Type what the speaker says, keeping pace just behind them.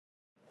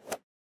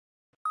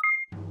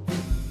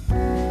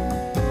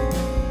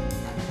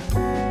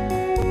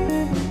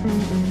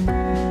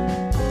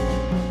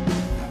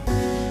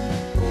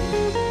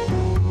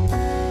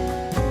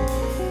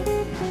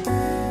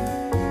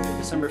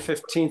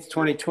15th,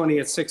 2020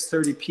 at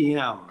 6:30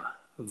 p.m.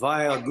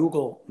 via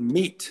Google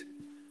Meet.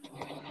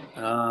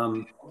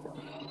 We'll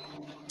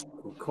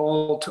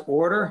call to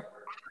order.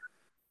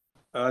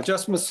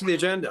 Adjustments to the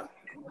agenda.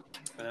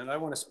 And I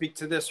want to speak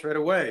to this right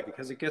away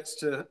because it gets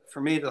to,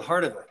 for me, the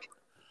heart of it.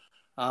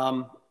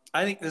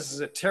 I think this is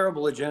a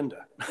terrible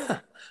agenda.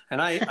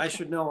 And I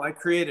should know, I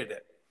created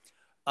it.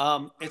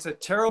 It's a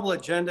terrible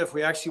agenda if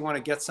we actually want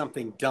to get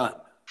something done.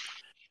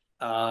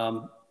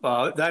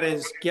 That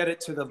is, get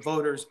it to the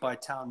voters by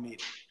town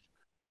meeting.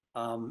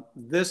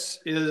 This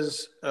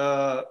is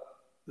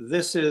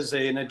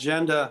an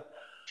agenda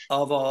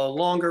of a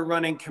longer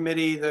running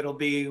committee that'll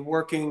be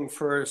working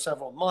for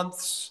several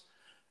months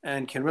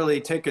and can really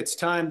take its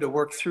time to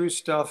work through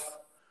stuff,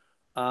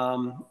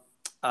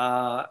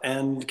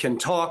 and can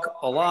talk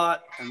a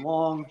lot and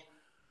long,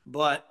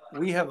 but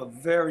we have a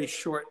very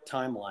short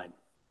timeline.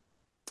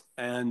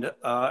 And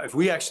if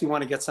we actually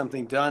want to get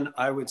something done,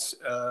 I would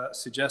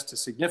suggest a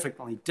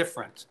significantly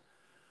different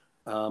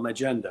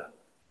agenda.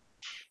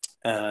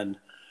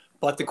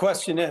 But the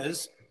question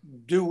is,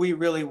 do we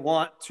really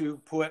want to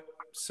put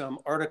some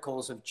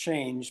articles of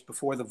change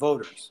before the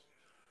voters?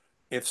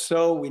 If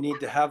so, we need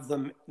to have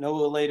them no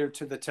later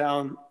to the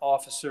town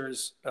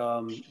officers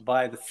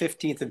by the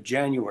 15th of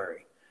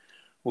January,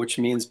 which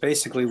means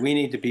basically we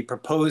need to be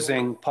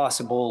proposing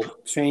possible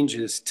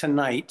changes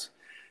tonight,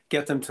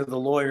 get them to the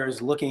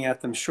lawyers, looking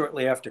at them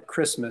shortly after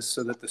Christmas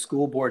so that the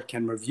school board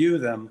can review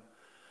them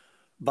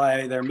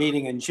by their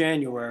meeting in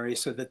January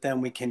so that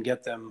then we can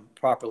get them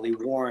properly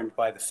warned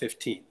by the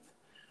 15th.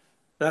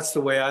 That's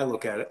the way I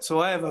look at it. So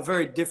I have a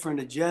very different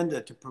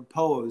agenda to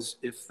propose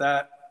if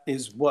that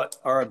is what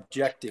our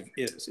objective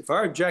is. If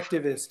our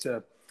objective is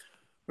to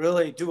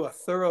really do a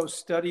thorough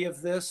study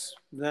of this,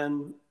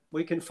 then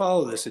we can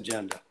follow this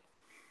agenda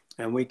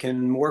and we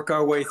can work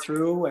our way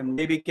through and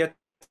maybe get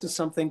to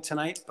something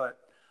tonight. But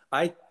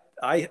I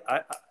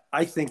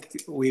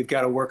think we've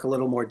got to work a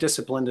little more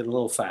disciplined and a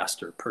little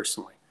faster,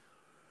 personally.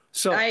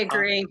 So I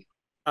agree.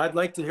 I'd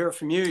like to hear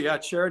from you. Yeah,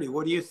 Charity,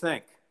 what do you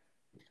think?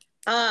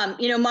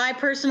 My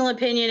personal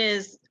opinion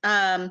is,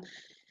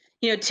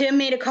 Tim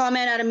made a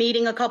comment at a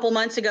meeting a couple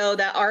months ago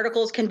that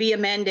articles can be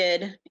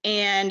amended,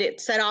 and it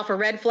set off a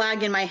red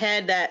flag in my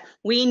head that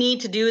we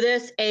need to do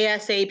this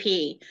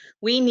ASAP.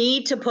 We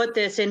need to put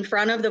this in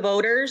front of the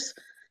voters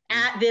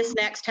at this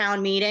next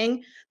town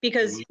meeting,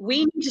 because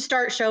we need to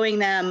start showing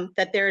them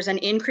that there's an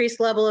increased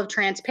level of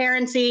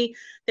transparency.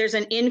 There's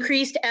an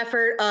increased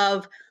effort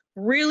of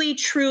really,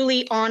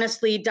 truly,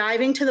 honestly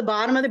diving to the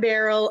bottom of the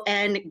barrel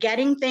and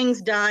getting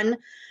things done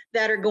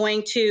that are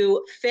going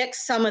to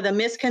fix some of the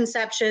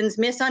misconceptions,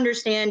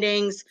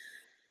 misunderstandings.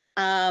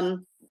 I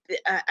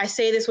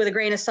say this with a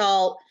grain of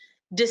salt,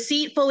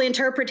 deceitful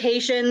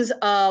interpretations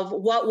of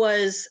what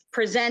was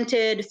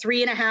presented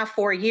 3.5,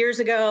 4 years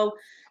ago,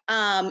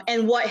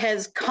 and what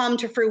has come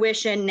to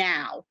fruition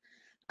now.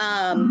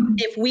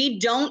 If we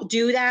don't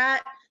do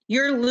that,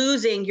 you're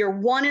losing your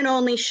one and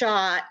only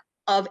shot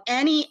of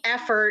any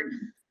effort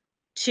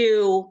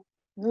to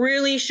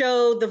really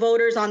show the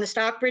voters on the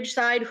Stockbridge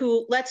side,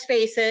 who, let's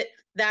face it,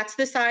 that's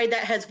the side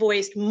that has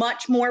voiced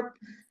much more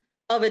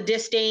of a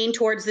disdain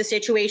towards the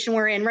situation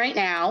we're in right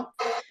now.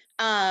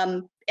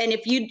 And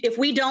if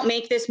we don't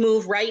make this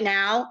move right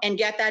now and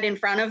get that in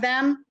front of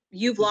them,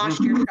 you've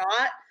lost your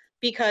shot,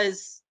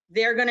 because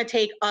they're going to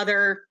take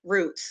other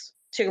routes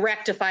to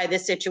rectify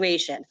this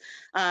situation.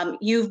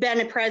 You've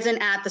been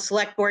present at the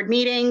select board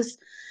meetings.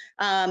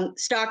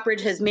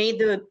 Stockbridge has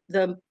made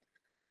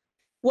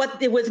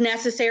what it was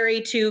necessary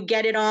to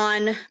get it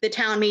on the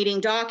town meeting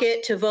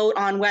docket to vote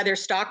on whether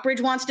Stockbridge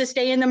wants to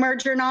stay in the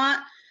merge or not.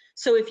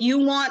 So if you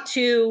want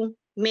to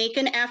make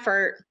an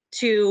effort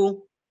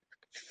to,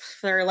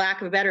 for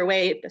lack of a better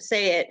way to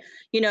say it,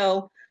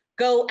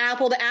 go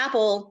apple to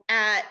apple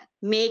at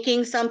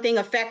making something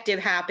effective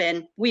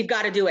happen, we've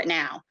got to do it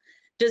now.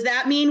 Does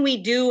that mean we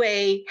do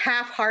a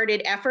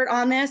half-hearted effort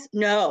on this?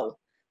 No.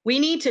 We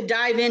need to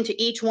dive into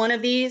each one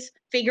of these,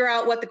 figure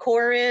out what the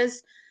core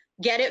is,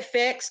 get it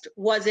fixed.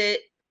 Was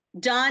it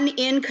done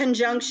in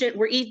conjunction?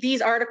 Were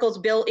these articles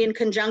built in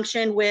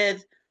conjunction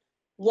with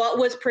what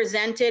was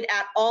presented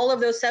at all of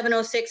those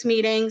 706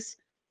 meetings?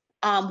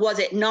 Was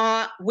it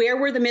not? Where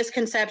were the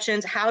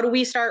misconceptions? How do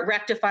we start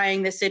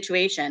rectifying this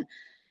situation?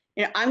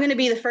 I'm going to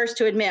be the first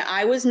to admit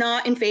I was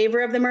not in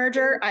favor of the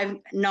merger. I've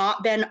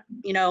not been,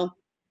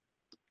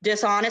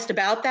 dishonest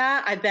about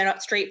that. I've been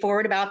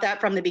straightforward about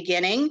that from the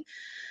beginning.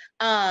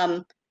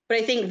 But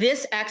I think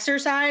this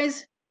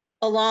exercise,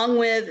 along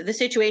with the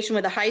situation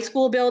with the high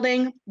school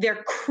building,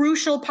 they're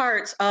crucial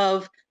parts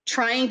of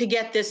trying to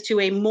get this to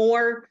a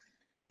more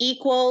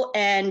equal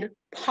and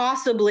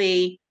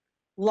possibly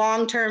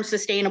long-term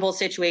sustainable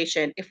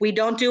situation. If we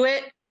don't do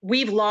it,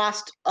 we've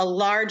lost a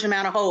large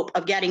amount of hope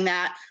of getting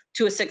that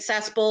to a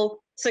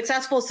successful,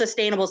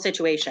 sustainable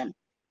situation.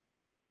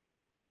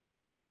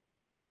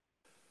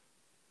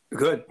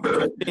 Good.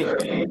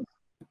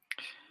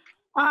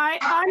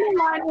 I'm in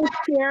line with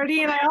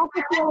Charity, and I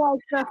also feel like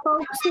the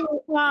folks who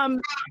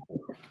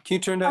Can you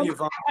turn down your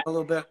volume a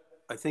little bit?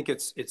 I think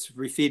it's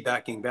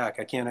re-feedbacking back.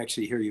 I can't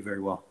actually hear you very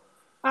well.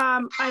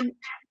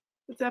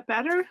 Is that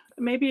better?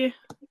 Maybe.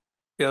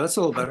 Yeah, that's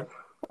a little better.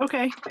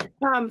 Okay.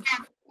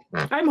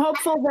 I'm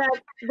hopeful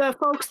that the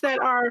folks that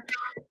are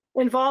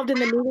involved in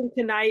the meeting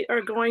tonight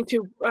are going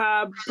to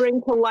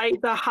bring to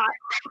light the hot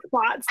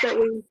spots that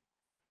we.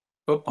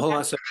 Oh, hold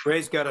on a second.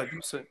 Ray's got a.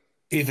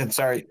 Ethan,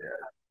 sorry.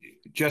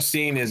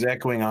 Justine is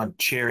echoing on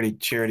Charity.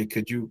 Charity,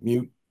 could you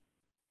mute?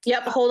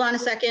 Yep, hold on a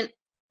second.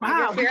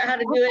 Wow. Figure out how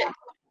to do it.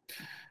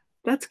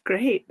 That's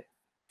great.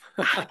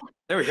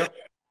 There we go.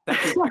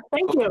 Thank you.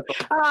 Thank you.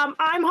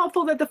 I'm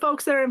hopeful that the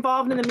folks that are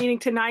involved in the meeting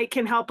tonight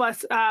can help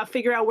us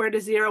figure out where to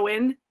zero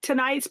in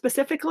tonight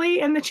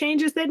specifically and the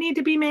changes that need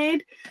to be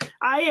made.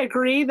 I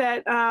agree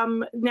that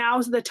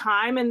now's the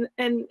time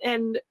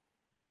and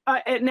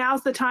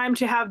now's the time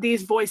to have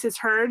these voices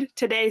heard.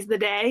 Today's the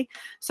day.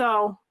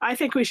 So I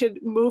think we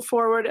should move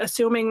forward,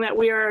 assuming that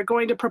we are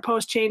going to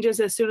propose changes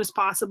as soon as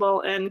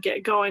possible and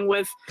get going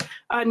with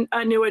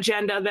a new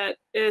agenda that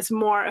is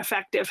more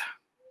effective.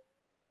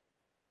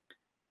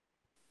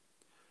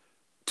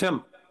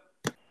 Tim.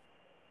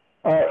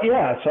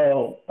 Yeah,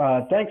 so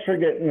thanks for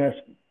getting this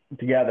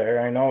together.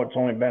 I know it's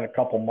only been a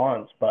couple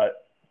months,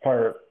 but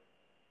for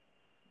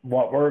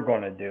what we're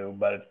going to do,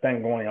 but it's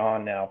been going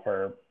on now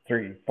for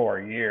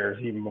 3-4 years,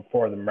 even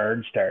before the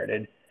merge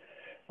started.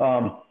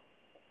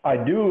 I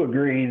do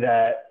agree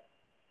that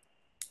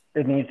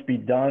it needs to be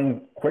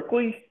done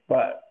quickly,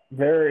 but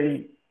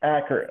very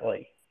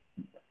accurately.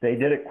 They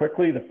did it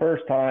quickly the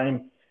first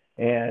time,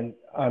 and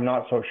I'm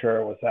not so sure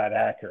it was that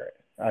accurate.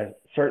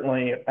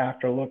 Certainly,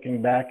 after looking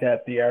back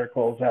at the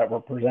articles that were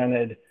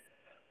presented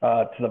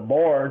to the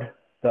board,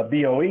 the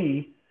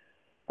BOE,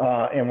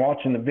 and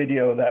watching the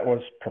video that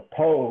was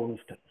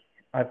proposed,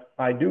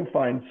 I do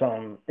find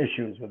some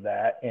issues with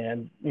that.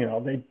 And, you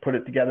know, they put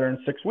it together in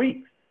 6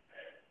 weeks.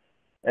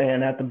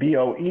 And at the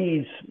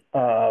BOE's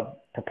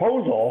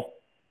proposal,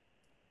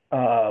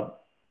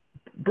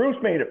 Bruce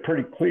made it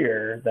pretty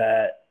clear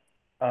that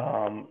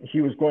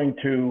he was going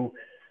to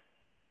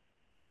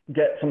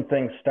get some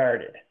things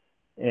started.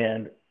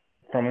 And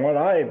from what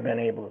I've been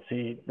able to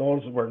see,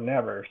 those were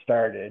never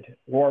started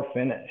or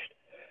finished.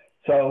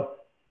 So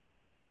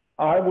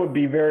I would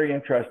be very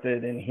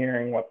interested in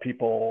hearing what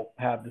people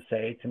have to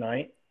say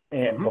tonight.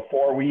 And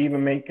before we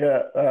even make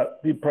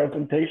the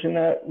presentation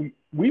that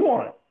we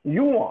want,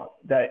 you want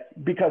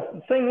that, because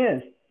the thing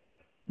is,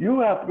 you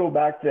have to go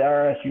back to the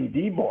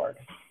RSUD board,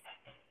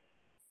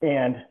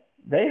 and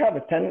they have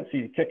a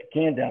tendency to kick a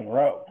can down the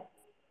road.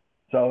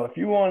 So if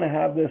you want to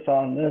have this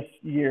on this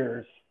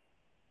year's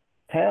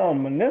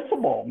town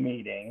municipal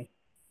meeting,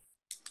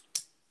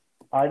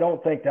 I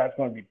don't think that's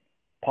going to be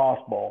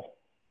possible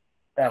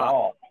at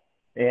all.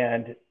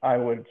 And I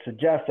would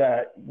suggest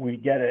that we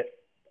get it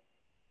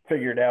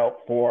figured out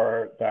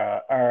for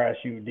the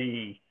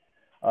RSUD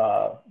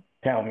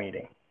town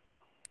meeting.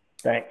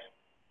 Thanks.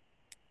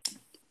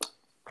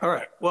 All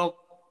right. Well,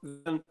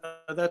 then,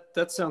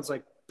 that sounds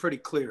like pretty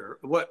clear.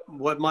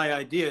 What my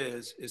idea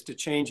is to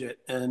change it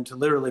and to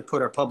literally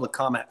put our public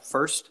comment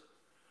first.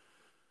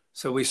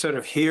 So we sort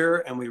of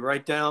hear and we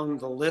write down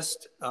the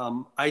list.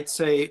 I'd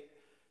say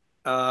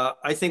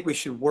I think we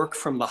should work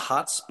from the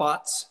hot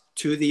spots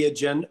to the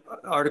agenda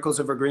articles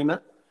of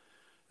agreement.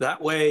 That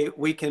way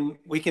we can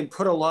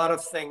put a lot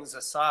of things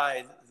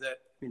aside that,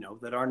 you know,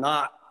 that are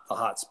not the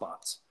hot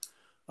spots.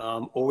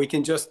 Or we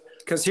can just,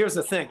 because here's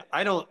the thing,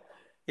 I don't,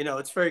 you know,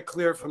 it's very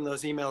clear from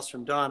those emails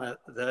from Donna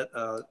that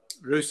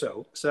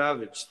Russo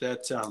Savage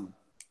that,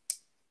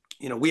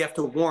 you know, we have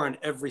to warn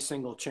every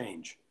single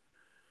change.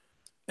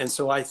 And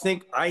so I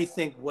think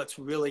what's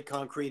really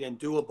concrete and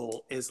doable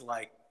is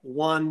like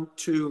 1,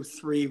 2,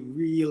 3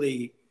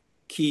 really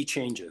key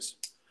changes.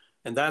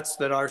 And that's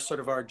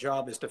our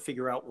job is to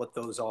figure out what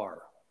those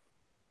are.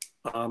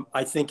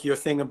 I think your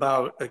thing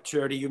about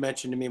Charity, you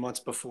mentioned to me once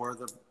before,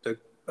 the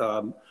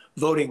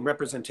voting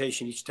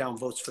representation, each town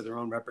votes for their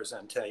own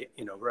representation.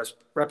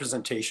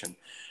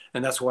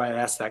 And that's why I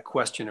asked that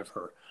question of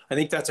her. I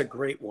think that's a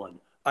great one.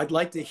 I'd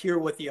like to hear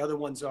what the other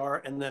ones are,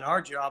 and then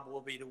our job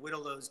will be to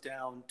whittle those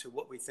down to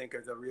what we think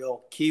are the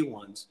real key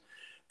ones.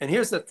 And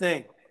here's the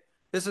thing,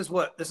 this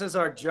is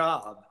our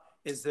job,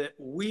 is that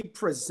we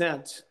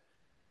present,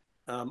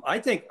 I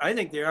think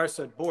the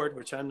RSUD board,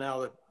 which I'm now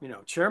the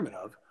chairman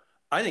of,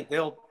 I think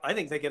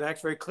they could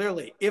act very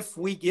clearly if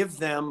we give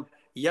them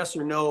yes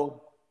or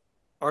no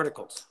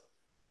articles.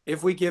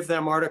 If we give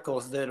them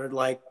articles that are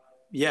like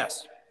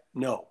yes,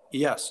 no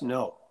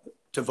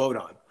to vote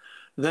on,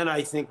 then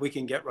I think we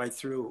can get right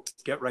through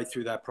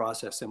that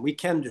process, and we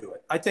can do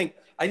it. I think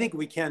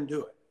we can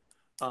do it,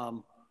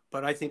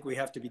 but I think we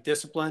have to be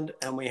disciplined,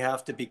 and we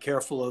have to be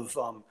careful of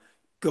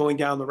going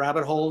down the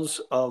rabbit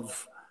holes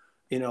of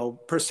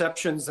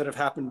perceptions that have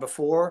happened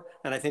before.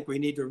 And I think we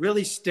need to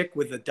really stick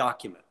with the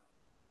document,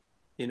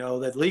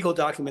 that legal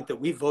document that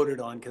we voted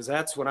on, because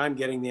that's what I'm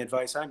getting. The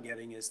advice I'm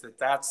getting is that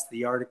that's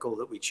the article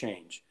that we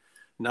change,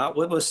 not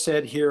what was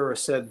said here or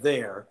said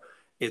there.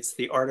 It's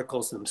the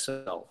articles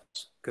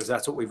themselves, because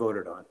that's what we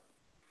voted on.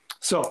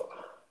 So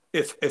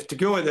if to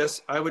go with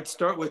this, I would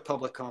start with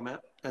public comment.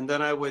 And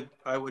then I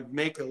would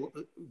make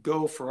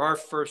go for our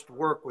first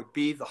work would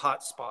be the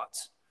hot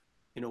spots.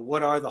 You know,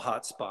 what are the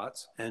hot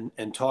spots,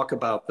 and talk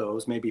about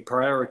those, maybe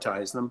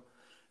prioritize them.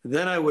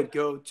 Then I would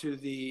go to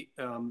the,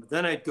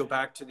 then I'd go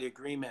back to the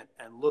agreement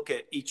and look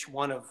at each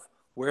one of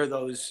where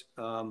those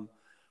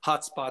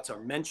hot spots are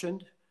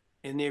mentioned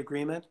in the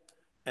agreement,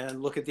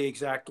 and look at the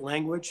exact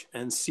language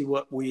and see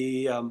what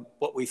we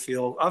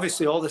feel.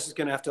 Obviously, all this is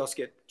going to have to also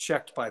get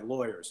checked by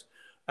lawyers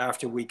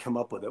after we come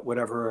up with it,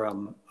 whatever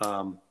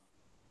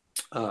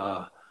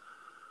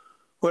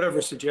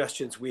whatever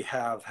suggestions we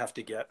have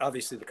to get.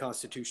 Obviously, the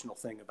constitutional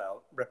thing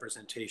about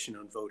representation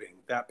on voting,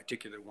 that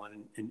particular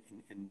one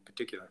in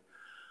particular.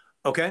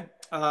 Okay,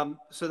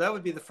 so that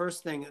would be the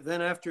first thing.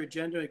 Then after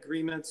agenda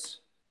agreements,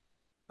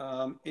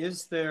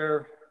 is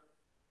there,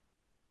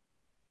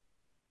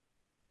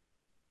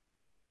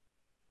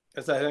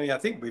 as I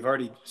think we've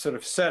already sort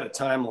of set a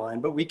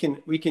timeline, but we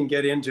can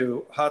get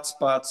into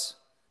hotspots.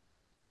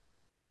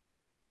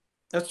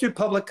 Let's do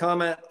public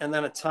comment and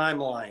then a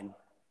timeline,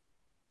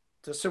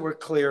 just so we're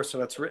clear,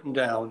 so it's written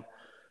down.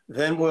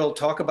 Then we'll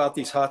talk about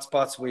these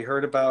hotspots we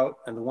heard about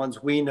and the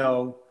ones we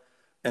know,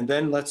 and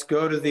then let's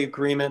go to the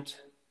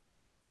agreement.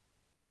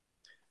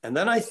 And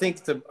then I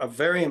think a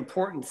very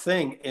important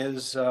thing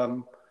is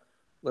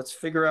let's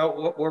figure out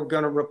what we're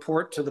going to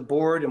report to the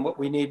board and what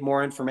we need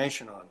more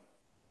information on.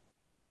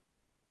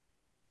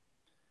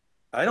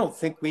 I don't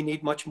think we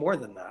need much more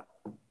than that.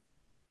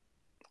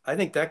 I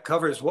think that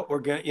covers what we're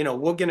going to, you know,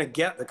 we're going to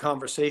get the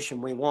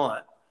conversation we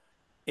want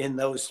in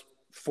those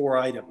 4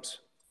 items.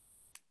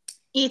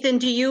 Ethan,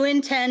 do you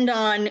intend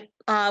on,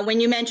 when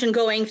you mentioned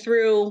going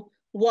through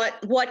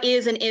what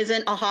is and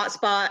isn't a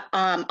hotspot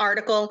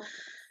article,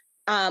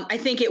 I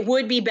think it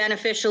would be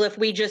beneficial if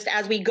we just,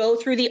 as we go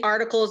through the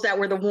articles that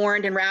were the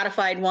warned and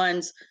ratified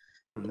ones,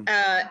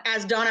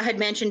 as Donna had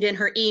mentioned in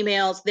her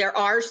emails, there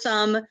are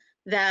some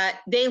that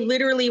they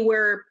literally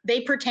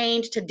they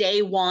pertained to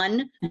day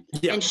 1.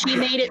 Yeah. And she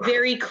made it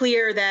very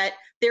clear that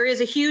there is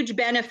a huge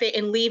benefit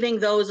in leaving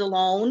those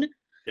alone.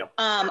 Yep.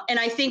 And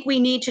I think we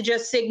need to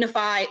just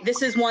signify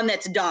this is one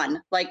that's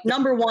done. Like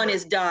number 1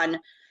 is done.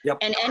 Yep.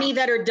 And any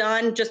that are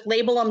done, just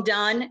label them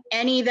done.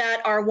 Any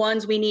that are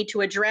ones we need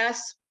to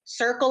address,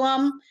 circle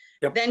them.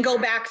 Yep. Then go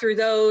back through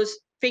those,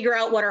 figure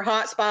out what are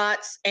hot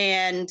spots,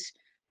 and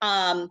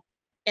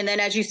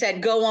then, as you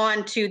said, go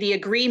on to the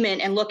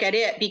agreement and look at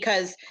it,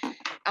 because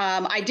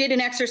I did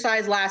an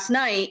exercise last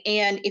night,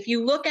 and if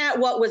you look at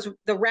what was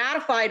the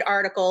ratified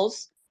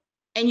articles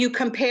and you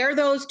compare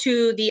those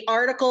to the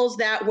articles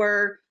that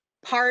were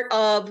part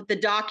of the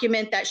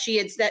document that she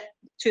had sent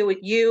to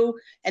you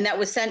and that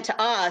was sent to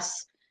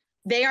us,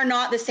 they are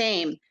not the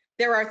same.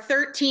 There are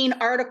 13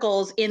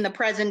 articles in the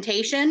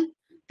presentation.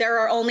 There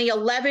are only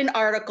 11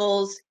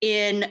 articles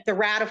in the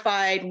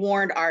ratified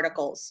warned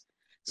articles.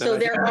 So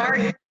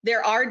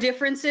there are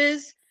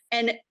differences,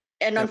 and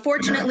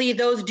unfortunately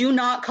those do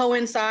not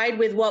coincide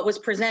with what was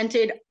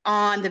presented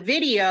on the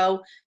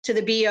video to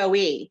the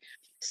BOE.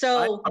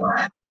 So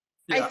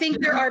I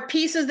think there are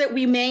pieces that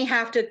we may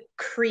have to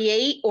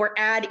create or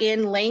add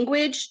in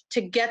language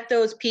to get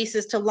those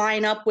pieces to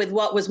line up with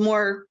what was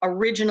more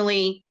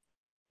originally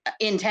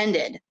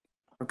intended.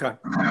 Okay.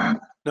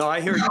 No,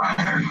 I hear you.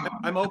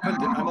 I'm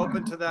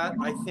open to that.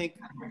 I think,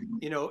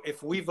 you know,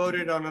 if we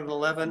voted on an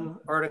 11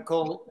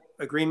 article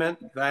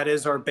agreement, that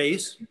is our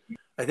base.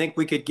 I think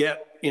we could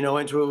get, you know,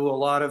 into a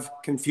lot of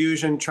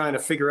confusion trying to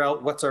figure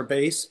out what's our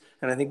base.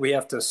 And I think we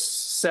have to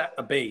set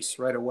a base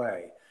right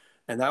away.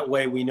 And that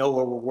way we know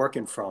where we're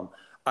working from.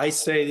 I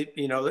say,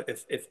 you know,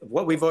 if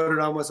what we voted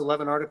on was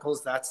 11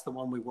 articles, that's the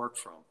one we work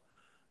from.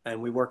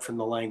 And we work from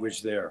the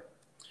language there.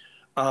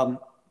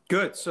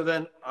 Good. So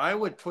then I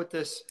would put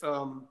this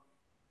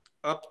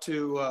up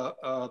to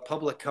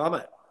public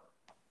comment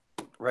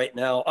right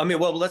now. I mean,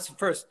 well, let's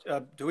first,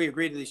 do we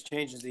agree to these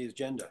changes to the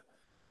agenda?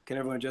 Can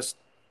everyone just?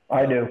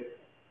 I do.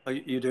 Oh,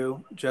 you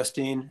do,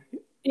 Justine?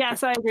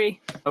 Yes, I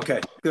agree. Okay,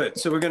 good.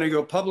 So we're going to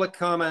go public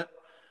comment,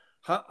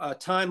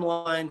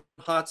 timeline,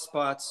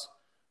 hotspots,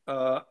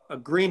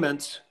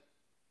 agreement,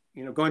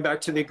 you know, going back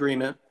to the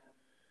agreement,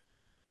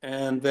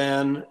 and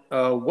then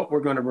what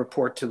we're going to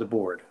report to the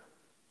board.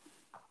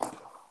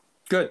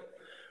 Good.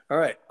 All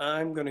right,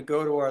 I'm going to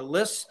go to our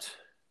list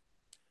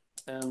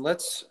and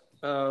let's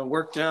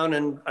work down.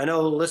 And I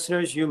know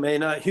listeners, you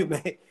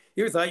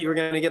thought you were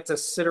going to get to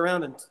sit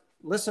around and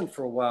listen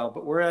for a while,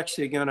 but we're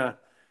actually going to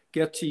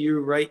get to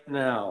you right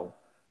now.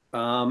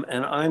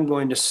 And I'm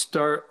going to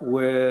start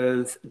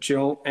with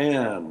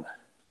Joanne.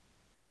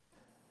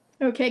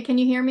 Okay, can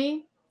you hear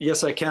me?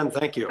 Yes, I can.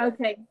 Thank you.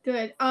 Okay,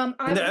 good.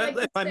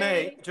 If I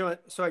may, Joanne,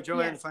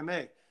 yes. if I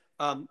may,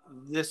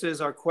 this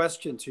is our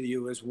question to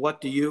you: is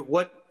what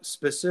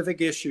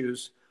specific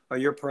issues are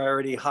your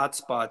priority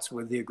hotspots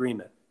with the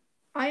agreement?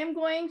 I am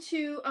going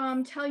to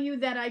tell you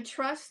that I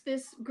trust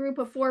this group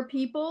of 4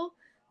 people,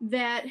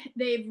 that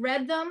they've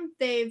read them,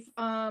 they've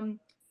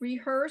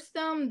rehearsed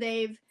them,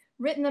 they've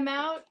written them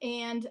out,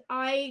 and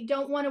I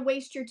don't want to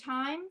waste your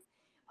time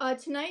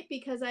tonight,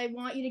 because I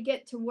want you to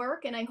get to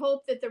work, and I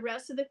hope that the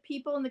rest of the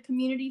people in the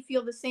community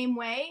feel the same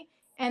way,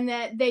 and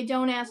that they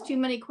don't ask too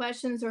many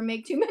questions or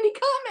make too many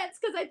comments,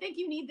 because I think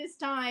you need this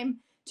time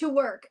to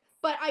work.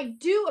 But I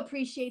do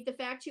appreciate the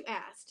fact you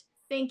asked.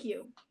 Thank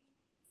you.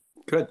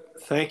 Good.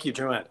 Thank you,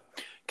 Joanne.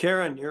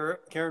 Karen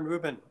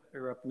Rubin,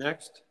 you're up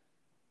next.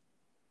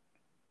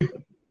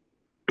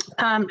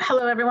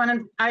 Hello, everyone.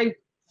 And I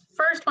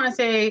first want to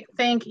say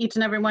thank each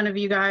and every one of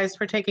you guys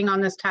for taking on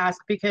this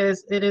task,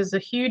 because it is a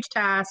huge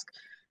task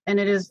and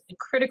it is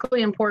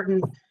critically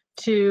important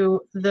to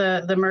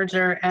the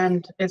merger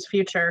and its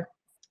future.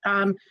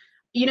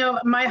 You know,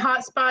 my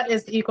hotspot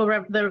is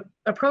the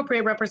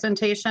appropriate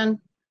representation,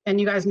 and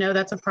you guys know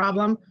that's a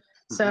problem.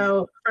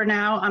 So for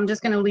now, I'm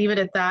just going to leave it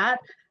at that.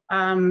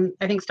 I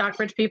think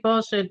Stockbridge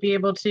people should be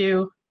able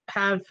to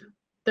have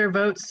their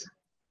votes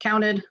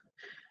counted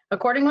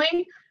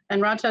accordingly,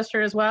 and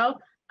Rochester as well.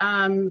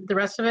 The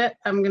rest of it,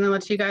 I'm going to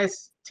let you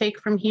guys take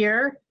from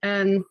here.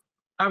 And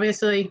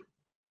obviously,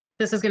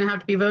 this is going to have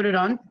to be voted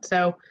on.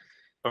 So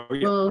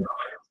we'll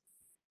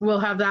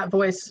have that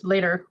voice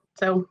later.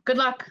 So good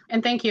luck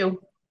and thank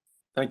you.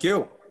 Thank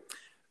you.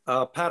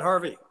 Pat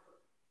Harvey,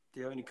 do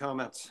you have any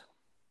comments?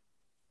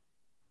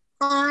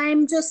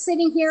 I'm just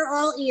sitting here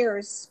all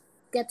ears.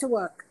 Get to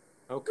work.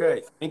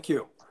 Okay, thank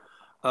you.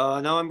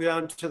 Now I'm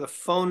down to the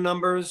phone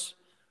numbers.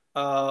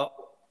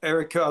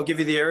 Erica, I'll give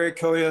you the area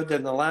code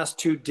and the last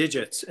 2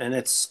 digits, and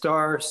it's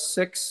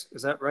 *6.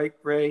 Is that right,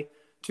 Ray?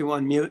 To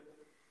unmute.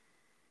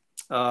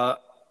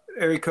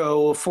 Area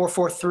code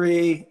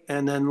 443,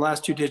 and then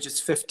last 2 digits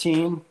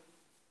 15.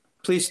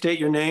 Please state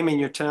your name and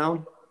your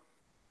town.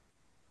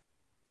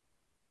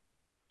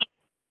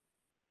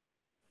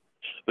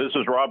 This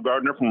is Rob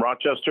Gardner from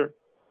Rochester.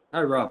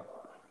 Hi, Rob.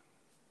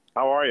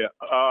 How are you?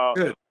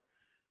 Good.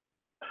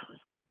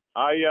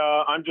 I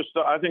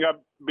think I'd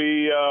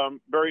be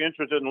very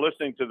interested in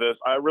listening to this.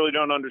 I really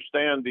don't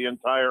understand the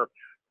entire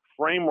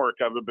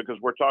framework of it, because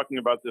we're talking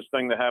about this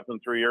thing that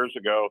happened 3 years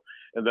ago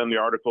and then the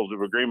Articles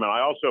of Agreement. I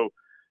also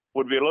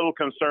would be a little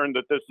concerned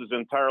that this is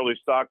entirely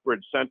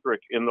Stockbridge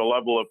centric in the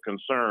level of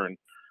concern.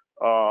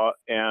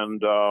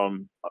 And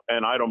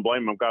I don't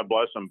blame them, God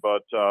bless them,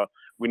 but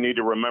we need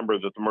to remember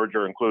that the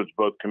merger includes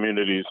both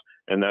communities,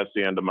 and that's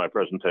the end of my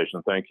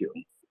presentation. Thank you.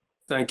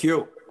 Thank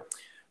you.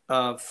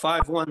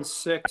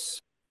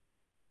 516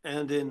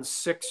 and in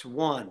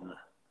 61.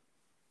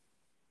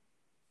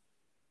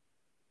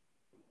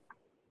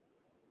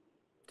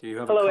 Do you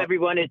have Hello,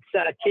 everyone. It's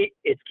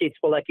Keith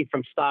Spolecki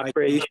from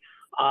Stockbridge.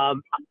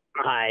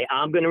 Hi,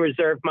 I'm going to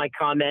reserve my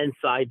comments.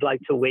 I'd like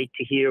to wait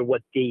to hear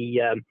what the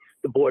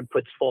board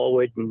puts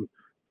forward, and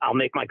I'll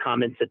make my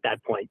comments at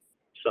that point.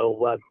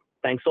 So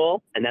thanks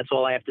all, and that's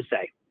all I have to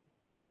say.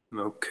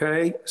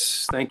 Okay,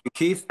 thank you,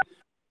 Keith.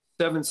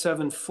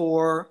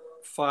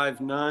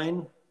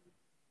 77459.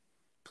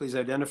 Please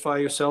identify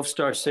yourself,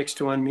 *6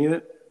 to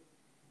unmute.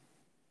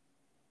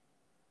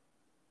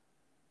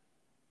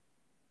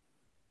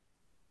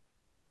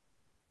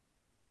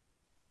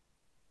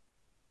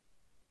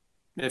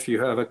 If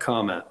you have a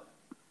comment.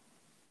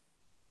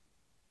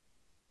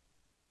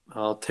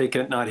 I'll take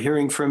it, not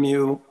hearing from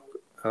you.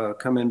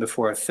 Come in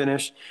before I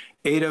finish.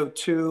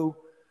 802,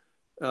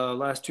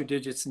 last 2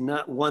 digits,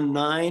 not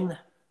 19.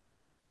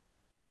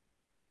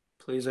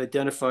 Please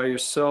identify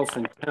yourself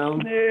and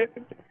town.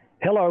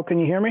 Hello, can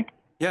you hear me?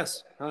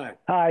 Yes, hi.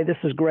 Hi, this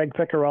is Greg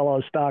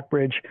Ficarello,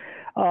 Stockbridge.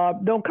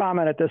 No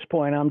comment at this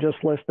point. I'm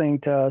just listening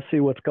to see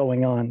what's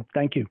going on.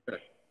 Thank you.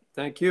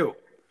 Thank you.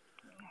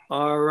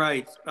 All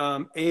right,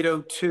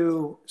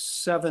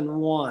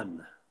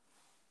 80271.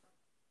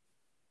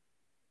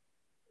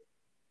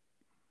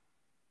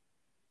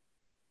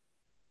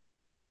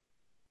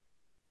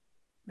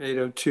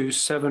 Do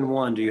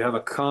you have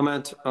a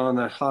comment on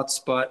the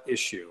hotspot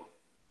issue?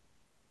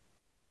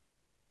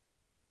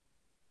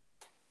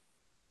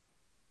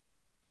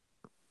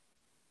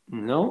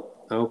 No?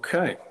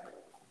 Okay.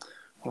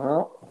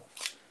 Well,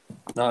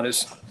 not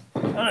as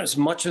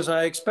much as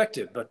I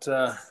expected, but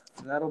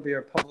that'll be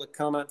our public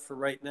comment for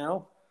right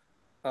now.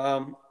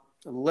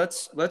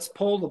 Let's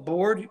poll the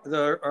board,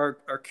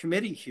 our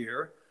committee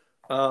here.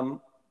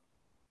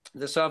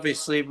 This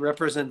obviously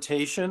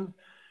representation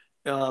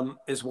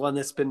is one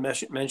that's been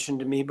mentioned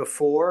to me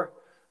before.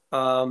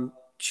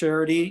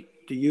 Charity,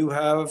 do you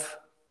have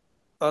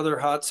other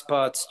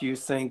hotspots do you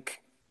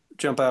think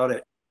jump out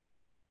at?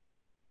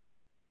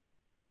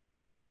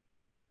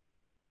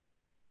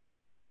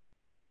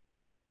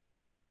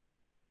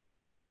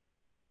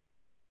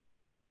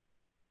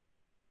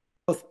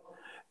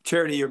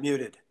 Charity, you're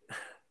muted.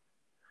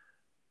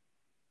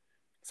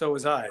 So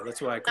was I. That's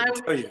why I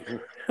couldn't tell you.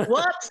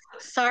 Whoops,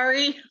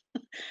 sorry.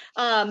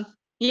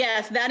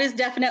 Yes, that is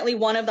definitely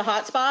one of the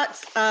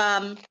hotspots.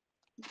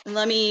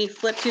 Let me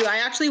flip to, I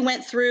actually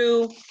went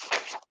through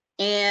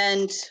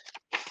and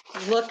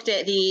looked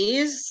at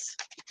these.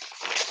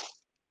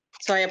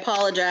 So I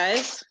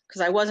apologize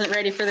because I wasn't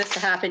ready for this to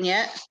happen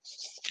yet.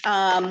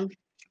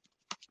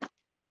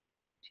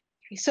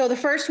 So the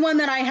first one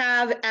that I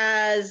have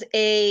as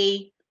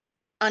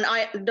an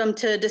item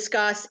to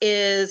discuss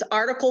is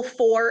Article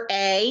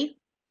 4A,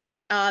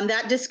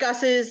 That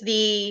discusses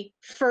the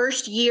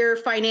first year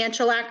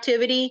financial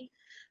activity.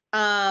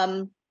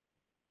 Or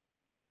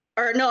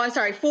no, I'm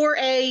sorry,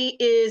 4A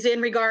is in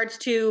regards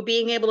to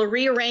being able to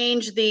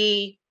rearrange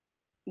the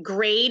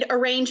grade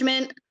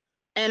arrangement.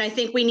 And I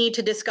think we need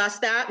to discuss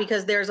that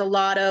because there's a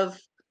lot of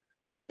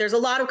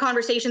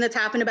conversation that's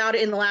happened about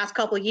it in the last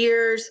couple of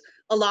years.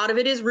 A lot of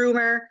it is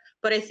rumor,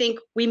 but I think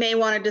we may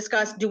want to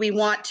discuss, do we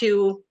want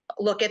to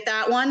look at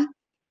that one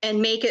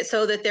and make it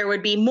so that there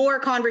would be more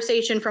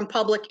conversation from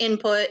public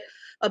input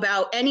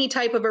about any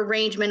type of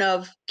arrangement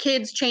of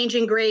kids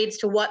changing grades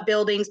to what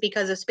buildings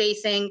because of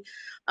spacing,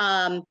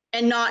 and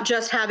not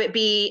just have it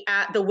be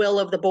at the will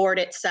of the board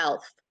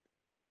itself.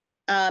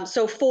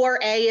 So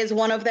 4A is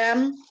one of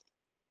them.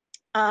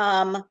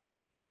 4D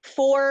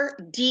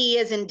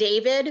as in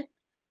David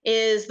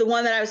is the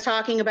one that I was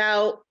talking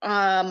about.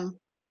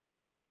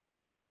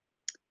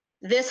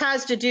 This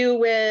has to do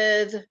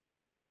with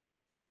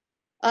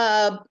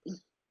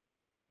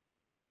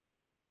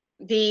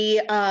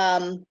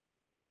the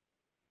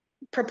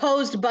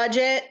proposed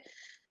budget.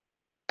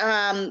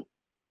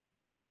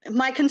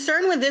 My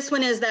concern with this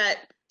one is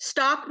that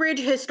Stockbridge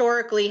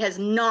historically has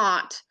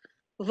not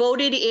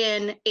voted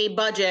in a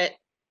budget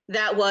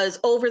that was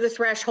over the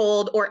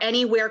threshold or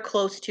anywhere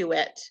close to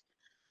it.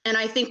 And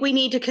I think we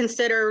need to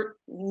consider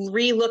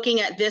re-looking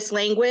at this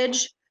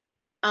language.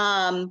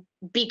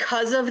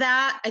 Because of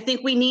that, I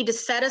think we need to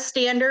set a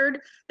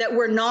standard that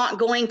we're not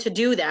going to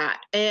do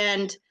that.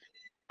 And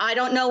I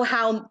don't know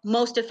how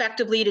most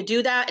effectively to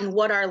do that and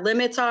what our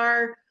limits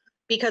are,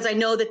 because I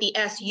know that the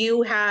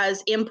SU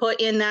has input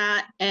in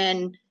that.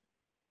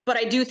 But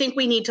I do think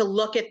we need to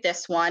look at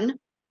this one.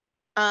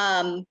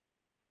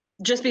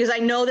 Just because I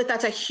know that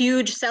that's a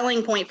huge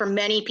selling point for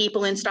many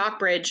people in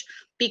Stockbridge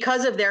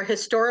because of their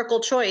historical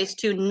choice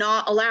to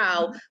not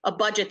allow a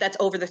budget that's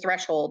over the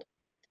threshold.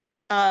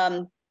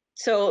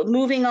 So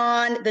moving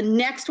on, the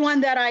next one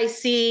that I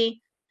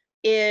see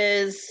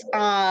is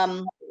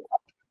an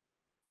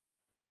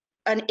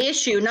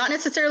issue, not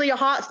necessarily a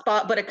hot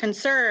spot, but a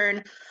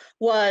concern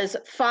was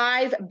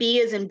 5B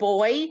as in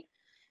boy.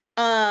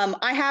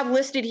 I have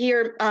listed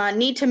here,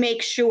 need to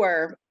make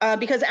sure,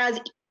 because as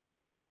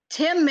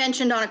Tim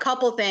mentioned on a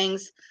couple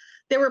things,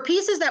 there were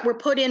pieces that were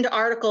put into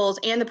articles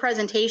and the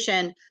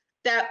presentation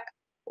that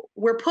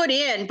were put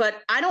in,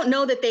 but I don't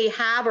know that they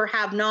have or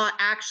have not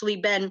actually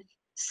been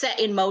set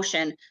in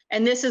motion.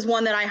 And this is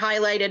one that I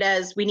highlighted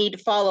as we need to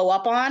follow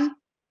up on.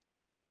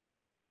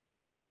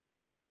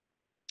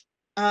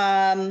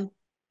 5B.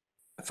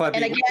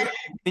 And again,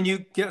 Can you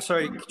get,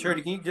 sorry,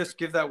 Charity, can you just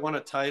give that one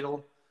a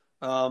title?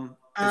 Is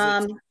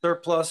it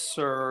surplus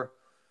or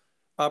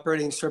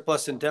operating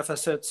surplus and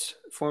deficits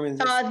forming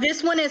this?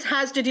 This one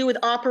has to do with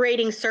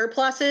operating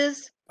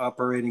surpluses.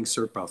 Operating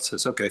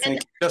surpluses. Okay,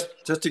 thank you.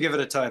 Just to give it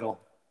a title.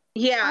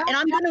 Yeah, and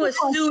I'm going to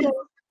assume.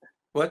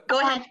 What? Go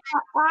ahead.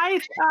 I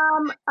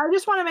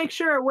just want to make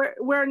sure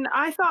where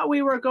I thought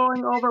we were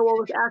going over what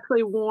was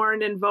actually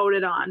warned and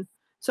voted on.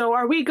 So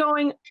are we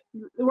going?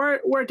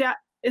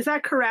 Is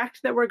that correct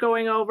that we're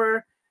going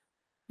over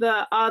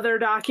the other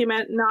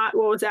document, not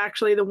what was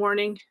actually the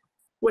warning,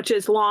 which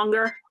is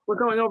longer? We're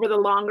going over the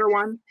longer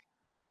one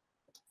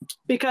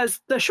because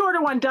the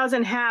shorter one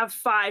doesn't have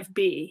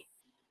 5B.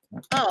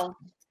 Oh,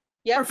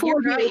 yeah. Or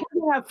 4D. Right. It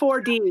doesn't have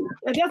 4D.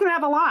 It doesn't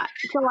have a lot.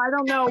 So I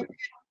don't know.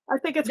 I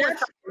think it's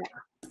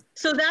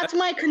so that's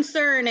my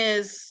concern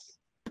is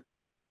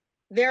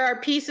there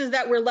are pieces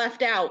that were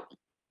left out.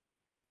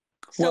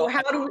 So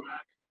how do we,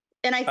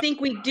 and I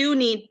think we do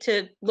need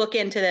to look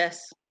into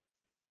this.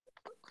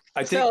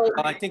 I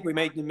think we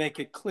need to make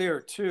it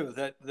clear too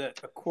that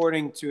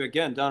according to,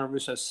 again, Donna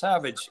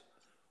Russo-Savage,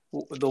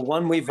 the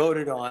one we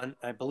voted on,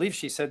 I believe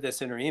she said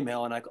this in her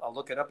email, and I'll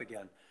look it up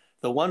again.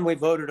 The one we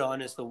voted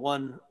on is the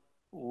one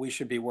we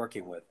should be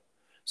working with.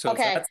 So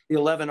okay. If that's the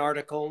 11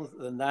 article,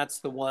 then that's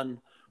the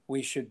one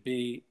we should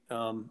be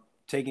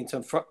taking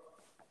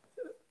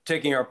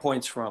our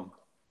points from.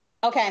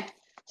 Okay,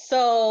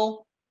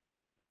 so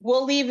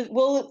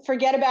we'll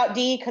forget about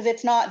D because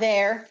it's not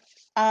there.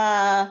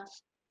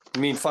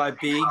 You mean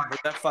 5B? Was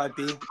that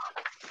 5B?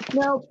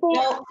 No,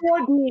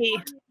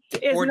 4D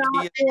is 4D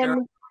not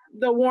in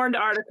the warned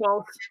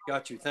articles.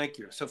 Got you. Thank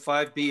you. So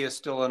 5B is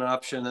still an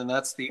option, and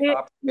that's the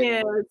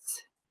option.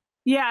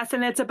 Yes,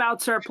 and it's about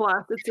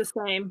surplus. It's the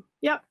same.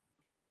 Yep.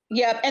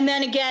 Yep. And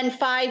then again,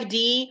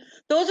 5D,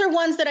 those are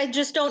ones that I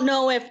just don't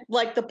know if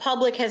like the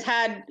public has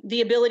had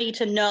the ability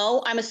to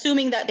know. I'm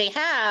assuming that they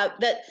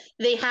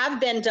have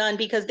been done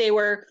because they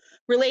were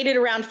related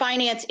around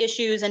finance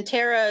issues, and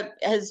Tara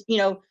has,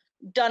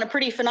 done a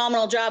pretty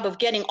phenomenal job of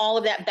getting all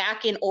of that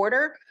back in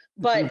order,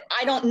 but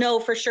I don't know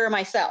for sure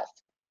myself.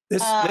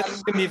 This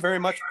is going to be very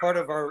much part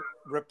of our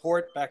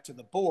report back to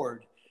the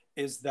board,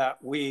 is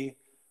that we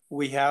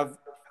have,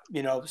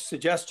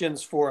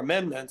 suggestions for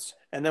amendments,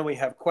 and then we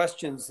have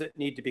questions that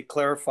need to be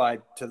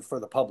clarified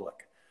for the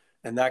public.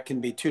 And that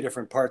can be two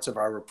different parts of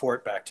our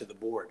report back to the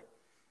board.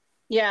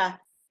 Yeah.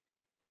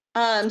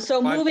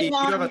 So 5D, moving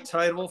on. Do you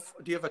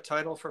have a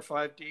title for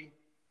 5D?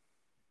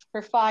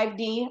 For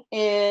 5D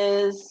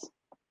is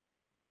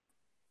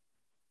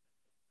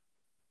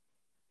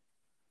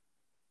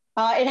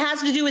It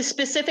has to do with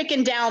specific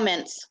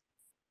endowments.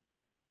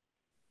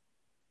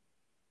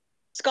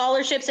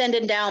 Scholarships and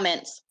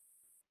endowments.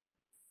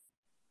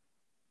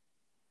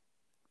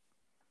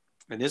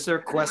 And is there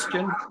a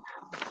question?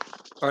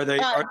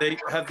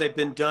 Have they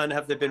been done?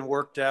 Have they been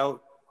worked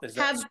out?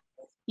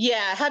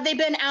 Have they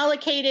been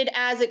allocated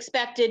as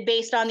expected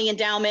based on the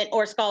endowment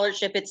or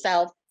scholarship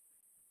itself?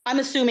 I'm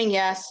assuming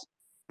yes.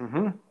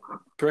 Mm-hmm.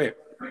 Great.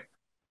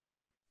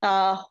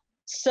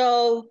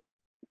 So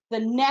the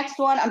next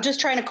one, I'm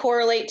just trying to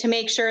correlate to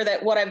make sure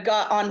that what I've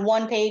got on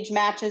one page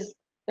matches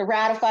the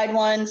ratified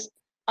ones.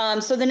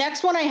 So the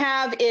next one I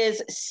have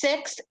is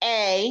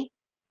 6A,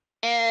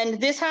 and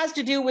this has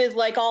to do with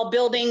like all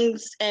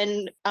buildings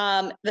and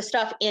the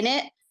stuff in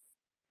it.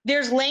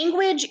 There's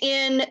language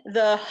in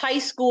the high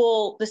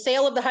school, the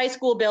sale of the high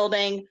school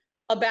building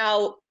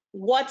about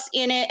what's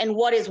in it and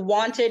what is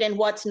wanted and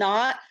what's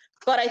not.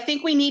 But I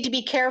think we need to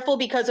be careful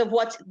because of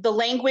what's the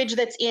language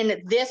that's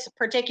in this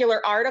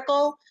particular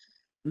article.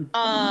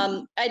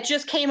 It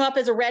just came up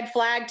as a red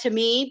flag to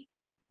me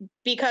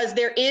because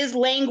there is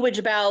language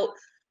about,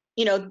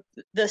 you know,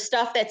 the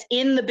stuff that's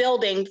in the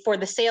building for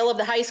the sale of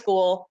the high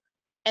school.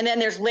 And then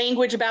there's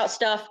language about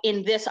stuff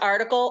in this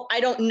article. I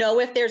don't know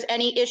if there's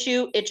any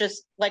issue. It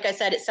just, like I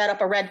said, it set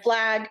up a red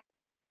flag.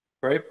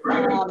 Right.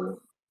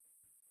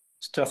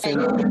 Stuff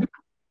in.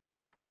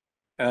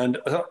 And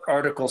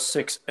Article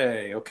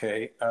 6A,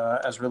 okay,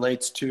 as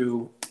relates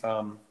to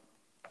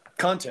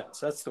contents.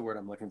 That's the word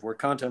I'm looking for.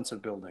 Contents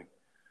of building.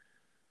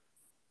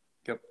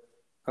 Yep.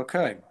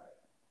 Okay.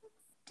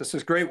 This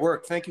is great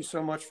work. Thank you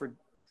so much for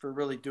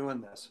really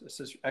doing this.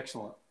 This is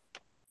excellent.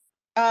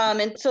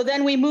 And so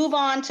then we move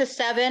on to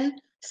 7.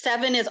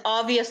 7 is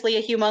obviously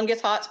a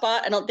humongous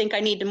hotspot. I don't think I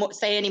need to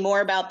say any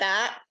more about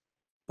that.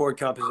 Board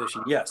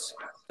composition, yes.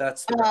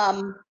 That's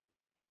the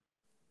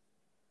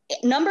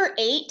number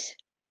 8.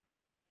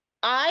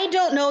 I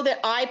don't know that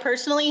I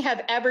personally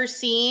have ever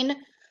seen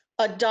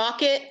a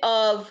docket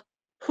of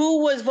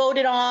who was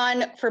voted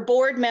on for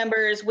board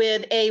members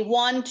with a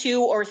 1,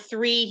 2, or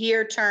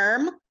 3-year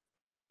term.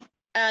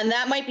 And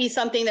that might be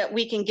something that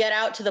we can get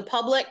out to the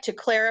public to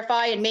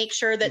clarify and make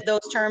sure that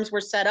those terms were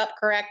set up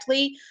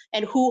correctly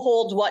and who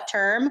holds what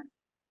term.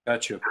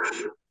 Got you.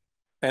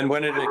 And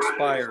when it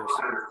expires.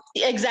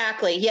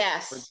 Exactly,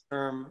 yes.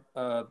 Term,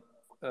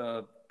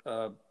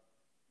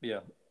 yeah,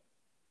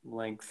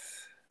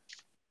 length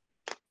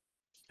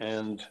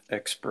and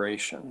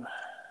expiration.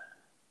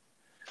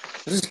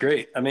 This is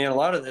great. I mean, a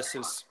lot of this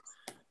is,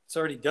 it's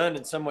already done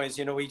in some ways,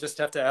 you know, we just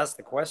have to ask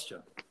the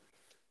question.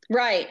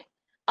 Right.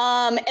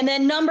 And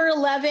then number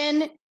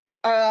 11,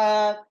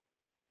 I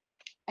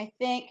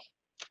think,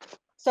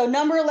 so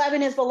number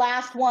 11 is the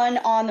last one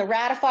on the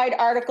ratified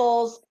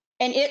articles,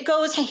 and it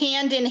goes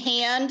hand in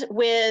hand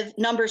with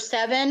number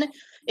 7.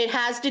 It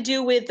has to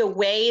do with the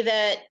way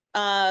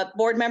that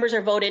board members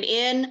are voted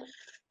in.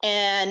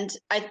 And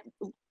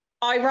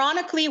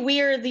ironically,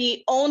 we are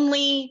the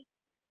only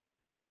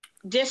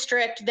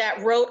district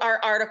that wrote our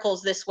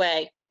articles this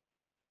way.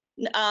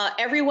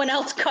 Everyone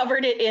else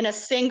covered it in a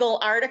single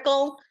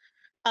article.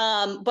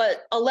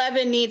 But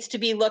 11 needs to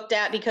be looked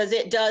at because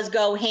it does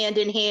go hand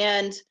in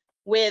hand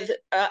with,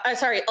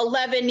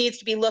 11 needs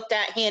to be looked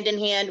at hand in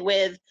hand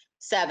with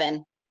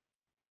 7.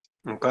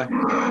 Okay.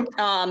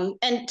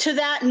 And to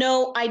that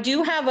note, I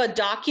do have a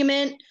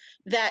document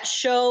that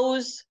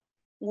shows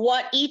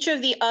what each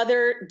of the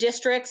other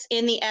districts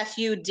in the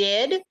SU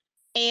did.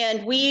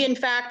 And we, in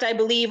fact, I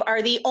believe,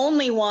 are the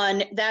only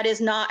one that is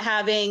not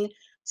having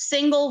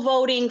single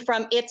voting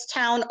from its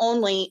town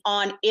only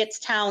on its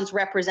town's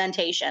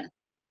representation.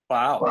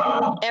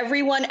 Wow.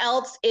 Everyone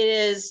else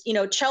is, you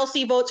know,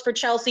 Chelsea votes for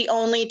Chelsea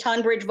only,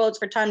 Tunbridge votes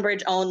for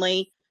Tunbridge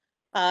only.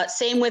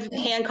 Same with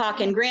Hancock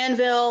and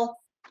Granville,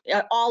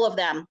 all of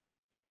them.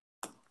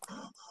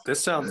 This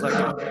sounds like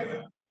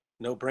a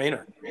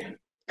no-brainer.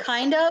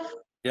 Kind of.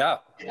 Yeah.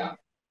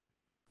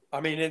 I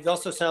mean, it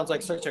also sounds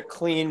like such a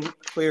clean,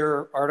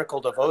 clear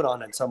article to vote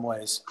on in some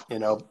ways, you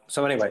know.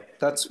 So anyway,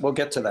 we'll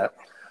get to that.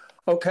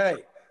 Okay.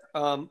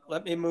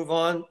 Let me move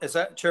on. Is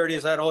that, Charity,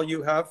 is that all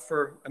you have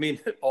for, I mean,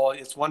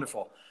 it's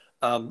wonderful.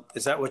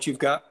 Is that what you've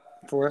got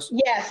for us?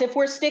 Yes, if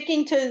we're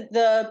sticking to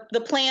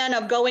the plan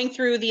of going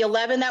through the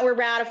 11 that were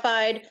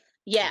ratified,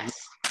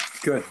 yes.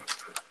 Good.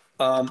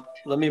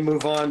 Let me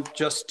move on.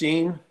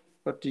 Justine,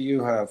 what do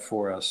you have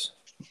for us?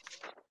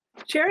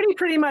 Charity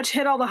pretty much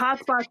hit all the hot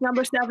spots,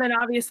 number 7,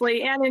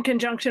 obviously, and in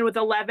conjunction with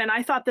 11.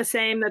 I thought the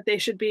same, that they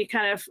should be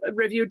kind of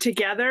reviewed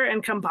together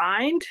and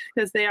combined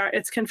because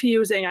it's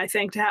confusing, I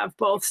think, to have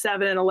both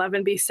 7 and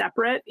 11 be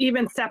separate,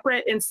 even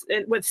separate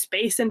with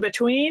space in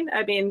between.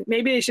 I mean,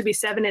 maybe they should be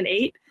 7 and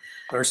 8.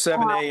 Or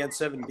 7A and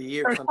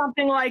 7B or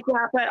something like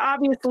that. But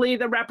obviously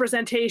the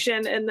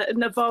representation and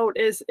the vote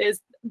is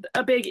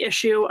a big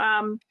issue.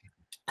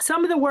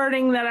 Some of the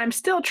wording that I'm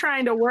still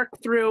trying to work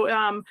through,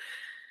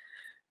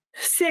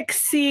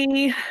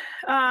 6C,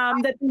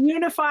 that the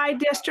unified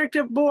district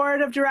of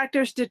board of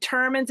directors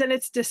determines in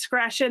its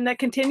discretion that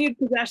continued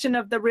possession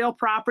of the real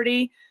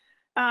property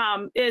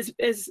is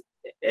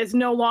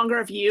no longer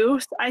of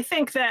use. I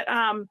think that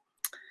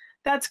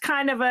that's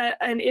kind of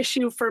an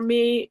issue for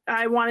me.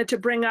 I wanted to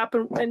bring up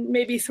and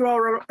maybe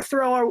throw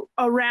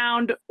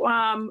around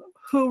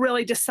who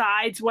really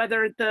decides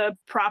whether the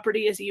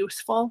property is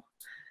useful,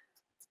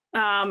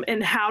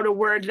 and how to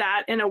word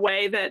that in a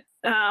way that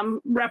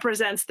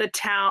represents the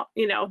town,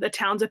 the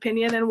town's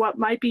opinion and what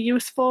might be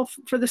useful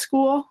for the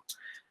school.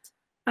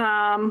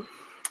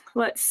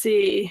 Let's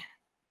see.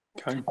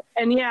 Okay.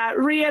 And yeah,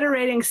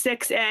 reiterating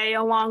 6A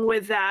along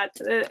with that,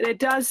 it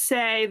does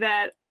say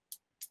that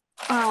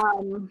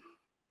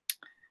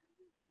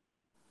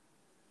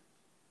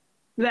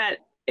that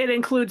it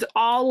includes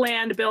all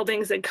land,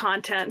 buildings, and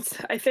contents.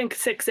 I think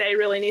 6A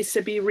really needs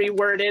to be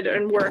reworded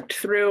and worked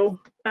through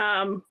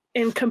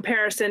in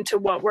comparison to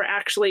what we're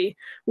actually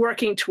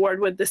working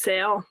toward with the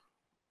sale.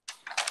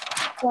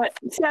 But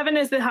 7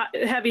 is the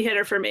heavy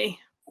hitter for me.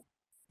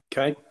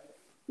 Okay.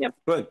 Yep.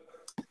 Good.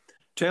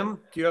 Tim,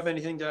 do you have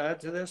anything to add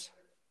to this?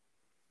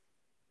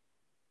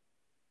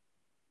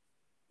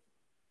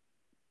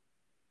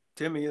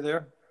 Tim, are you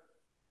there?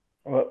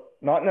 Well,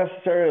 not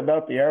necessarily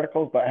about the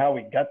articles, but how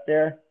we got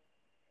there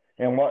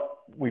and what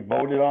we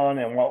voted on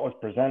and what was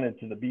presented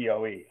to the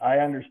BOE. I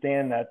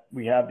understand that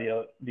we have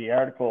the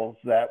articles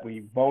that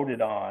we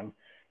voted on,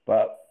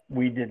 but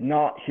we did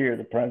not hear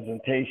the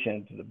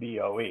presentation to the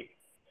BOE.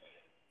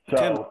 So,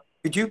 Tim,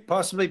 could you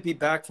possibly be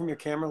back from your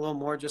camera a little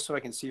more just so I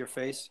can see your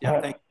face?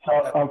 Yeah, thank you.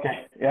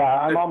 Okay. Yeah,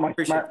 I'm on my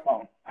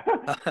smartphone.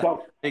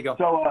 So, there you go.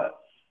 So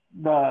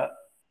the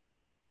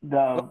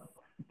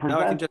now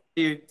I can just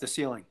see the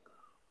ceiling.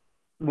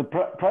 The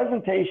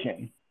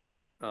presentation.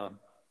 Can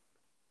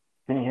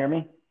you hear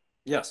me?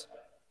 Yes.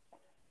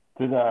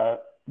 To the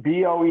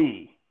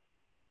BOE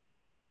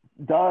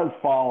does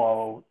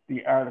follow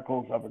the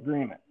Articles of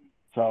Agreement.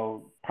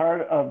 So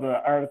part of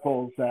the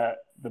articles that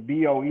the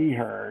BOE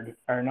heard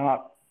are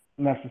not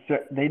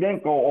necessary. They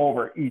didn't go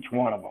over each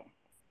one of them.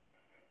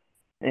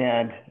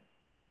 And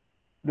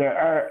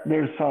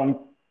there's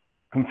some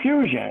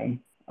confusion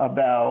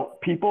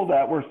about people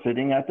that were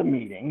sitting at the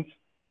meetings,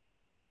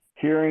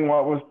 hearing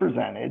what was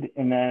presented,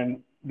 and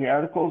then the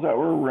articles that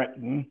were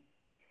written.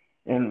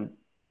 And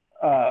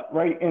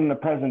right in the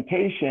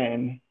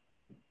presentation,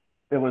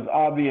 it was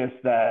obvious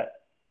that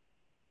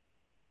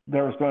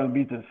there was going to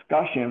be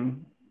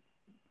discussion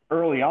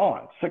early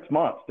on, 6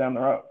 months down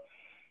the road.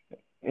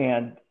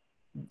 And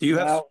do you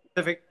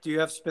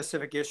have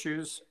specific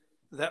issues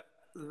that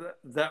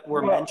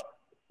were mentioned?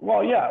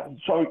 Well, yeah.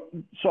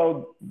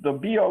 So the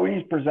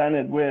BOE's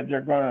presented with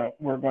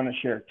we're going to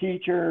share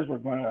teachers, we're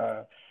going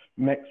to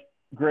mix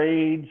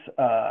grades,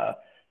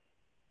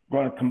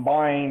 going to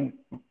combine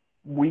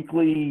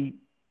weekly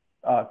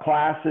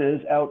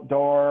classes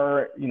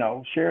outdoor,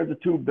 share the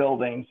 2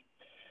 buildings.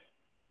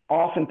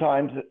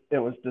 Oftentimes it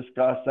was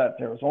discussed that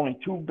there was only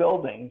 2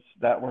 buildings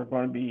that were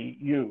going to be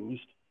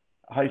used,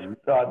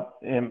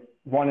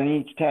 one in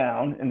each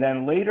town. And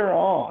then later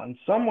on,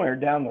 somewhere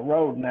down the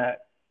road in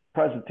that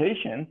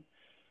presentation,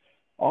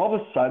 all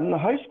of a sudden the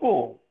high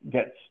school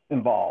gets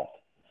involved.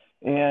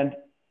 And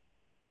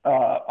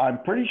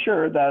I'm pretty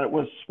sure that it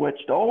was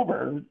switched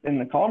over in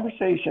the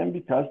conversation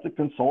because the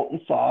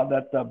consultant saw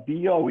that the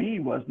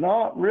BOE was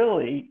not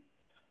really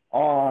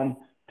on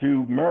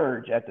to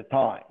merge at the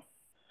time.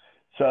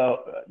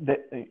 So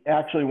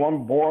actually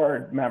one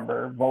board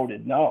member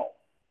voted no.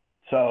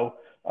 So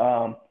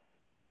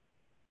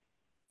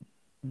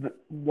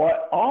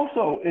what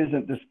also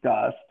isn't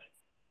discussed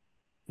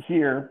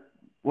here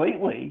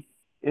lately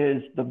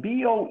is the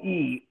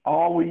BOE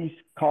always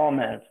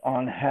comments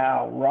on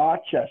how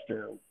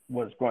Rochester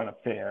was going to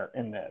fare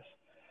in this.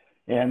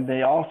 And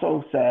they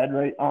also said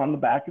right on the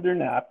back of their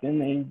napkin,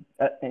 they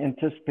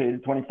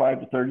anticipated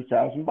 $25,000 to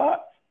 $30,000.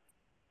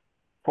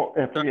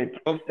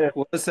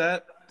 What was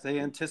that? They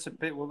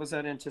anticipate, what was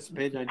that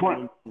anticipated?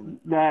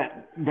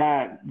 That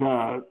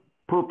the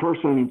per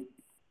person,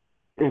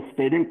 if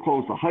they didn't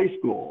close the high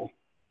school,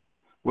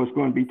 was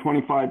going to be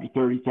 $25,000 to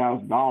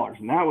 $30,000,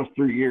 and that was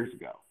 3 years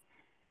ago.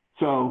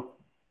 So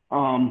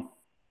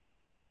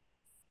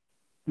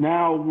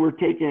now we're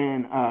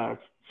taking a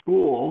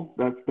school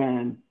that's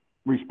been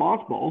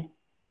responsible,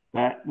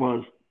 that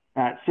was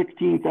at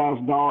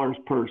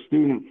 $16,000 per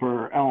student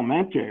for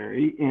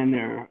elementary, and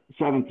their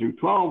 7 through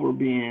 12 were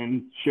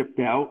being shipped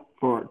out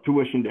for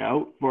tuitioned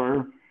out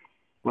for,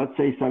 let's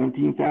say,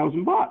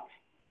 $17,000.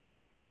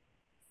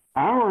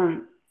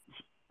 Ours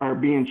are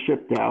being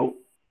shipped out,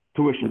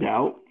 tuitioned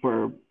out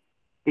for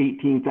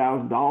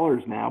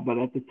 $18,000 now, but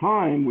at the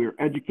time we were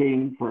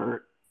educating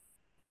for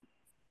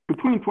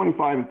between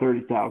 $25,000 and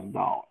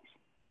 $30,000,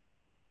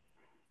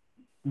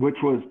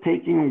 which was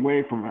taking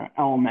away from an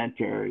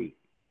elementary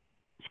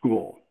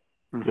school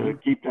to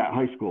keep that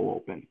high school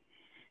open.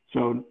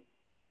 So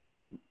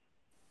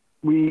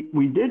we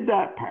did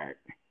that part,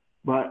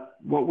 but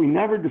what we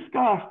never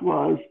discussed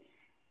was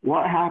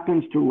what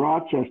happens to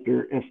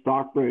Rochester if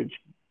Stockbridge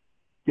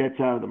gets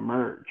out of the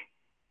merge.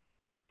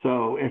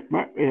 So it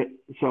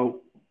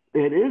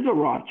is a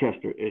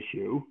Rochester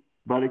issue,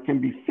 but it can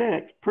be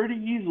fixed pretty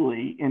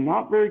easily and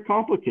not very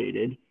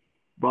complicated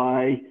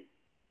by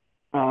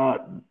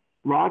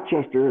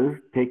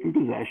Rochester taking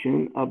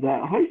possession of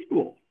that high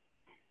school.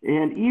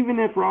 And even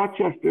if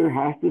Rochester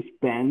has to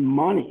spend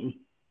money.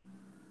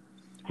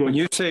 When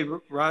you say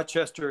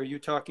Rochester, are you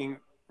talking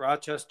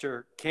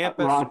Rochester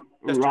campus?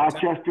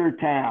 Rochester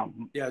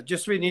town. Yeah,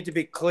 just we need to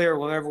be clear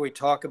whenever we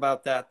talk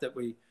about that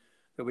we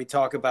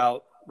talk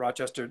about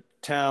Rochester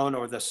town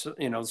or the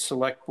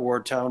select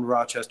board town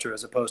Rochester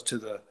as opposed to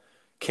the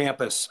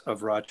campus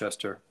of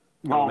Rochester.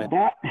 Well,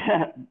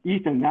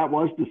 Ethan, that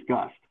was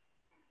discussed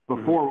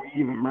before we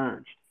even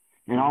merged,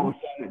 and all of a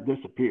sudden it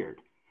disappeared.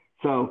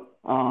 So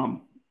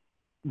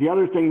the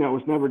other thing that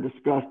was never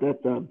discussed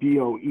at the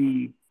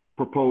BOE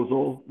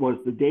proposal was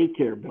the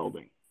daycare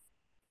building.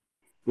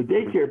 The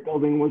daycare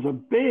building was a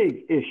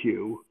big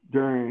issue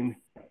during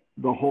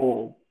the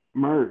whole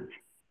merge.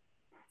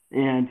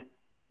 And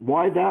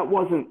why that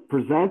wasn't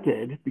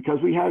presented, because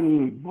we hadn't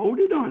even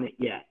voted on it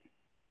yet,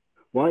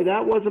 why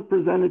that wasn't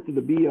presented to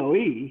the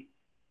BOE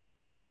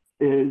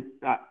is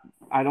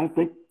I don't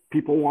think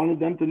people wanted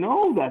them to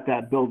know that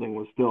that building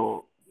was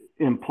still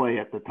in play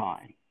at the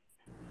time.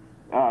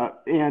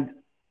 And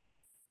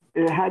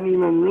it hadn't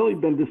even really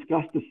been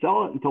discussed to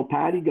sell it until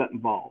Patty got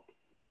involved.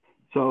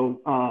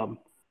 So,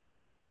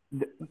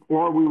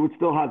 or we would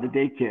still have the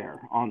daycare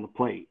on the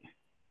plate.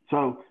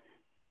 So,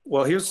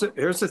 well, here's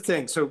the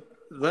thing. So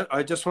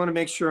I just want to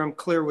make sure I'm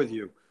clear with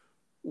you.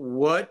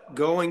 What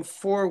going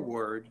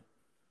forward,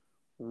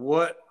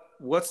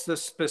 what's the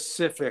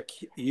specific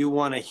you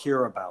want to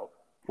hear about?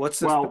 What's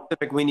the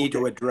specific we need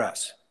to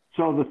address?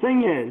 So the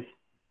thing is,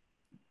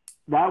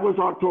 that was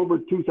October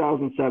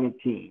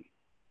 2017.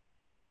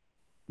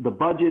 The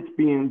budget's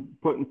being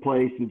put in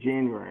place in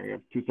January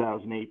of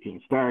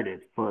 2018,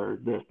 started for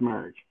this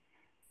merge.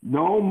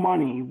 No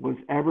money was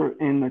ever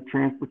in the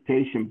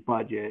transportation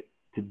budget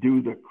to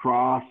do the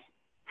cross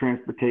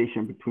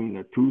transportation between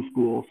the two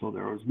schools. So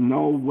there was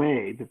no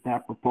way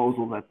that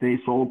proposal that they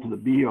sold to the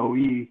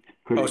BOE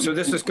could. Oh, so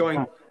this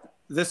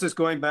is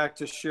going back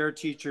to shared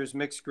teachers,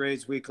 mixed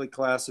grades, weekly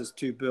classes,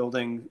 two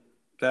building,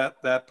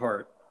 that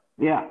part.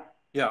 Yeah.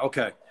 Yeah.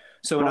 Okay.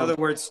 So in other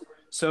words,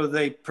 so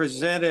they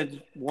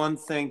presented one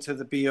thing to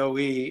the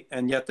BOE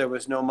and yet there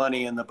was no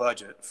money in the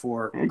budget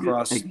for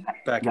cross back and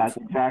forth. That's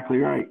exactly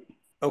right.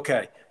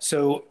 Okay.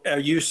 So are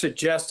you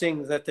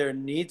suggesting that there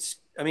needs,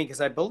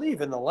 because I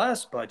believe in the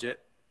last budget,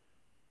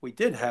 we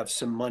did have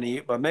some money,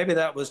 but maybe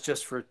that was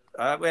just for,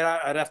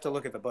 I'd have to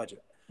look at the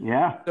budget.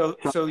 Yeah.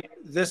 So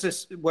this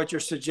is what you're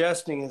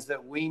suggesting is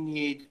that we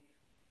need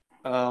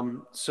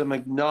some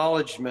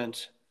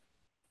acknowledgement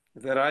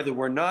that either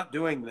we're not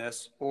doing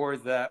this or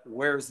that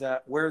where's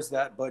that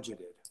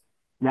budgeted?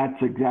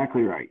 That's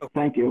exactly right. Okay.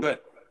 Thank you.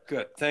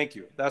 Good. Thank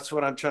you. That's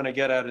what I'm trying to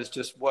get at is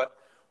just what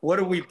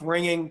are we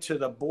bringing to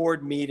the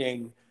board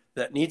meeting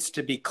that needs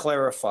to be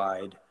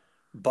clarified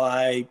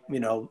by,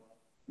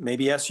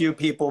 maybe SU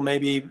people,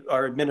 maybe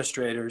our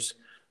administrators,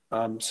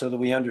 so that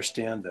we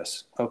understand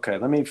this. Okay,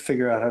 let me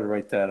figure out how to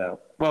write that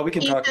out. Well, we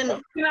can talk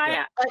about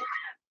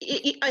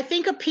it. I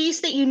think a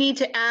piece that you need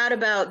to add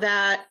about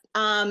that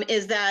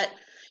is that,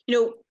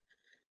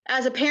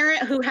 as a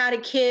parent who had a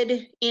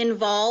kid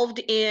involved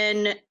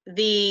in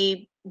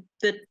the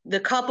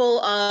couple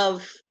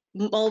of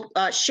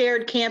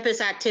shared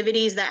campus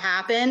activities that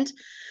happened,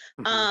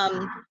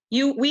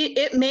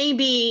 it may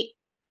be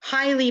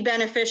highly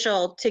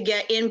beneficial to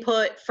get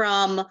input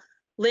from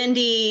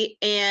Lindy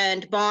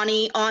and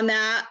Bonnie on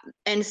that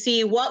and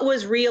see what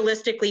was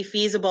realistically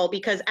feasible.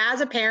 Because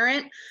as a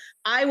parent,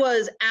 I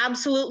was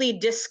absolutely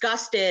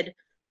disgusted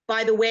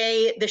by the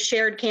way the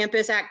shared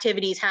campus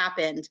activities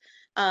happened.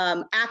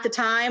 At the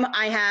time,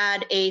 I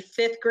had a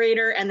 5th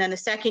grader and then the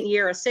second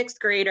year, a 6th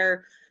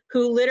grader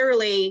who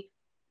literally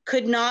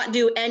could not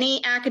do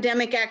any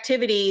academic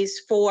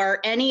activities for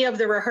any of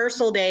the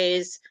rehearsal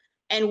days.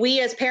 And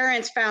we as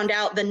parents found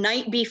out the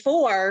night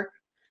before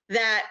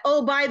that,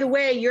 oh, by the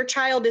way, your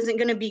child isn't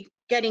going to be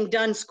getting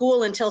done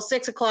school until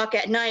 6 o'clock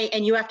at night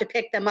and you have to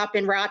pick them up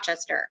in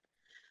Rochester.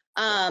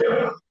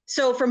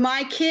 So for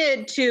my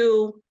kid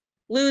to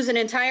lose an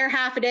entire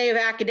half a day of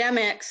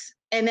academics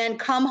and then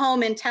come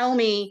home and tell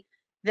me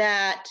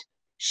that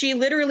she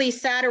literally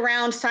sat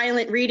around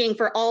silent reading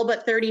for all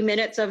but 30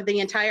 minutes of the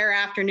entire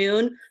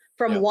afternoon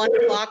from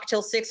 1 o'clock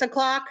till 6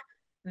 o'clock,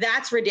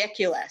 that's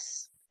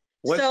ridiculous.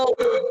 What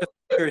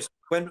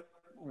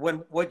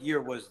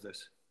year was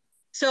this?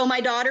 So my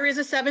daughter is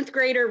a 7th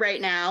grader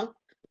right now.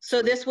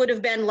 So this would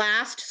have been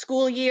last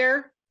school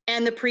year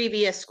and the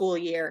previous school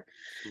year.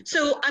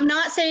 So I'm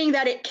not saying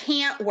that it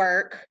can't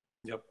work.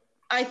 Yep.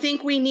 I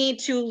think we need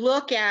to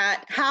look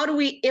at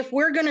if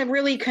we're going to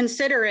really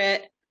consider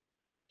it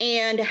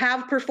and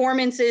have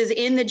performances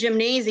in the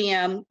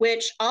gymnasium,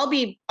 which I'll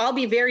be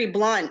very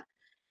blunt.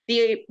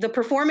 The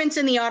performance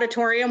in the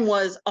auditorium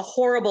was a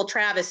horrible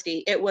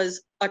travesty. It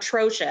was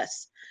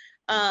atrocious.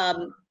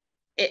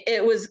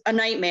 It was a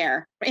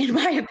nightmare, in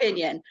my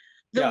opinion.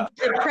 The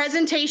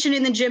presentation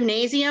in the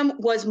gymnasium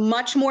was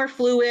much more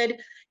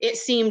fluid. It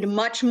seemed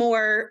much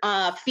more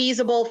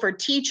feasible for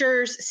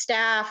teachers,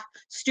 staff,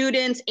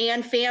 students,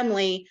 and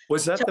family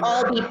to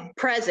all be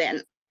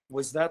present.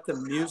 Was that the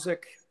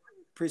music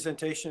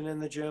presentation in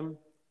the gym?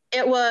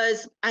 It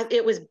was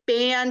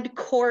band,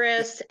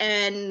 chorus,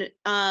 and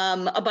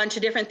a bunch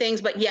of different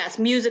things, but yes,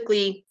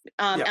 musically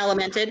Yeah.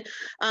 elemented.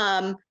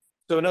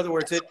 So in other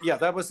words,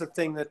 that was the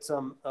thing that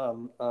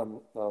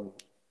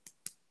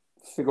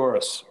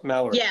Figueroa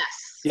Mallory.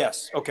 Yes.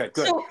 Yes. Okay,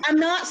 good. So I'm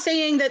not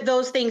saying that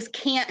those things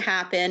can't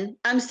happen.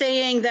 I'm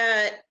saying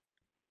that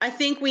I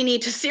think we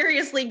need to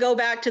seriously go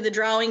back to the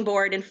drawing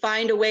board and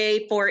find a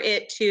way for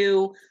it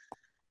to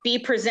be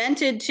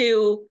presented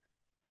to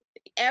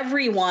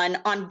everyone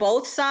on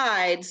both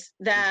sides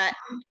that,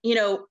 you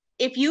know,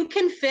 if you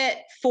can fit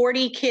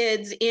 40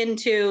 kids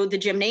into the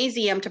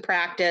gymnasium to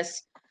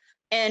practice,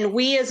 and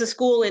we as a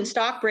school in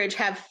Stockbridge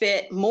have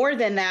fit more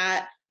than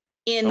that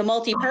in the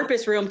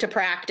multi-purpose room to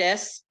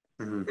practice,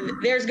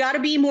 there's got to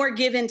be more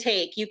give and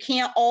take. You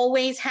can't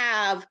always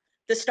have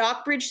the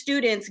Stockbridge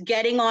students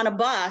getting on a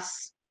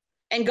bus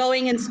and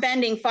going and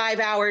spending 5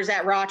 hours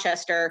at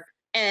Rochester.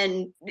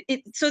 And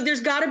so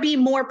there's got to be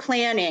more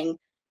planning.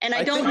 And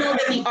I don't know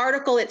that the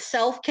article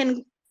itself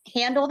can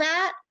handle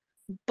that,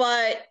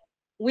 but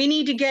we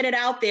need to get it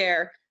out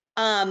there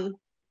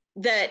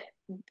that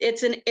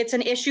it's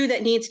an issue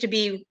that needs to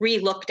be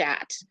re-looked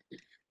at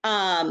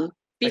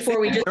before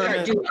we just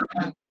start doing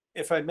it.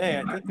 If I may,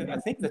 I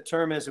think the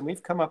term is, and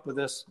we've come up with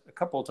this a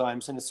couple of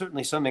times, and it's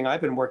certainly something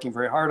I've been working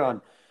very hard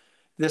on,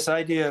 this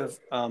idea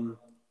of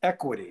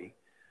equity.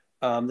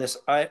 And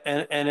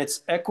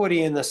it's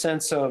equity in the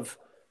sense of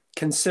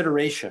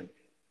consideration.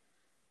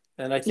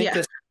 And I think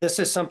this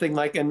is something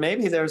like, and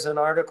maybe there's an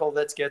article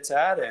that gets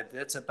added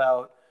that's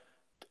about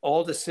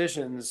all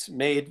decisions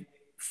made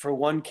for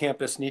one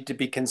campus need to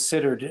be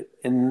considered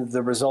in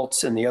the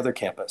results in the other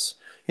campus.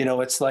 You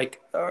know, it's like,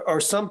 or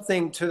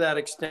something to that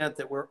extent,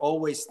 that we're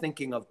always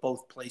thinking of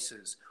both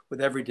places with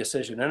every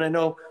decision. And I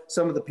know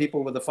some of the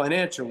people with the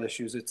financial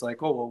issues, it's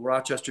like, oh, well,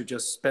 Rochester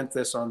just spent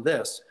this on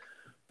this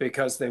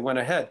because they went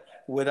ahead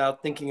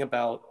without thinking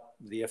about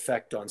the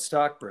effect on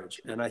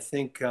Stockbridge. And I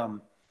think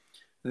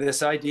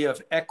this idea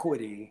of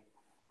equity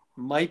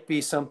might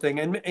be something,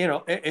 and you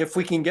know, if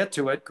we can get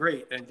to it,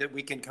 great, and that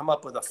we can come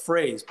up with a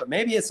phrase, but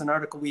maybe it's an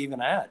article we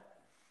even add.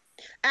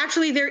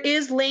 Actually, there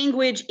is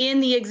language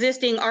in the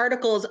existing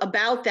articles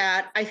about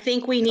that. I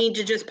think we need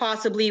to just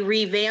possibly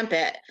revamp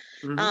it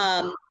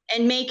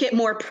and make it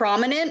more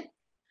prominent.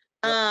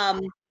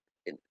 Don't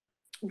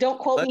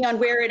quote me on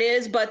where it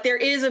is, but there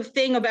is a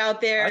thing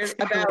about there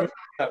about.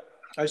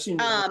 I've seen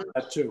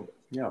that too.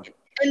 Yeah.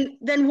 And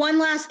then one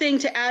last thing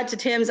to add to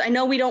Tim's, I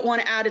know we don't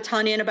want to add a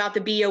ton in about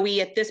the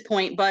BOE at this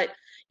point, but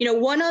you know,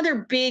 one other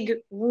big,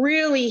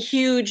 really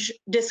huge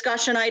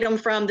discussion item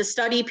from the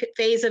study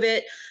phase of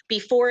it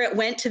before it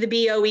went to the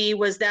BOE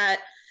was that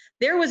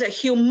there was a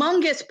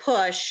humongous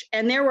push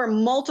and there were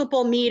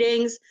multiple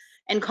meetings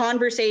and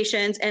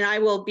conversations, and I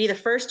will be the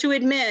first to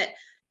admit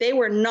they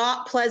were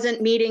not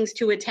pleasant meetings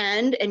to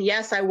attend. And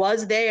yes, I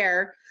was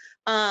there.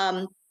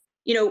 You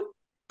know,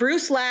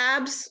 Bruce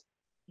Labs,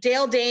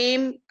 Dale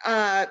Dame,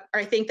 I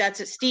think that's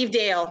it, Steve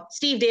Dale,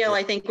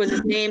 I think was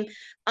his name.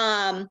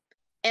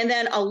 And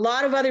then a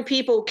lot of other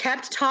people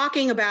kept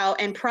talking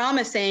about and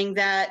promising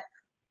that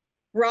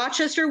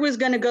Rochester was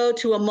going to go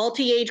to a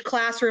multi-age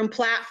classroom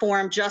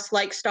platform just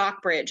like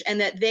Stockbridge, and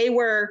that they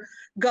were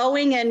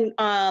going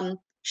and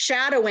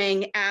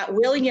shadowing at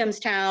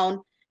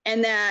Williamstown,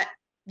 and that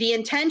the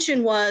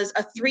intention was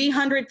a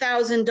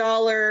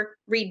 $300,000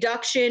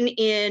 reduction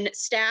in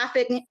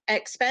staffing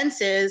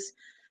expenses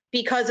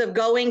because of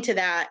going to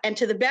that. And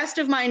to the best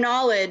of my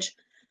knowledge,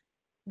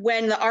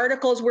 when the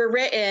articles were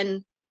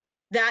written,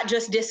 that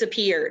just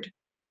disappeared.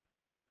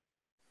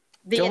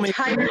 The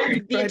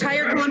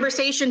entire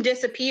conversation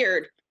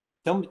disappeared.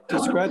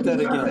 Describe that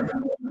again.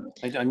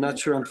 I'm not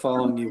sure I'm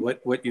following you,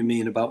 what you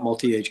mean about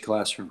multi-age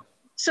classroom.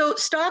 So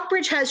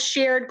Stockbridge has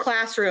shared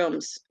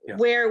classrooms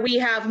where we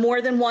have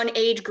more than one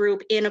age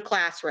group in a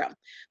classroom.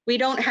 We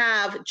don't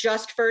have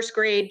just first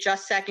grade,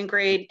 just second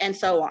grade, and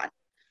so on.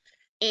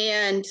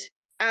 And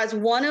as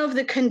one of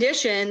the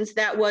conditions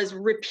that was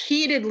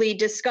repeatedly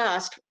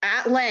discussed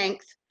at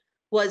length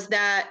was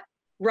that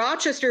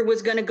Rochester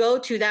was going to go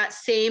to that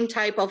same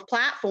type of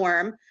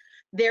platform.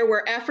 There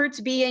were efforts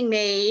being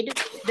made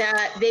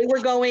that they were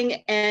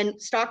going, and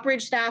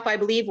Stockbridge staff, I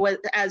believe, was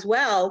as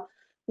well,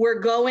 were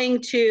going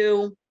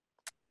to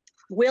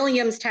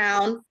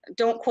Williamstown.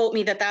 Don't quote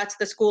me that that's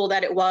the school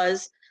that it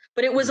was,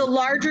 but it was a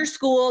larger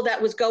school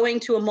that was going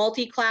to a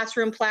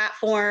multi-classroom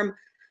platform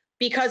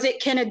because it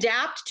can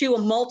adapt to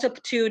a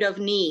multitude of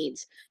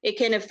needs. It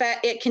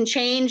can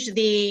change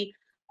the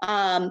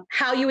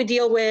how you would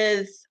deal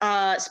with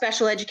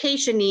special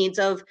education needs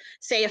of,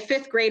 say, a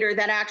fifth grader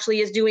that actually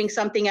is doing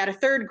something at a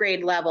third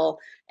grade level,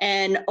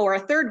 or a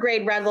third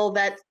grade level,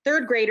 that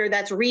third grader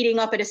that's reading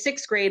up at a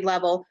sixth grade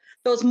level.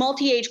 Those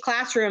multi-age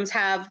classrooms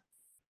have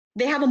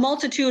a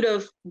multitude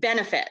of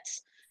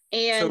benefits.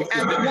 And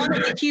as one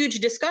of the huge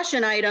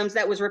discussion items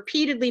that was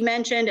repeatedly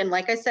mentioned, and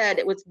like I said,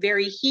 it was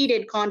very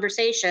heated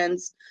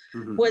conversations,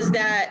 was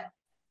that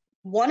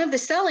one of the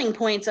selling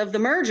points of the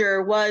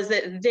merger was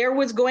that there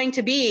was going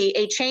to be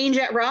a change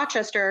at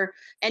Rochester,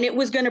 and it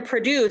was going to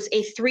produce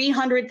a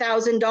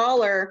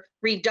 $300,000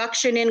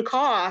 reduction in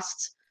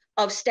costs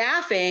of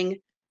staffing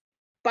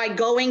by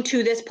going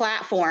to this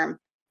platform.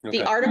 Okay.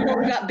 The article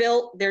got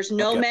built. There's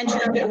no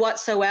mention of it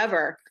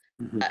whatsoever.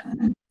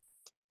 Mhm.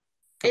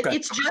 Okay.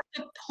 It's just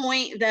a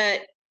point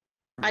that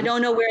I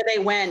don't know where they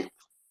went.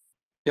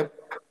 Yep.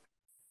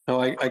 No,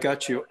 I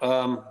got you.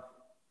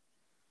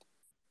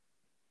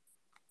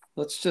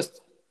 Let's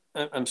just,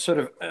 I'm sort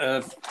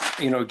of,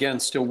 again,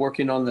 still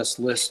working on this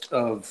list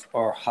of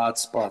our hot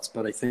spots,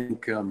 but I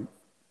think,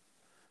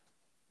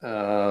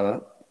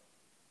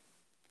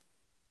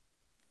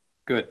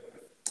 good.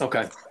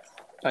 Okay.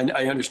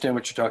 I understand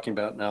what you're talking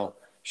about now.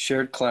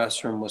 Shared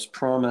classroom was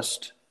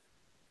promised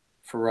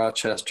for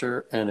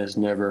Rochester and has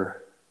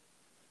never,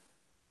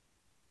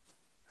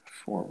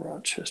 for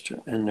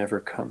Rochester and never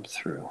come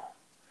through.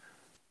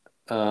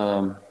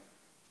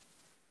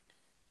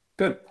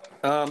 Good.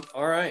 All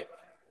right.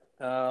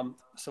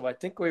 So I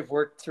think we've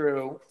worked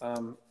through,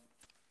 I'm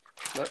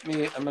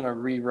going to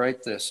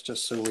rewrite this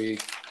just so we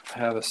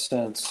have a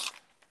sense.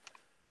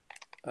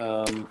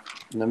 And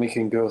then we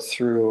can go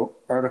through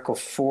Article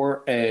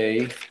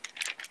 4A,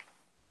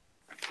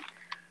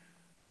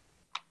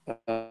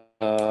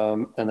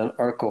 and then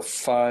Article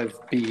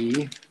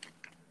 5B,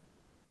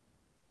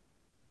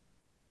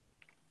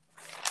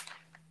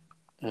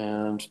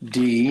 and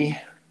D,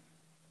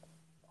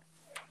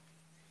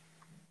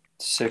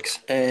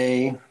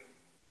 6A,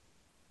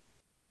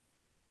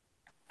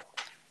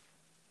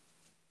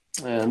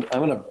 and I'm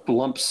going to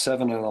lump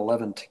 7 and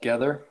 11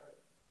 together,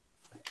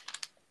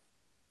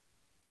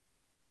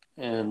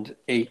 and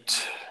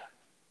 8.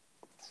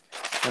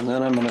 And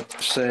then I'm going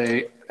to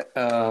say,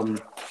 Can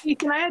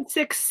I add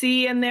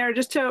 6C in there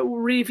just to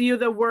review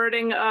the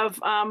wording of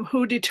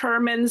who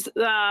determines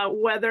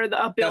whether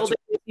a building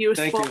is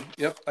useful? thank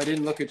you. Yep, I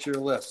didn't look at your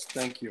list.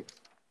 Thank you.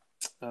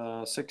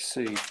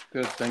 6C.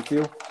 Good, thank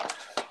you.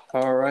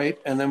 All right,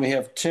 and then we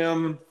have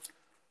Tim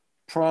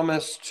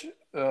promised,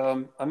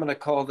 I'm going to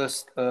call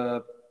this,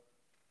 how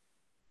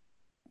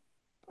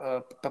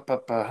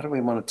do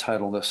we want to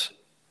title this?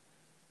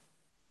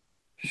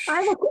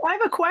 I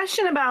have a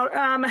question about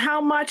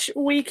how much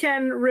we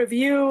can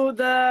review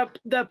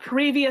the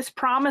previous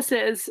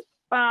promises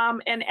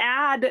and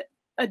add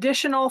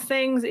additional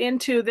things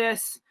into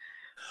this,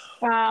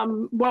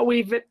 what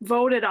we've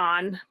voted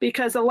on,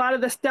 because a lot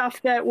of the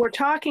stuff that we're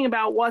talking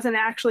about wasn't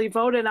actually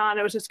voted on.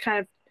 It was just kind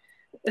of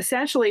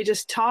essentially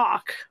just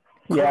talk.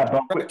 Yeah,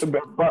 but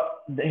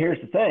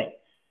here's the thing.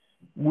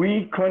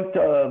 We couldn't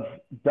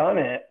have done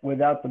it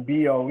without the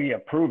BOE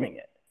approving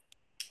it.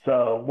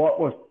 So what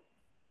was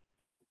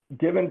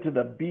given to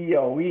the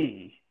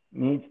BOE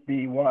needs to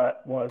be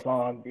what was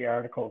on the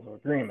Articles of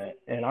Agreement.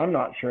 And I'm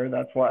not sure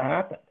that's what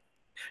happened.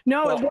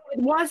 No, it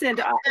wasn't.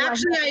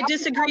 Actually, I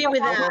disagree with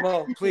that.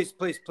 Whoa, please.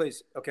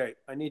 Okay,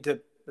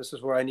 this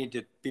is where I need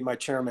to be my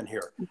chairman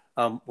here.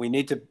 We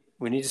need to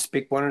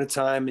speak one at a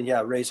time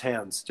and raise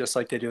hands, just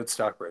like they do at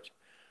Stockbridge.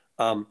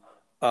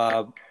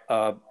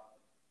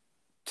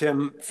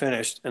 Tim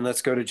finished, and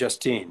let's go to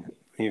Justine.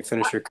 You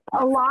finish your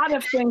comment. A lot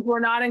of things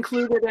were not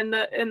included in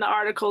the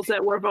articles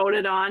that were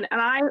voted on,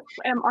 and I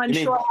am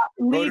unsure.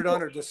 Voted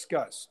on or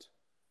discussed?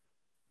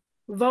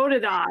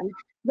 Voted on.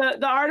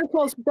 The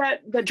articles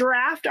the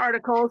draft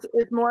articles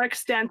are more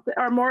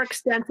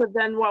extensive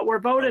than what were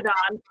voted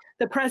on.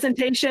 The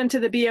presentation to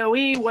the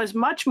BOE was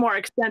much more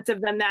extensive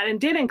than that and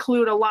did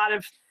include a lot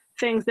of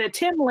things that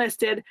Tim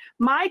listed.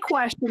 My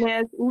question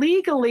is,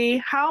 legally,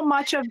 how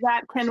much of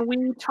that can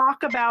we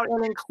talk about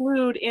and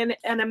include in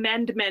an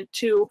amendment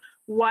to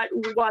what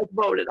was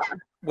voted on?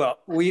 Well,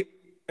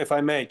 if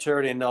I may,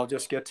 Charity, and I'll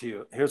just get to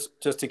you. Here's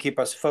just to keep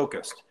us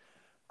focused.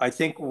 I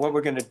think what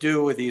we're going to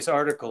do with these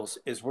articles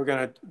is we're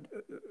going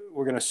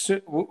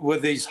to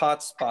with these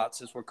hot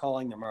spots, as we're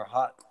calling them, our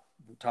hot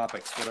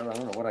topics, whatever, I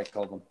don't know what I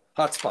call them,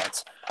 hot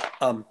spots.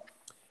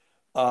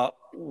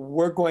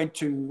 We're going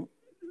to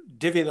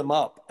divvy them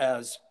up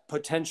as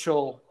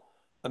potential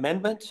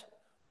amendment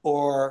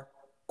or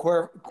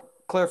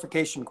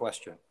clarification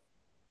question.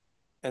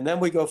 And then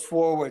we go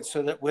forward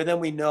so that then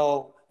we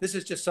know this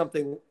is just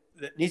something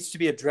that needs to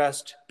be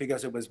addressed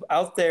because it was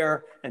out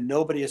there and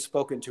nobody has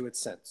spoken to it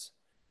since.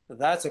 So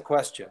that's a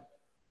question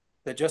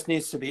that just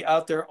needs to be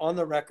out there on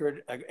the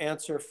record, an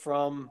answer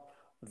from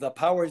the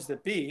powers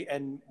that be.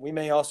 And we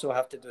may also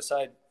have to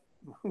decide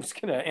who's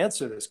going to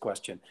answer this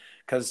question,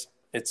 because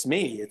it's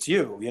me, it's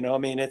you, I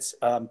mean, it's,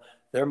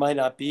 there might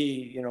not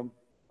be,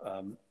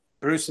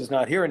 Bruce is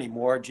not here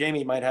anymore.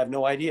 Jamie might have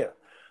no idea.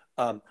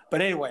 But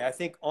anyway, I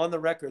think on the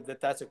record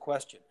that's a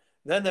question.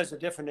 Then there's a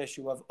different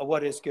issue of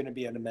what is going to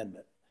be an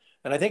amendment.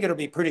 And I think it'll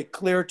be pretty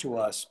clear to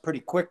us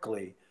pretty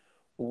quickly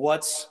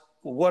what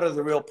are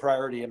the real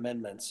priority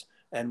amendments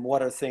and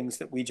what are things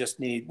that we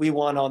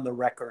want on the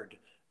record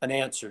an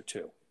answer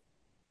to.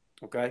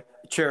 Okay,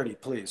 Charity,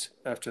 please,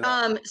 after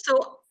that.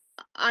 So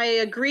I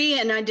agree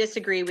and I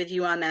disagree with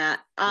you on that.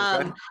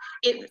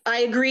 Okay. I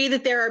agree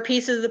that there are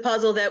pieces of the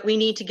puzzle that we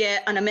need to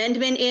get an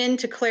amendment in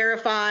to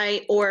clarify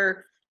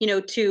or,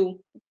 to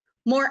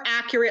more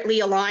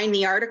accurately align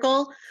the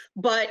article.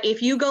 But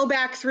if you go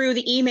back through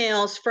the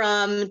emails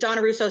from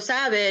Donna Russo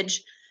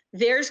Savage,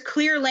 there's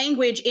clear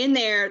language in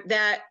there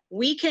that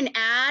we can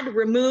add,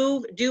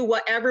 remove, do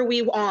whatever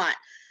we want.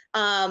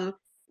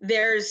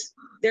 There's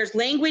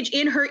language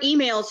in her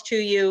emails to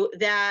you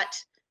that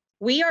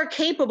we are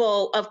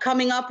capable of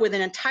coming up with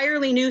an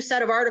entirely new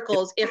set of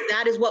articles if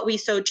that is what we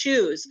so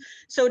choose.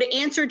 So to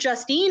answer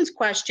Justine's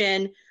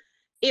question,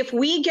 if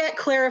we get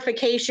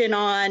clarification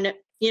on,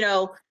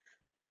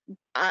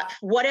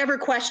 whatever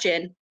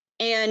question,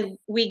 and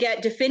we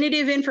get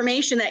definitive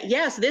information that,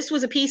 yes, this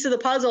was a piece of the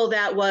puzzle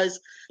that was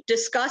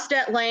discussed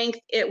at length,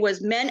 it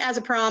was meant as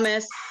a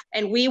promise,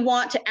 and we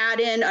want to add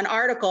in an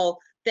article,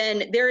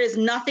 then there is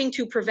nothing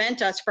to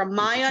prevent us, from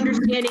my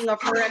understanding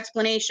of her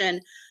explanation,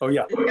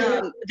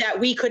 that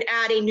we could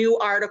add a new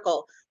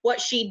article. What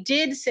she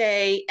did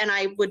say, and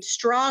I would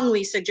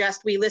strongly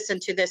suggest we listen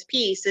to this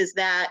piece, is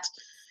that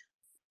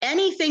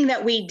anything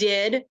that we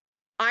did,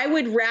 I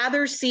would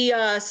rather see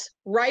us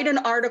write an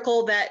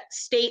article that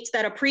states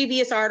that a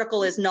previous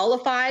article is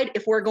nullified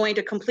if we're going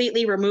to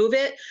completely remove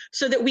it,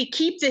 so that we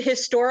keep the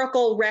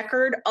historical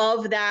record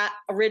of that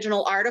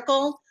original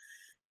article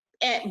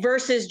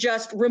versus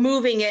just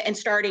removing it and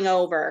starting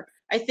over.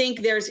 I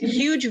think there's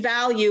huge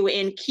value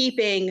in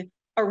keeping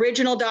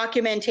original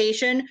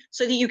documentation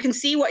so that you can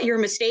see what your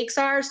mistakes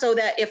are, so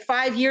that if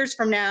 5 years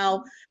from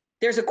now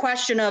there's a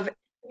question of,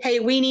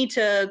 hey, we need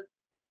to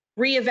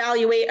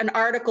reevaluate an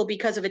article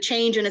because of a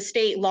change in a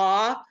state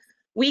law,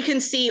 we can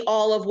see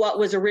all of what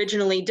was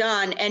originally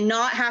done and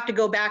not have to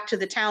go back to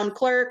the town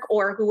clerk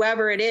or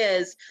whoever it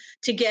is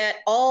to get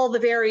all the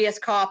various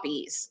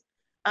copies.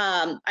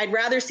 I'd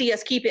rather see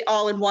us keep it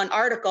all in one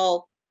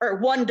article or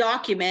one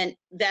document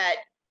that,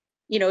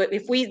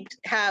 if we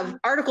have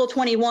Article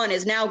 21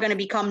 is now going to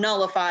become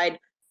nullified,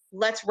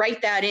 let's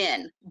write that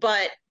in.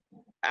 But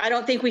I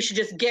don't think we should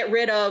just get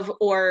rid of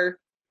or,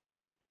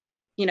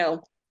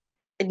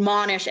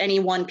 admonish any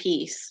one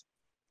piece.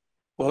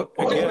 Well,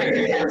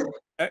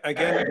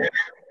 again,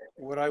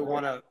 what I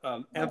want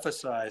to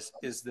emphasize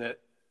is that,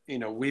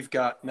 we've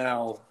got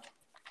now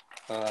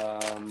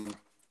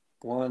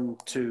 1,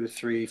 2,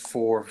 3,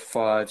 4,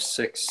 5,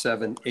 6,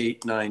 7,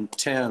 8, 9,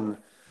 10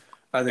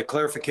 either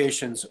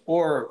clarifications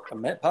or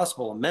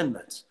possible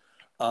amendments.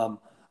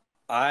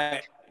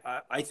 I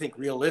think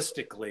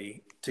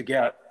realistically, to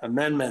get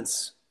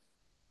amendments,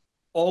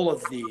 all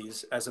of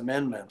these as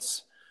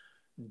amendments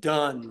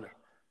done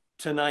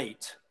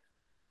tonight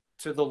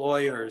to the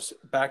lawyers,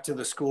 back to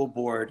the school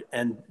board,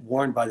 and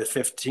warned by the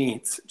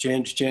 15th,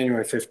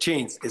 January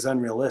 15th, is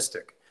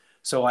unrealistic.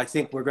 So I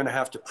think we're going to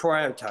have to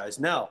prioritize.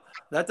 Now,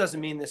 that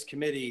doesn't mean this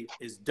committee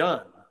is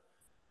done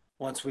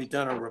once we've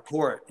done a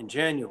report in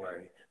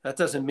January. That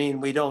doesn't mean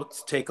we don't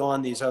take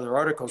on these other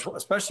articles,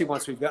 especially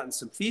once we've gotten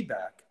some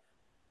feedback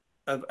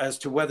as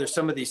to whether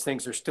some of these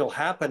things are still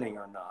happening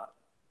or not,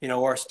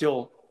 or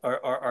still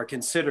are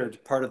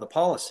considered part of the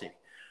policy.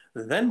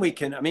 Then we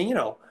can,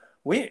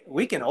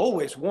 we can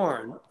always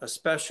warn a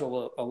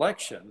special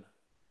election,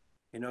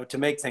 to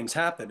make things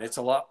happen. It's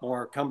a lot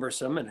more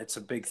cumbersome and it's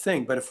a big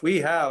thing. But if we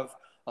have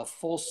a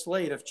full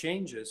slate of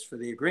changes for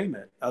the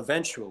agreement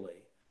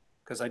eventually,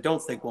 because I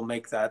don't think we'll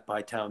make that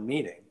by town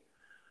meeting,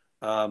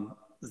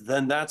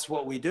 then that's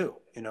what we do.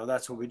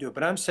 That's what we do.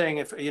 But I'm saying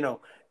if,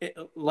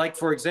 like,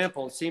 for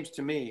example, it seems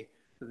to me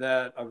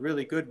that a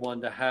really good one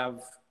to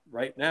have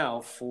right now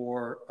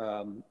for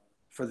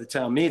the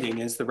town meeting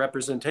is the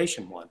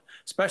representation one,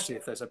 especially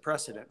if there's a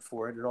precedent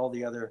for it at all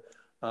the other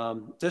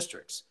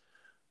districts.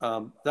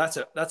 That's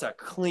a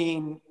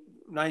clean,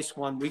 nice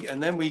one.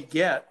 And then we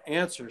get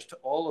answers to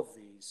all of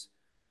these.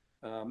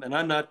 And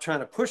I'm not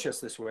trying to push us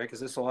this way, because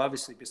this will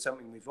obviously be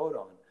something we vote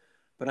on.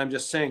 But I'm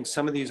just saying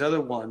some of these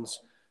other ones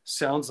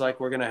sounds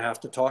like we're going to have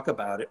to talk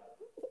about it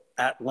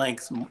at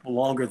length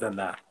longer than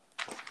that.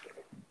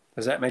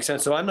 Does that make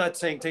sense? So I'm not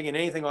saying taking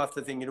anything off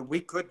the thing. We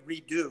could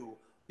redo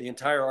the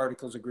entire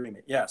Articles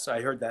Agreement. Yes,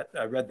 I heard that.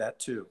 I read that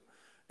too.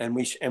 And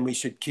we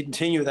should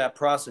continue that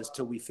process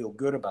till we feel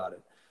good about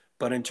it.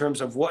 But in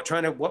terms of what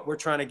we're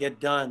trying to get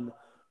done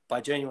by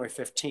January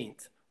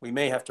 15th, we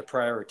may have to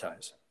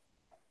prioritize.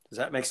 Does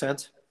that make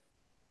sense?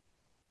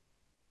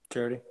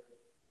 Charity?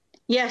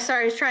 Yeah,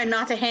 sorry, I was trying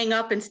not to hang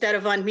up instead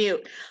of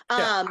unmute.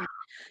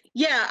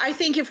 Yeah, I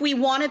think if we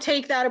want to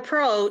take that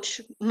approach,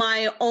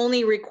 my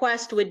only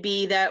request would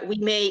be that we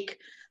make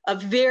a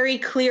very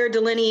clear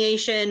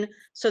delineation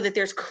so that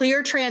there's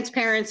clear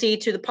transparency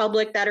to the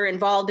public that are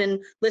involved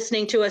in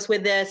listening to us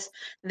with this,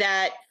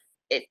 that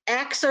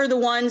X are the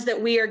ones that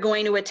we are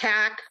going to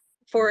attack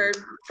for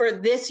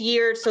this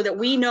year, so that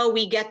we know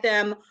we get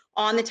them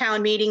on the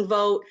town meeting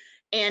vote,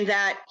 and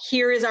that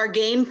here is our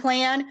game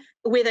plan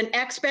with an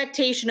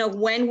expectation of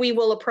when we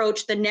will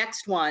approach the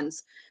next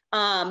ones.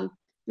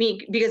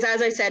 Because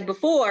as I said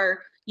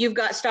before, you've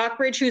got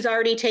Stockbridge, who's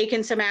already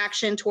taken some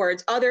action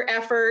towards other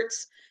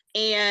efforts.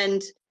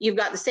 and you've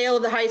got the sale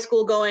of the high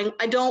school going.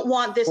 I don't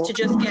want this to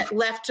just get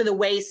left to the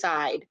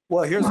wayside.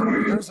 Well, here's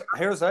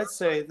I'd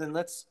say, then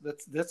let's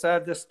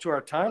add this to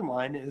our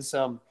timeline is,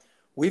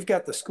 we've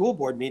got the school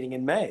board meeting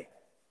in May.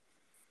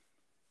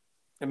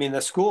 I mean,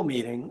 the school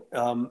meeting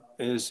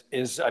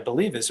is I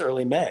believe is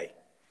early May.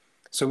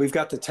 So we've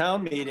got the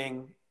town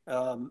meeting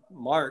early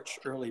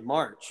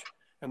March,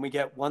 and we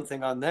get one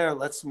thing on there.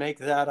 Let's make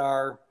that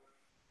our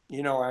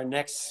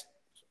next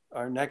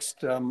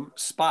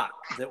spot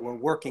that we're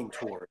working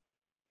toward,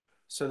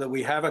 so that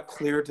we have a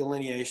clear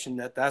delineation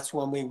that that's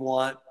when we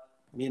want,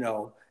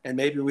 and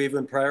maybe we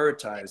even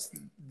prioritize.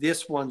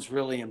 This one's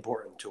really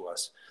important to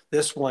us.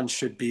 This one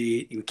should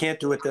be, you can't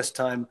do it this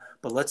time,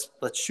 but let's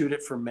shoot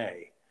it for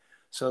May.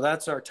 So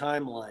that's our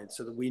timeline,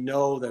 so that we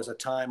know there's a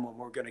time when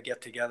we're going to get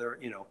together,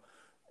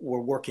 we're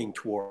working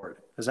toward.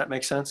 Does that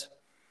make sense?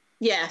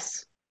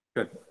 Yes.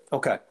 Good.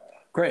 Okay,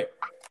 great.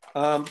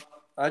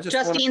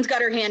 Justine's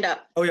got her hand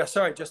up. Oh yeah,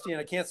 sorry, Justine,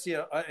 I can't see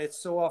it.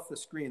 It's so off the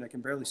screen, I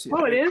can barely see it.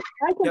 Oh, it is?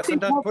 Yeah,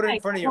 sometimes put it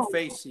in front of your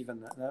face even,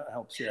 that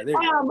helps. Yeah, there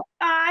you go.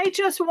 I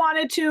just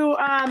wanted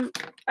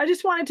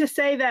to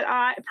say that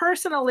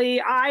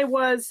I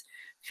was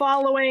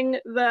following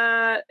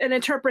an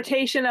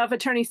interpretation of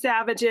Attorney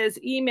Savage's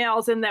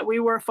emails, and that we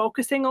were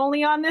focusing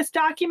only on this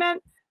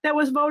document that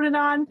was voted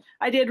on.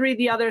 I did read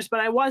the others, but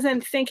I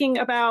wasn't thinking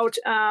about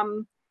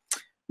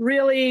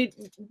really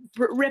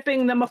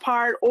ripping them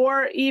apart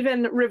or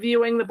even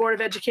reviewing the Board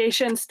of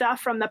Education stuff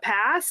from the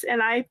past.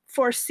 And I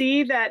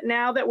foresee that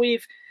now that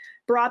we've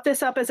brought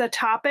this up as a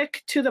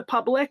topic to the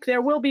public,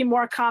 there will be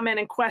more comment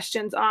and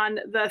questions on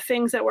the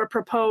things that were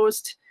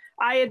proposed.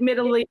 I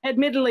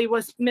admittedly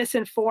was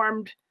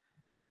misinformed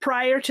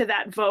prior to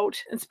that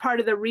vote. It's part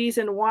of the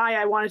reason why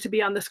I wanted to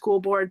be on the school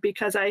board,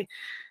 because I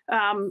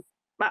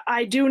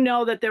do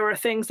know that there were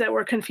things that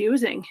were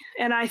confusing,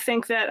 and I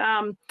think that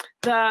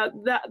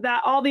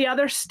all the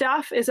other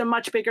stuff is a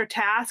much bigger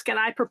task. And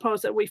I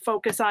propose that we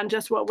focus on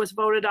just what was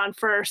voted on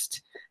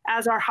first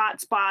as our hot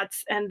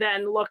spots, and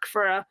then look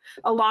for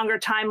a longer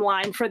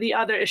timeline for the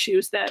other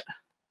issues that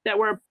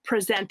were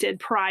presented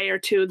prior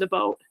to the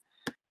vote.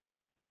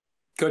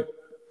 Good.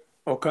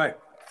 Okay.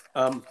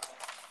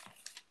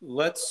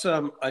 Let's.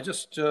 I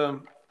just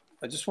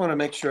want to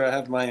make sure I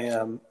have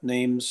my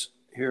names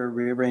here.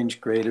 Rearrange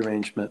grade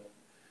arrangement.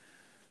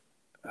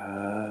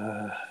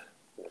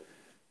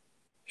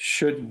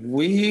 Should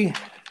we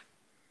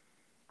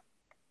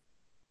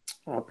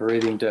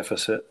operating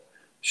deficit?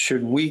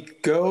 Should we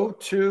go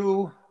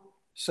to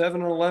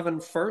 7 and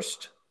 11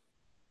 first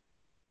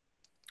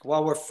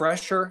while we're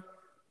fresher?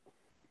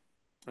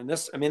 And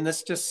this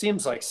just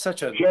seems like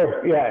such a...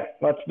 Sure, yeah,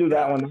 let's do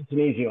that one. That's an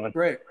easy one.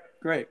 Great.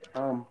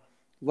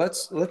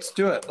 Let's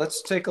do it.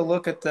 Let's take a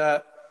look at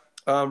that.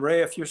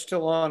 Ray, if you're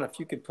still on, if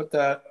you could put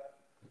that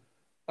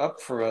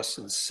up for us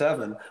in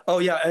 7. Oh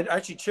yeah, and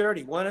actually,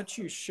 Charity, why don't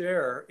you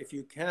share, if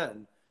you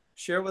can,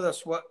 share with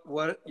us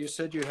what you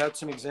said you had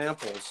some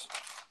examples.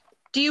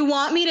 Do you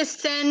want me to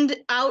send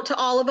out to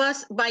all of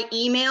us by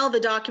email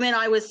the document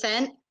I was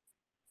sent?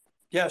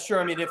 Yeah,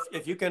 sure. I mean,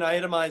 if you can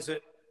itemize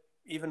it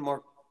even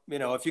more,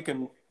 if you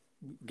can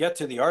get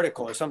to the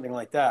article or something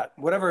like that,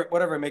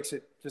 whatever makes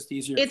it just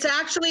easier. It's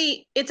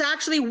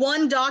actually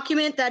one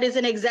document that is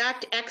an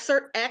exact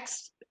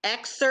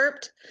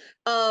excerpt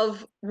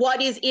of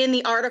what is in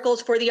the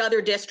articles for the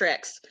other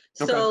districts.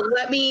 Okay. So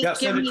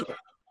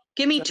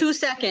give me 2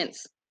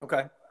 seconds.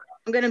 Okay.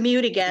 I'm going to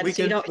mute again. We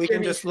can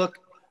just look.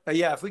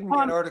 Yeah, if we can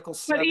get Article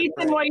 7. But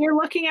Ethan, what you're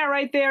looking at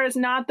right there is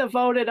not the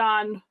voted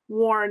on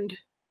warned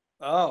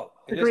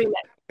agreement.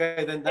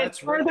 Okay, then that's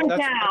further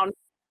down.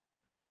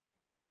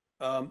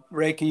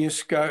 Ray, can you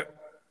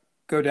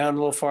go down a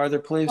little farther,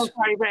 please? Oh,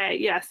 sorry, Ray.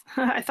 Yes,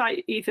 I thought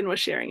Ethan was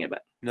sharing it,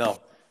 but no.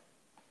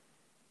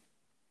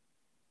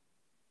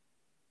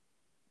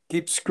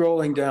 Keep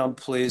scrolling down,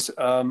 please.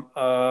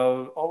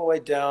 All the way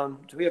down.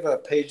 Do we have a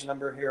page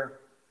number here?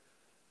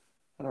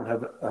 I don't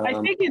have it. I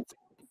think it's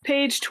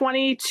page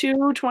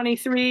 22,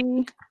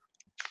 23,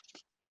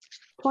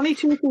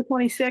 22 through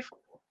 26,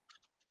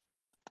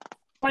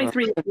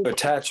 23.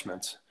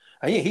 Attachments.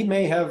 He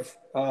may have.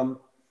 Oh,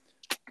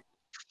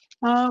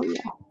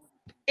 yeah.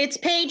 It's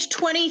page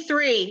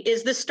 23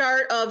 is the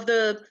start of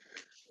the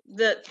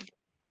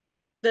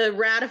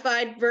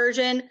ratified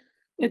version.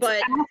 It's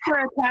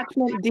after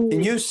attachment D.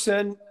 Can you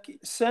send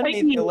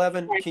me the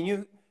 11? Can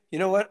you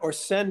know what? Or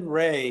send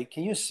Ray.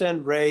 Can you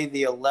send Ray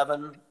the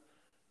 11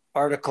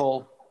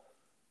 article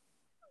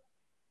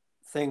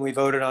thing we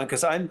voted on?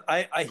 Because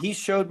he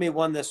showed me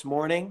one this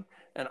morning,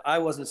 and I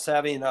wasn't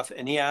savvy enough,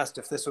 and he asked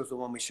if this was the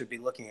one we should be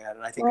looking at,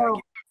 and I think I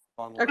gave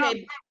one.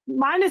 Okay.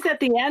 Mine is at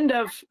the end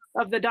of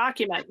the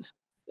document.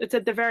 It's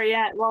at the very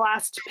end. The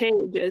last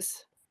page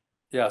is.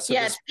 Yeah. So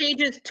yes,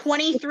 pages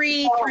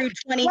 23 through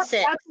 26.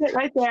 Yep, that's it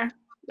right there.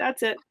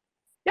 That's it.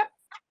 Yep.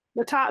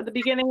 The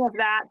beginning of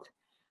that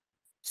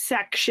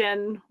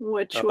section,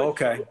 which was.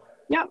 Okay.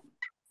 Yep.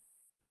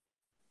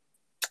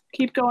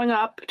 Keep going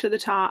up to the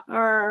top,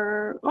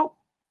 Don't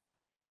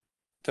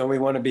we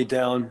want to be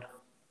down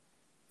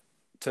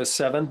to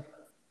 7?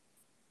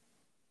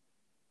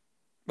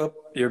 Oh,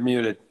 you're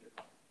muted.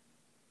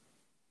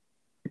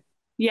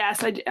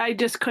 Yes, I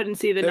just couldn't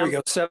see the There number. you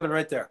go, 7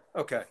 right there.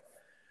 Okay.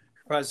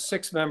 Comprises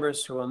 6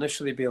 members who will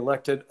initially be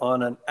elected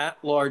on an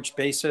at-large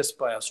basis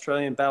by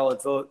Australian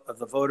ballot vote of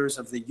the voters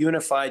of the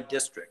unified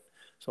district.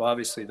 So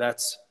obviously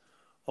that's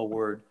a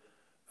word.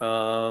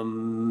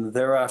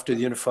 Thereafter,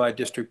 the Unified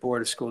District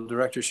Board of School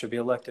Directors should be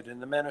elected in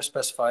the manner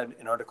specified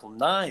in Article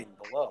 9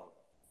 below.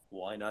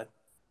 Why not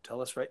tell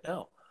us right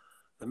now?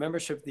 The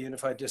membership of the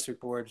Unified District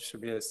Board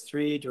should be as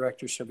 3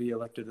 directors shall be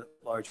elected at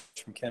large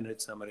from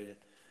candidates nominated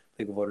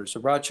legal voters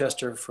of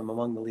Rochester from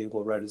among the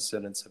legal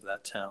residents of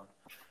that town.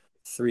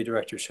 3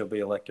 directors shall be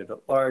elected at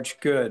large.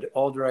 Good.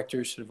 All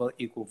directors should have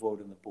equal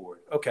vote in the board.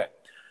 Okay,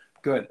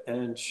 good.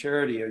 And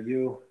Charity, are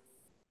you?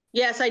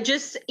 Yes, I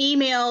just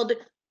emailed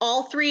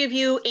all 3 of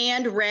you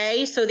and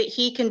Ray so that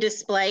he can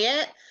display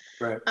it.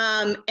 Right.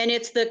 And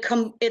it's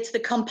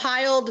the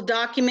compiled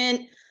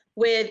document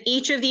with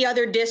each of the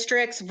other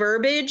districts'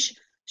 verbiage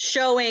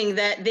showing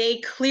that they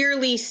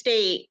clearly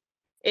state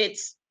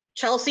it's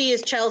Chelsea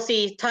is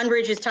Chelsea,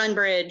 Tunbridge is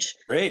Tunbridge,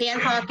 Great.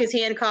 Hancock is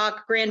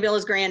Hancock, Granville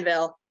is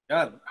Granville.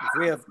 God, if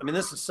we have, I mean,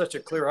 this is such a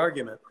clear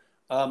argument.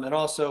 And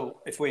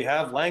also, if we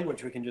have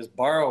language, we can just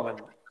borrow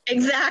and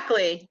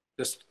Exactly.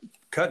 just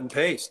cut and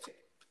paste.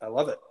 I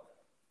love it.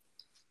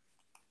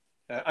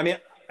 I mean,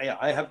 yeah,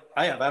 I have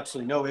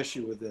absolutely no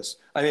issue with this.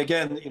 I mean,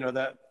 again, you know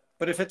that,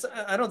 but if it's,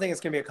 I don't think it's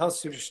going to be a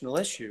constitutional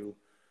issue,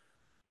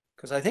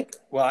 because I think,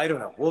 well, I don't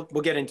know.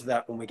 We'll get into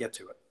that when we get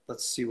to it.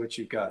 Let's see what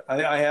you've got.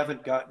 I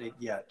haven't gotten it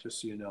yet,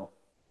 just so you know.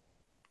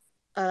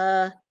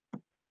 I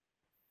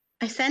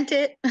sent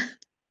it.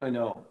 I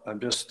know. I'm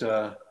just.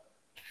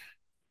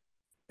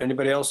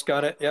 Anybody else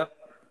got it? Yep.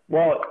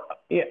 Well,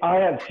 I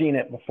have seen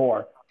it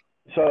before.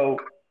 So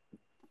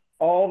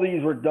all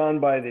these were done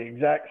by the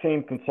exact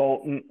same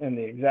consultant and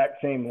the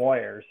exact same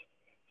lawyers.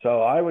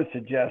 So I would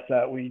suggest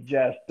that we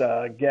just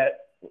get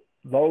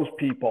those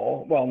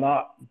people, well,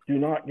 do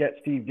not get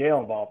Steve Gale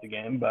involved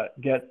again, but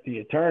get the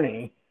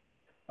attorney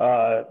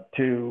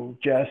to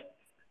just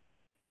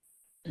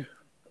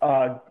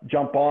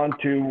jump on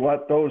to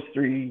what those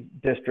 3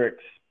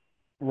 districts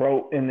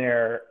wrote in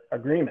their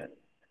agreement.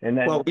 And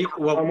then when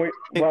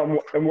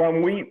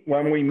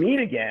we meet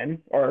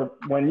again, or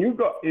when you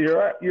go,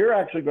 you're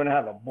actually going to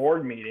have a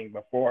board meeting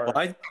before.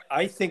 Well,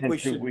 I think we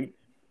should. Weeks.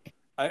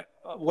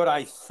 What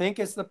I think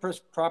is the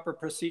proper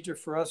procedure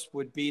for us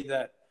would be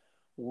that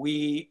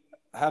we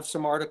have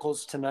some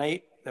articles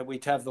tonight that we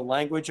have the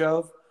language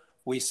of.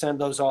 We send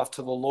those off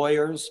to the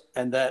lawyers,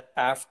 and that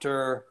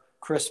after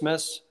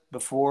Christmas,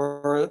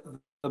 before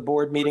the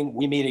board meeting,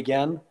 we meet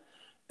again.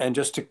 And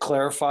just to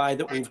clarify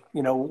that we've,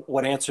 you know,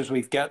 what answers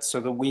we've got so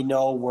that we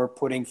know we're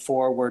putting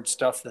forward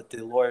stuff that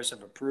the lawyers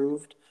have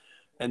approved.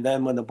 And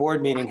then when the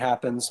board meeting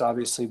happens,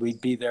 obviously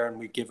we'd be there and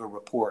we'd give a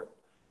report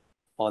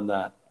on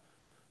that.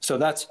 So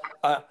that's,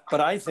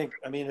 but I think,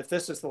 I mean, if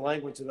this is the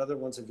language that other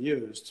ones have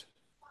used,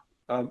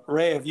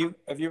 Ray, have you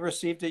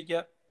received it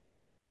yet?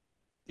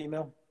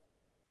 Email?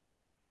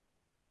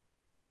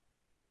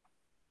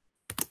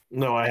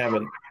 No, I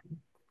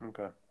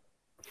Okay.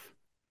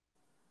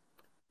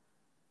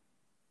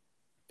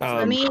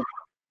 Let me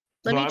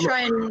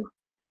try and.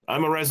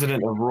 I'm a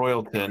resident of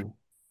Royalton,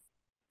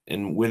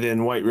 and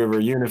within White River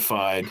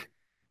Unified,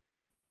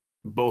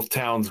 both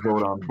towns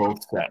vote on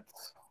both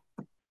sets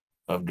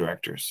of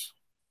directors.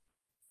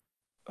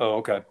 Oh,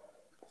 okay.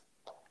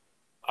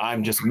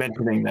 I'm just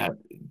mentioning that.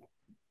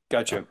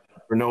 Gotcha.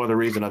 For no other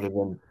reason other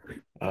than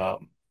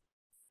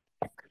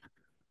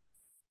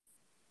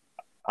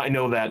I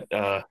know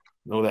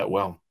that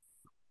well.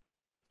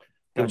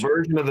 The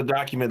version of the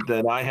document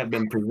that I have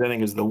been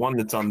presenting is the one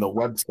that's on the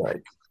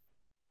website,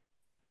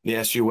 the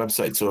SU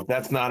website. So if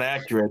that's not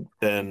accurate,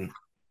 then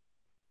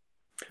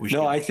we should.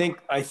 No, I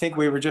think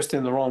we were just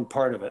in the wrong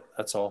part of it.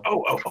 That's all.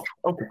 Oh,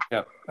 okay.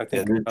 Yeah, I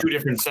think there's 2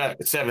 different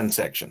 7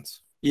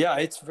 sections. Yeah,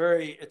 it's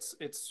very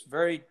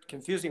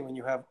confusing when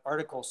you have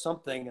article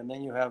something and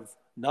then you have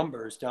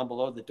numbers down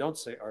below that don't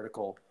say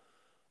article.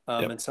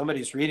 And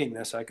somebody's reading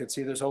this, I could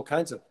see there's all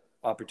kinds of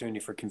opportunity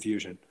for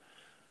confusion.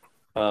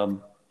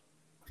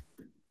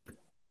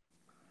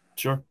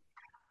 Sure.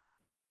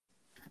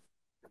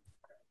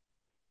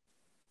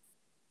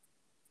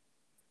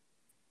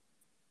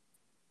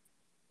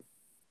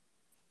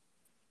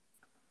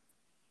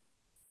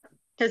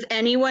 Has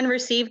anyone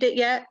received it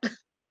yet?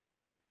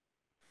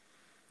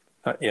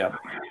 Yeah.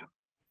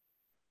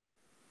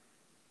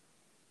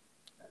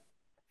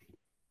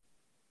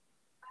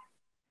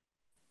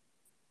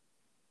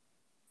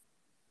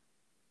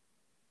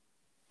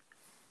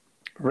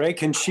 Ray,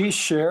 can she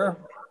share?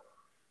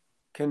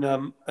 Can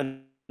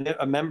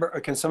a member,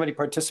 or can somebody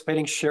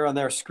participating share on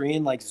their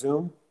screen like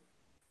Zoom?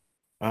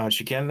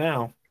 She can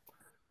now.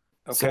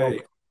 Okay. So,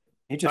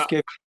 he just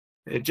gave.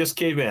 It just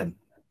came in.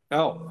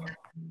 Oh.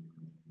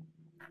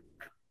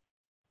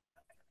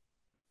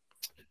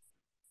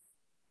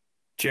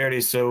 Charity,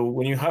 so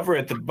when you hover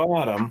at the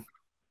bottom.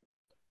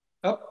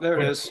 Oh, there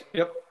it is.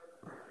 Yep.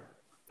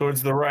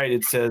 Towards the right,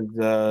 it says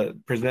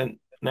present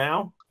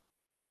now.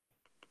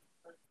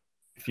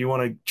 if you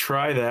want to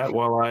try that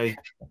while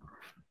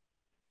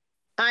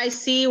I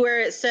see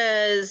where it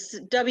says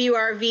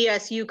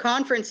WRVSU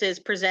conferences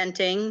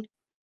presenting,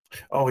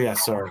 oh yeah,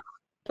 sorry.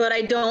 but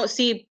I don't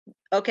see,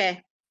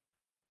 okay.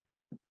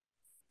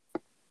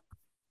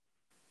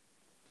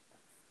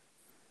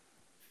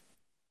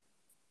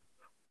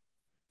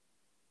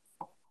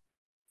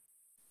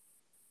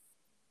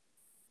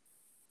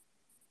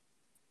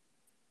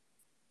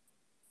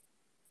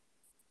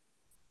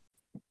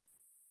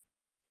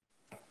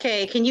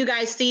 Okay, can you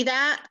guys see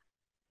that?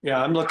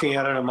 Yeah, I'm looking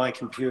at it on my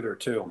computer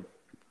too.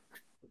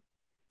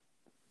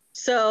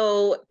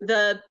 So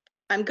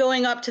I'm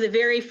going up to the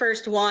very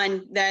first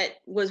one that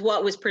was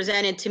what was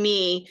presented to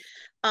me.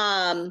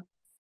 And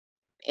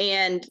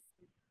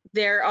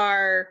there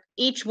are,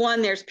 each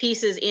one, there's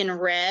pieces in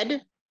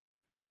red.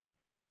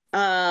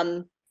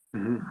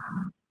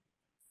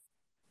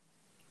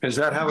 Is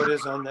that how it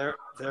is on their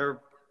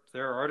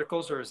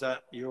articles, or is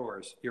that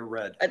yours? Your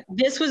red?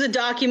 This was a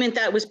document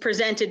that was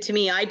presented to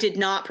me. I did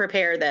not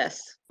prepare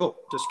this. Oh,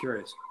 just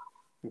curious.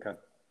 Okay.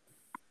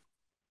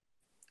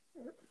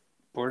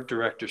 Board of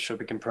Directors shall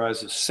be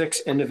comprised of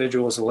 6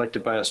 individuals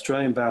elected by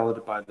Australian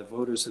ballot by the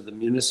voters of the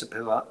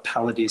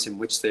municipalities in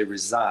which they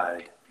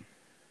reside.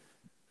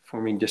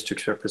 Forming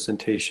district's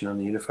representation on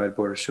the unified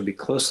board shall be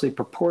closely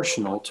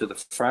proportional to the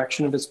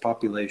fraction of its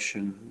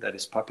population that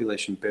its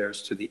population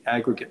bears to the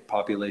aggregate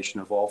population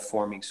of all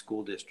forming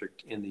school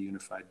district in the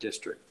unified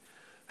district.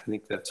 I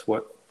think that's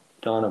what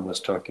Donna was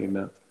talking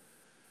about.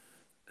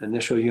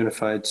 Initial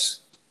unified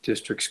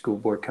district school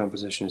board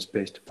composition is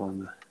based upon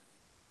the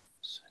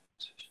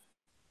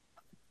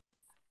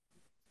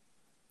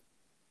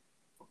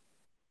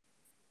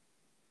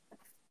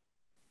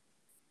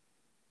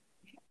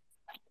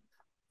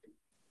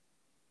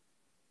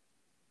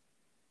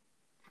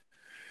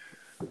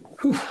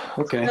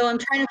okay. So I'm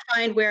trying to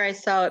find where I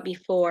saw it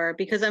before,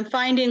 because I'm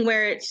finding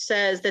where it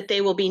says that they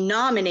will be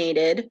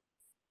nominated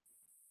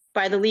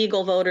by the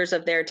legal voters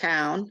of their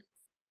town.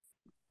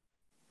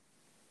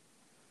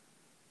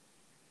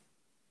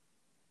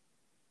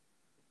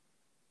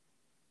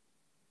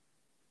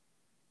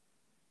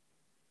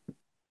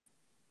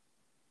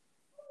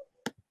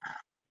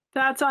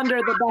 That's under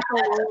the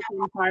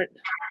Bethel part.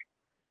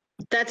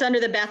 That's under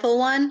the Bethel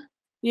one?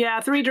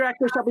 Yeah, 3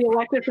 directors shall be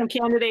elected from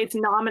candidates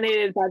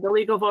nominated by the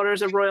legal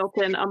voters of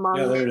Royalton among.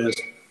 Yeah, there it is.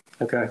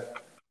 Okay.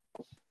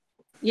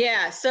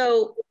 Yeah,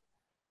 so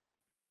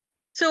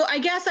I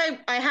guess I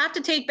have to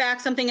take back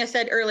something I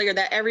said earlier,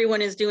 that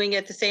everyone is doing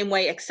it the same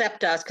way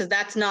except us, because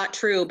that's not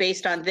true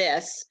based on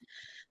this.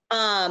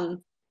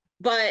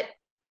 But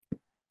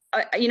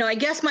you know, I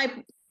guess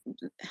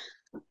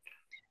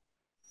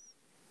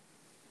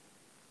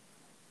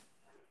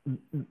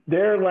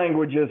their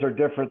languages are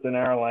different than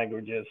our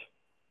languages.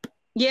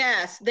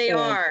 Yes, they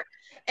are.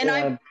 And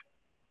I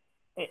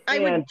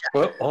would.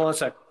 Well, hold on a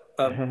sec.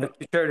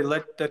 Charity,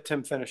 let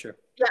Tim finish here.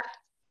 Yeah.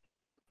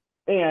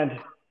 And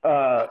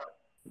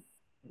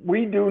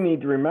we do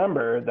need to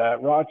remember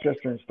that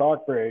Rochester and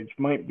Stockbridge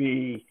might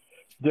be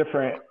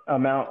different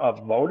amount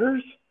of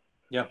voters.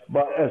 Yeah.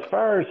 But as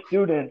far as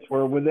students,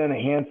 we're within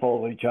a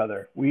handful of each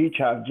other. We each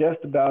have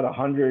just about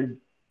 100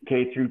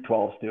 K through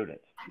 12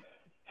 students.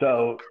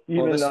 So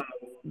even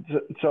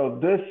so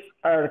this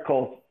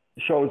article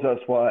shows us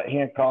what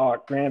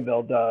Hancock,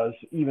 Granville does,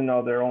 even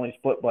though they're only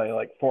split by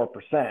like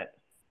 4%.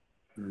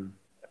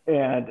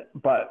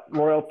 But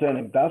Royalton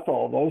and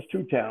Bethel, those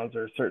 2 towns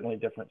are certainly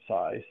different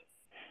size.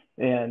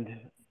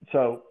 And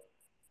so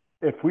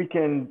if we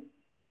can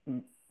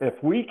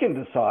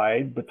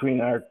decide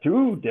between our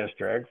 2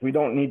 districts, we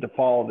don't need to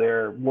follow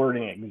their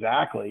wording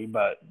exactly,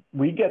 but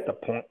we get the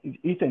point.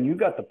 Ethan, you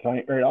got the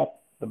point right off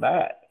the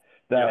bat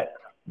that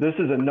this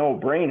is a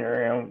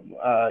no-brainer, and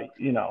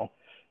you know,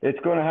 it's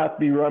going to have to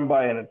be run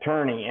by an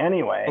attorney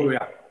anyway. Oh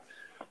yeah.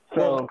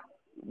 So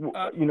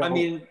you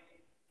know,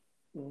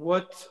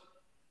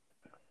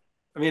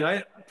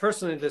 I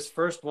personally, this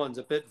first one's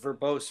a bit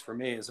verbose for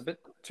me. It's a bit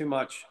too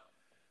much.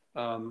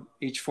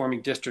 Each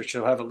forming district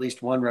shall have at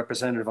least 1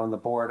 representative on the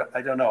board.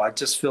 I don't know. It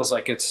just feels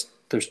like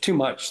there's too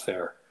much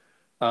there.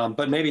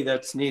 But maybe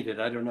that's needed.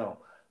 I don't know.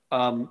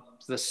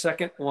 The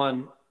second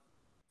one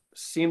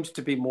seems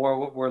to be more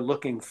what we're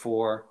looking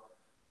for,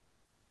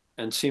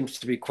 and seems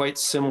to be quite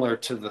similar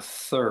to the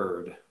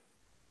third,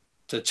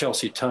 to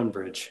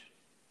Chelsea-Tunbridge.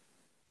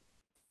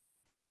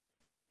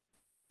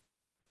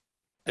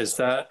 Is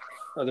that,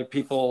 other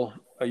people,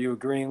 are you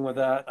agreeing with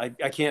that?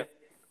 I can't,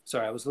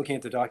 sorry, I was looking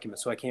at the document,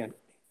 so I can't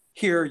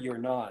hear your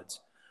nods.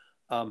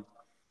 Yes,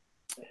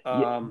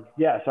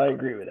 I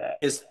agree with that.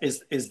 Is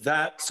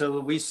that, so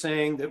are we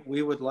saying that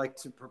we would like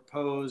to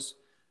propose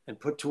and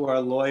put to our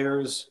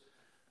lawyers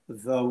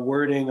the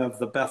wording of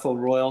the Bethel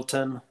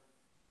Royalton?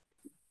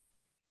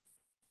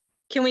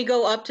 Can we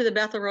go up to the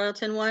Bethel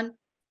Royalton one?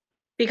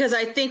 Because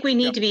I think we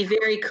need to be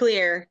very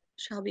clear,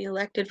 shall be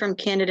elected from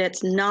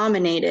candidates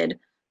nominated.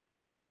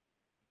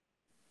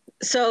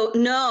 So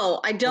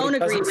no, I don't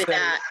agree with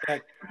that,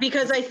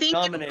 because I think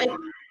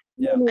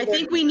I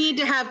think we need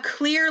to have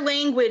clear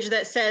language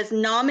that says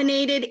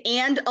nominated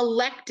and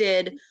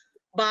elected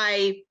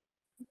by,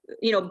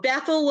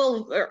 Bethel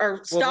will,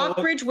 or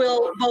Stockbridge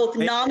will both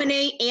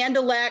nominate and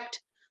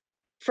elect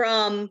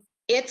from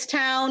its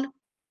town.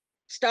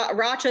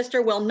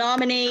 Rochester will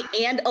nominate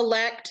and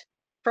elect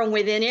from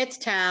within its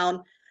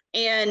town.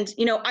 And,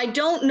 I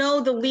don't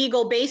know the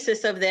legal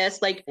basis of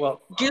this. Like,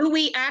 do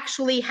we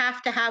actually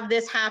have to have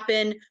this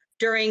happen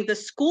during the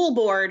school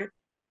board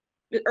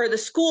or the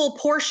school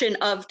portion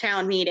of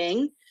town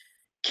meeting?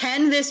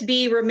 Can this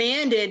be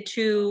remanded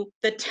to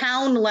the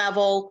town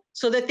level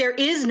so that there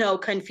is no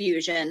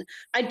confusion?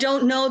 I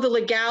don't know the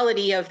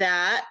legality of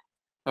that,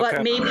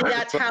 but maybe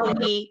that's how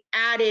we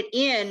add it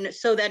in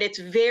so that it's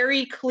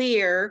very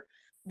clear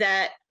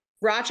that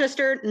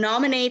Rochester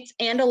nominates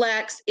and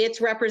elects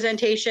its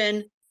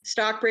representation.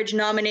 Stockbridge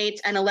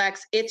nominates and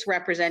elects its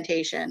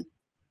representation.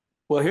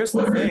 Well, here's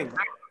the thing.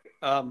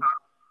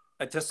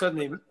 I just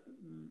suddenly,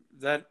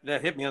 that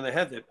hit me on the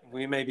head that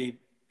we may be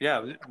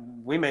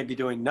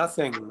doing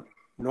nothing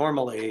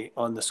normally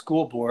on the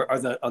school board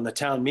or on the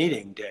town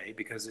meeting day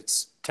because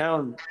it's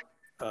town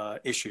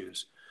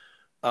issues.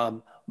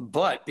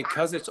 But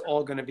because it's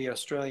all going to be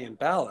Australian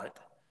ballot,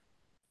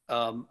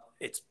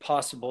 it's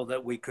possible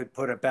that we could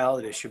put a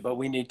ballot issue, but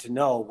we need to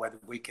know whether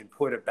we can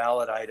put a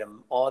ballot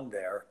item on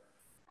there.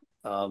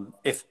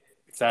 If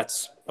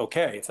that's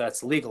okay, if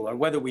that's legal, or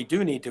whether we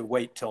do need to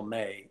wait till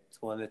May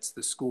when it's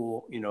the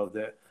school,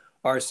 the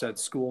RSED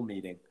school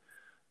meeting.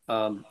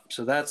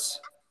 So that's,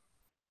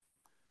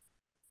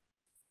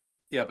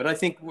 yeah, but I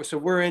think, so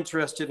we're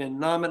interested in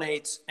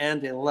nominates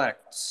and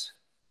elects.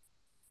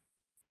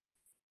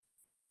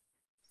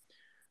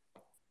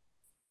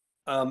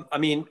 I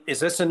mean, is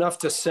this enough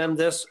to send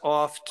this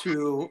off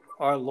to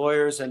our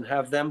lawyers and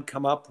have them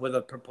come up with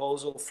a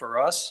proposal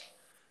for us?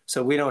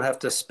 So we don't have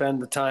to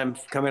spend the time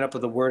coming up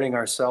with the wording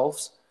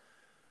ourselves?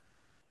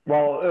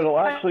 Well, it'll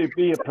actually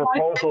be a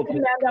proposal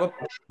to,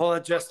 hold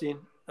on, Justine.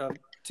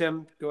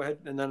 Tim, go ahead,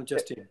 and then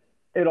Justine.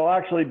 It'll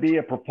actually be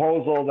a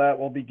proposal that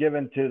will be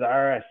given to the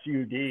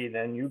RSUD,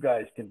 then you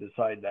guys can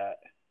decide that.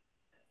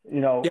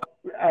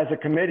 As a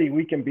committee,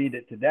 we can beat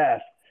it to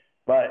death,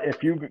 but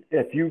if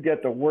you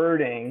get the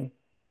wording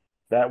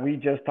that we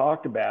just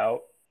talked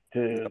about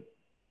to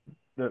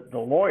the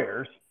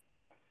lawyers,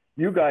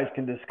 you guys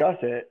can discuss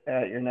it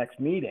at your next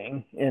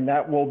meeting, and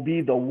that will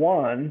be the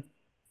one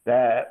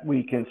that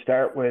we can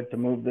start with to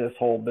move this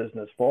whole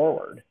business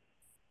forward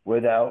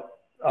without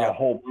a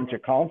whole bunch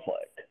of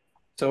conflict.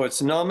 So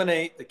it's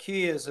nominate, the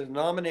key is to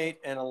nominate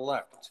and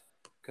elect,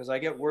 because I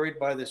get worried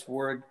by this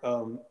word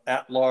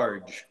at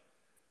large.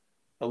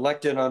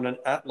 Elected on an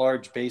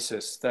at-large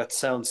basis. That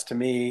sounds to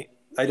me,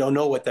 I don't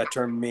know what that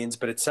term means,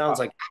 but it sounds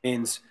like it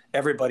means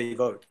everybody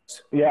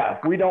votes. Yeah,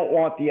 we don't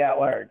want the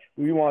at-large.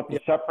 We want the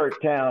separate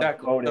towns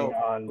voting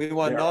on. We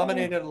want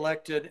nominated,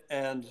 elected,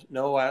 and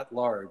no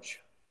at-large.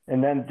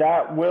 And then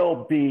that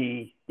will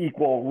be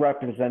equal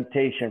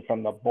representation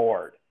from the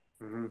board.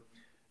 Mm-hmm.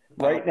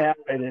 Right now,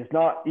 it is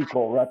not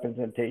equal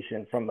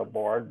representation from the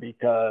board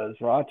because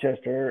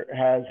Rochester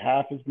has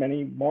half as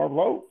many more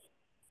votes.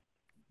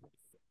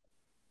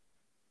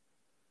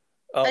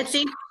 I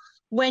think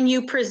when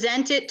you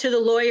present it to the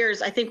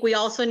lawyers, I think we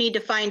also need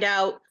to find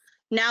out,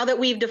 now that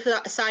we've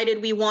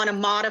decided we want to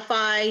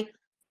modify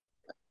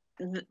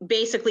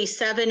basically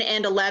 7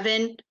 and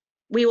 11,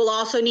 we will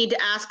also need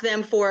to ask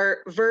them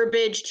for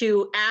verbiage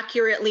to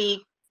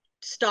accurately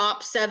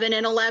stop 7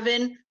 and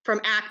 11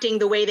 from acting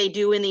the way they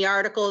do in the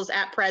articles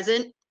at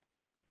present.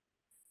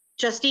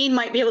 Justine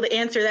might be able to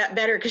answer that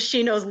better because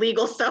she knows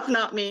legal stuff,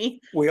 not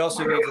me. We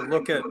also need to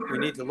look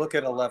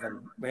at, 11.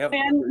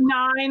 And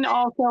 9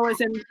 also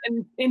is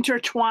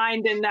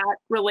intertwined in that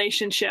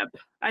relationship.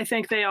 I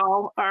think they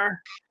all are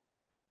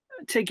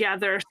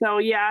together. So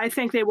yeah, I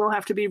think they will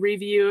have to be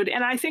reviewed.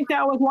 And I think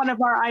that was one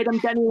of our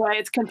items anyway.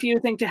 It's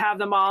confusing to have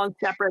them all in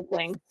separate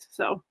things.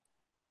 So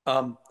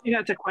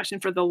that's a question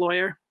for the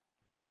lawyer.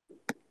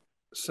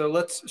 So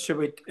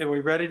are we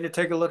ready to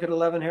take a look at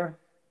 11 here?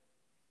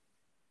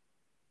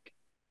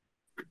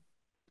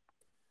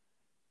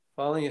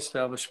 Following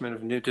establishment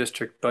of new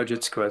district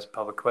budgets,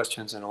 public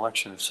questions and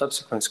election of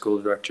subsequent school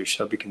directors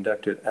shall be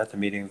conducted at the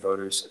meeting of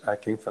voters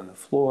acting from the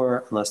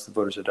floor unless the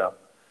voters adopt.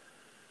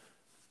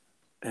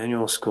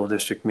 Annual school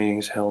district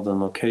meetings held in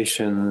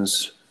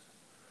locations.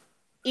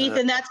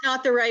 Ethan, that's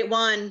not the right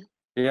one.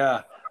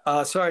 Yeah,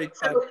 sorry.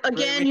 So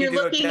again, you're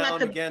looking at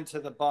the again to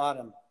the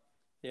bottom.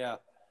 Yeah,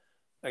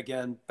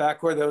 again,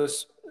 back where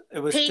those, it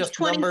was page just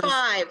 25.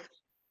 Numbers.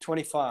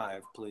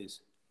 25,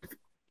 please.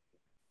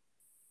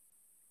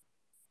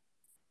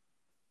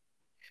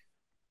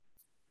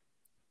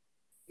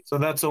 So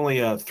that's only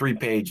a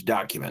 3-page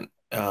document.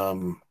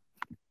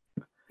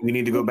 We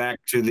need to go back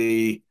to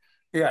the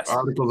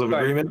Articles of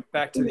Agreement.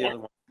 Back to the other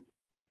one.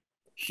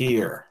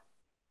 Here.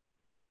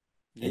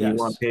 And you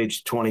want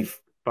page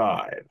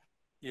 25.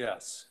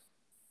 Yes.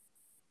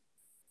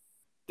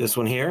 This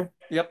one here?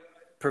 Yep.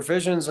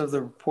 Provisions of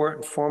the report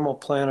and formal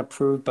plan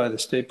approved by the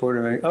State Board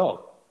of,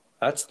 oh,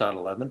 that's not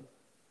 11.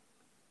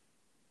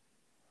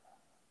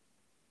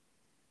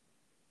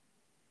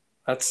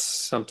 That's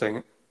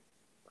something.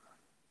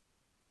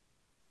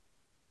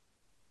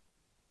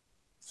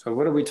 So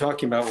what are we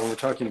talking about when we're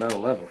talking about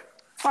 11?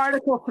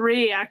 Article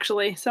 3,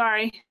 actually.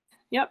 Sorry.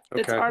 Yep,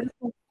 it's Okay.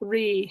 Article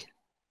 3.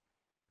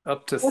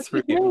 Up to What's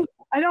 3. the three?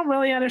 I don't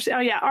really understand. Oh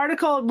yeah,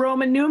 Article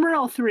Roman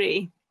numeral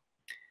 3.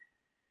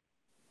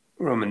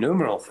 Roman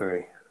numeral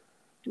 3.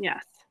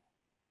 Yes.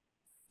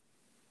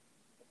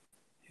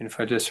 And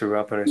if I just threw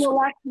up and I To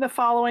elect the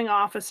following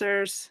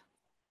officers.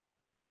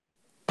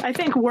 I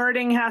think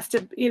wording has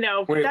to,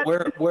 wait,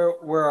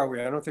 where are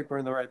we? I don't think we're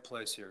in the right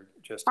place here.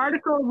 Just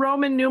Article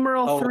Roman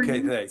numeral 3.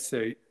 Okay, thanks.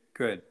 So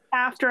good.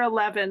 After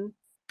 11.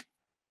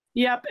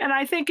 Yep, and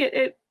I think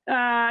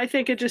I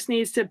think it just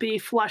needs to be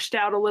flushed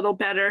out a little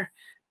better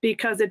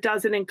because it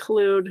doesn't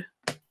include.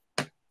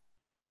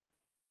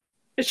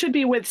 It should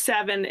be with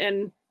 7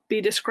 and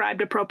be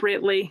described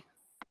appropriately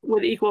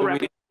with equal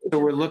representation. So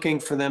we're looking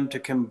for them to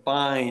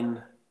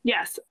combine.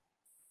 Yes.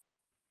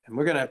 And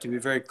we're going to have to be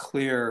very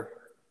clear.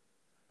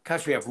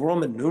 Gosh, we have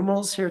Roman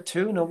numerals here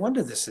too. No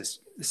wonder this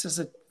is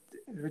a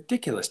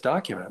ridiculous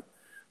document.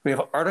 We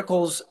have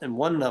articles and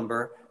one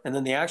number, and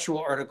then the actual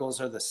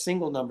articles are the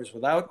single numbers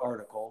without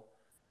article.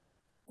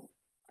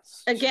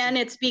 Again,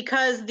 it's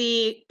because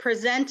the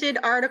presented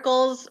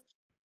articles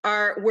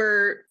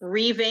were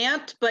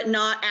revamped, but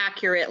not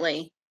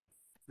accurately.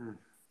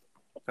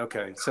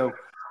 Okay, so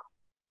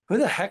who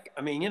the heck,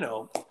 I mean,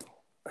 I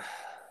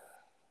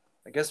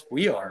guess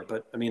we are,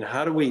 but I mean,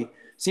 how do we,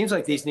 seems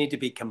like these need to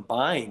be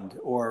combined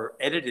or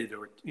edited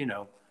or,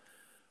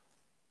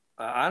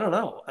 I don't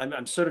know.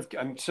 I'm sort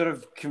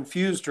of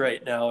confused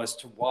right now as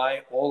to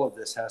why all of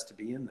this has to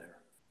be in there.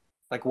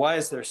 Like, why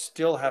does there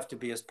still have to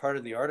be, as part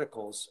of the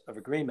Articles of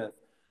Agreement,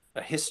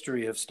 a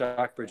history of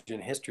Stockbridge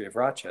and a history of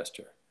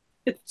Rochester?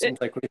 It seems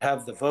like we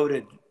have the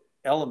voted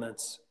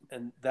elements,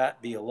 and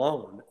that be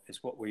alone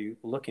is what we're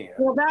looking at.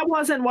 Well, that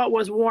wasn't what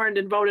was warned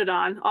and voted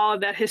on, all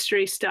of that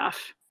history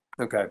stuff.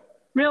 Okay.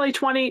 Really,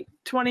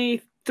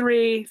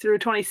 2023 through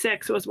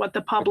 26 was what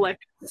the public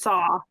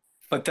saw.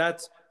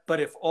 But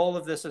if all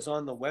of this is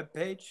on the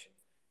webpage,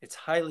 it's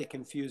highly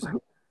confusing.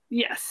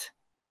 Yes.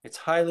 It's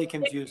highly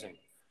confusing.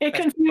 It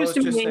confused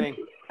me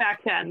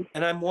back then.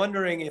 And I'm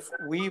wondering if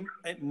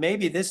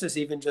maybe this is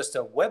even just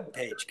a web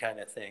page kind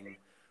of thing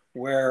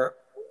where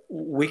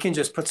we can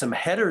just put some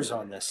headers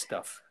on this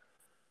stuff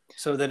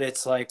so that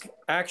it's like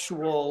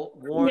actual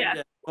warned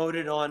and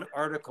voted on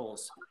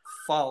articles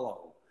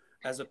follow,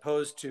 as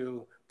opposed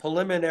to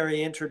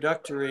preliminary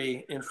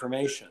introductory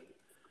information.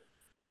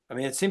 I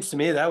mean, it seems to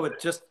me that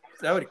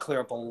would clear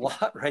up a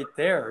lot right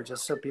there,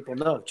 just so people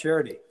know.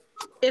 Charity.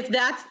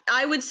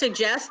 I would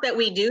suggest that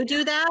we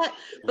do that,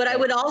 but I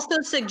would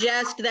also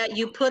suggest that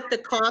you put the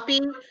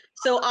copy.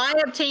 So I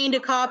obtained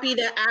a copy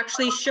that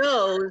actually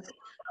shows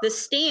the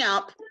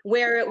stamp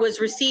where it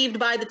was received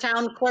by the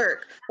town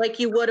clerk, like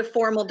you would a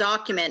formal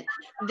document.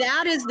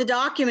 That is the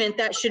document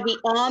that should be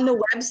on the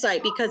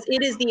website because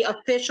it is the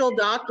official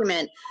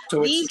document.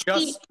 So it's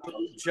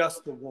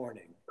just the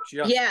warning.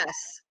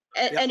 Yes.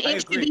 And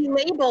it should be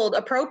labeled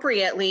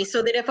appropriately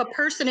so that if a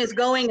person is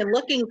going and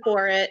looking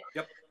for it,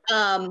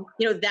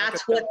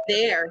 that's what's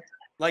there.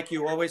 Like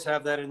you always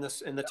have that in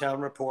the town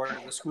report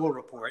or the school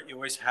report. You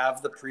always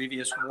have the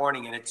previous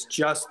warning, and it's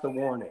just the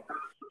warning.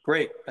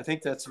 Great. I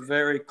think that's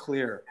very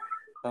clear.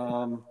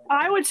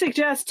 I would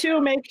suggest too,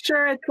 make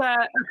sure it's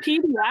a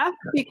PDF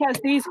because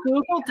these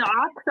Google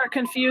Docs are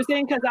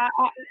confusing because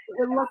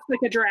it looks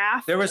like a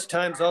draft. There was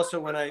times also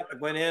when I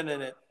went in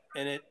and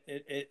I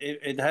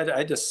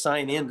had to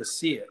sign in to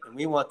see it, and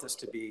we want this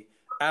to be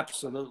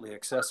absolutely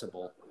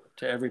accessible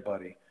to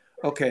everybody.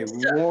 Okay,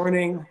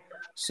 warning.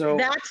 So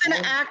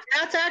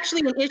that's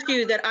actually an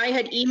issue that I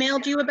had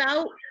emailed you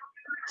about.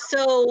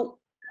 So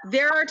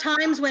there are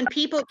times when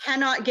people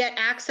cannot get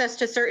access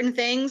to certain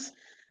things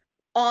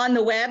on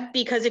the web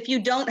because if you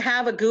don't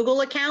have a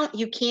Google account,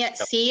 you can't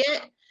see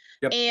it.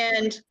 Yep.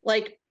 And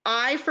like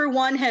I, for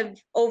one,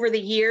 have over the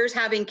years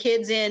having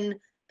kids in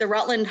the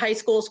Rutland High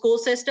School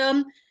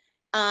system,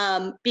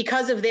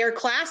 because of their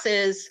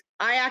classes,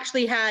 I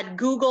actually had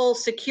Google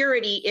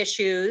security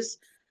issues.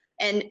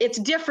 And it's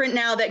different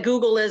now that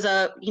Google is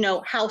a,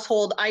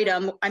 household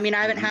item. I mean,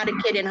 I haven't had a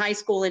kid in high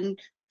school in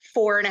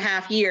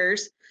 4.5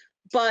 years,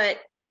 but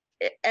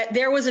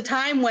there was a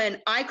time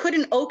when I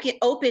couldn't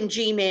open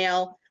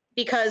Gmail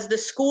because the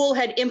school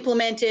had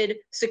implemented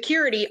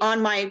security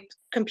on my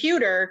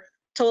computer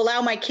to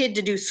allow my kid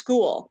to do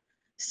school.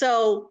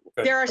 So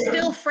there are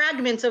still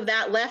fragments of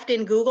that left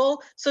in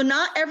Google. So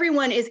not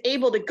everyone is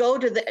able to go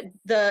to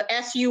the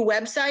SU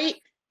website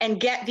and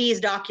get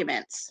these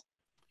documents.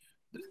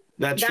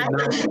 That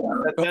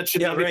should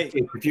be great.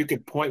 If you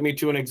could point me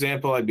to an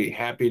example, I'd be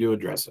happy to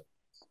address it.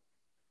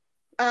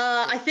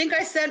 I think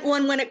I sent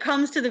one when it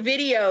comes to the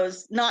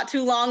videos not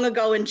too long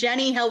ago, and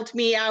Jenny helped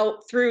me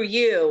out through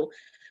you.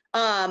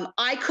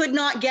 I could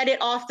not get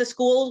it off the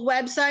school's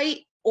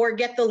website or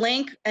get the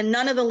link, and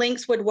none of the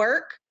links would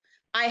work.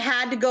 I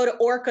had to go to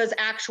Orca's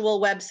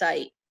actual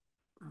website.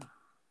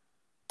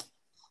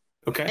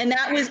 Okay. And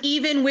that was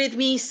even with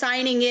me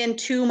signing in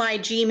to my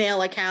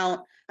Gmail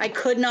account. I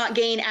could not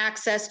gain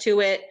access to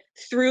it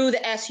through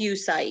the SU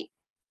site.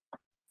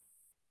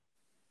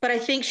 But I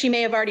think she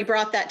may have already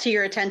brought that to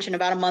your attention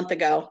about a month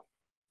ago.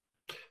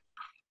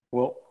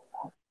 Well,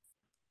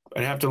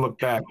 I'd have to look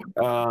back.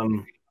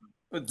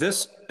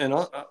 this, and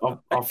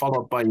I'll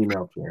follow up by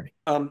email, Jerry.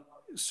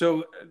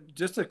 So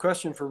just a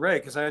question for Ray,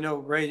 because I know,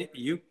 Ray,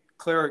 you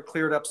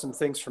cleared up some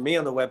things for me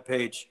on the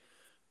webpage,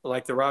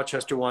 like the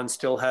Rochester one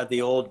still had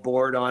the old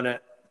board on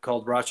it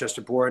called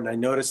Rochester Board, and I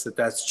noticed that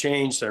that's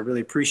changed. I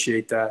really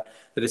appreciate that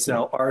it's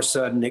now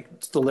RSUD and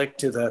it's linked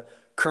to the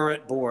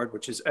current board,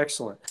 which is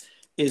excellent.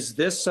 Is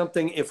this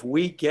something, if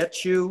we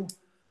get you,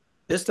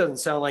 this doesn't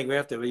sound like we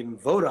have to even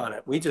vote on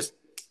it. We just,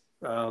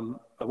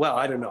 well,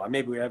 I don't know.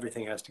 Maybe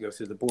everything has to go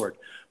through the board.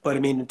 But I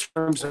mean, in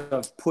terms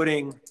of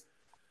putting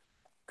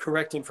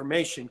correct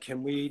information,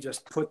 can we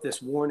just put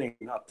this warning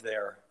up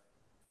there?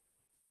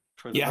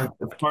 Yeah,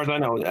 as far as I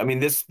know. I mean,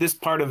 this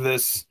part of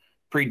this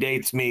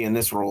predates me in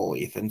this role,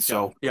 Ethan.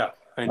 So yeah,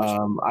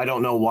 I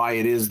don't know why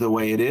it is the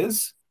way it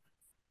is,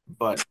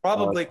 but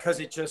probably because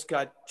it just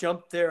got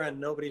jumped there and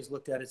nobody's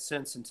looked at it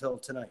since until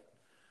tonight.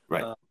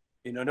 Right.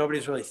 You know,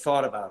 nobody's really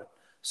thought about it.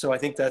 So I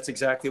think that's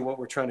exactly what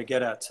we're trying to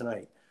get at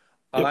tonight.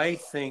 Yep. I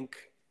think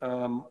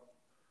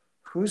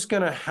who's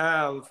going to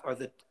have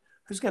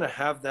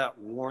that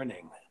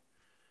warning?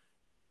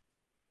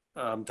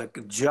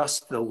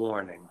 Just the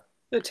warning.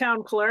 The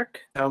town clerk.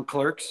 Town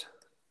clerks.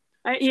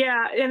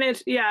 Yeah, and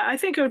I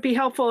think it would be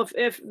helpful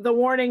if the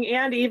warning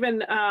and even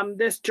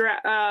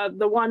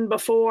the one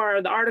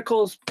before, the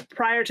articles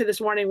prior to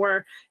this warning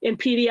were in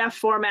PDF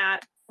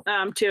format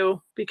too,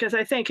 because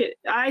I think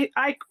I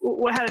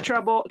had a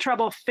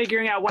trouble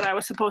figuring out what I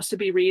was supposed to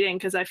be reading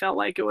because I felt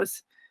like it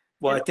was.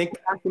 Well, I think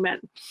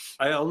document.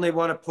 I only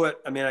want to put.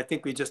 I mean, I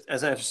think we just,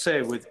 as I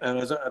say,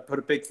 as I put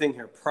a big thing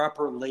here,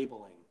 proper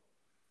labeling.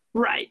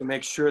 Right. To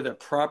make sure they're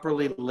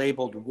properly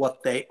labeled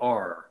what they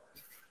are.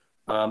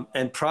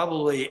 And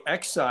probably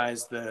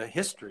excise the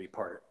history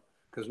part,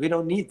 because we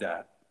don't need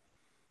that.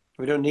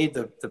 We don't need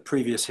the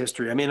previous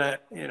history. I mean, I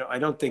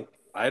don't think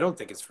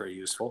it's very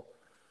useful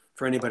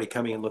for anybody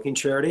coming and looking.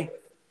 Charity?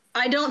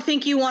 I don't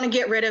think you want to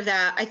get rid of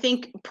that. I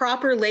think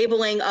proper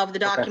labeling of the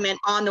document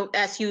on the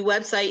SU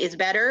website is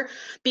better,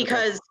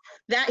 because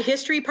that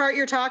history part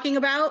you're talking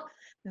about,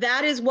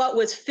 that is what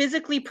was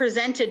physically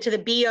presented to the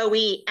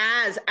BOE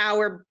as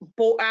our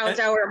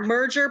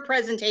merger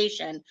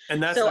presentation.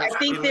 And that's so I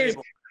think there's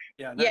labeled.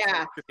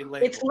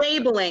 It's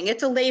labeling.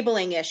 It's a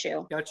labeling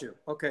issue. Got you.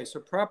 Okay, so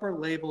proper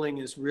labeling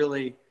is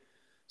really,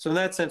 so in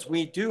that sense,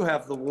 we do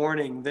have the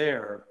warning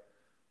there.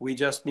 We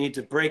just need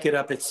to break it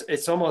up.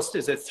 It's almost,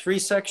 is it 3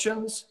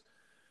 sections?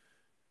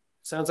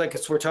 Sounds like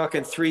we're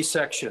talking 3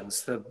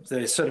 sections.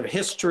 The sort of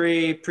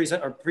history,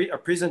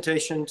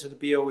 presentation to the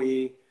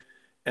BOE,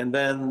 and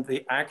then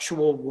the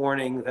actual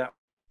warning that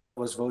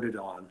was voted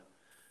on.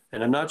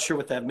 And I'm not sure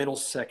what that middle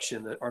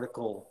section, the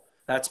article,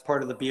 that's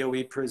part of the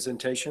BOE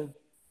presentation?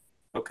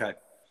 Okay.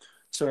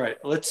 So, all right,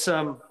 let's,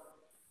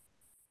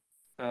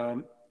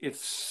 if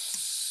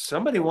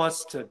somebody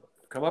wants to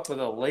come up with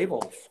a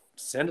label,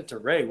 send it to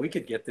Ray. We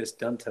could get this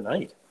done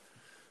tonight.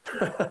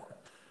 I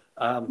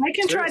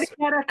can try to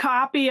get a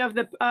copy of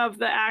the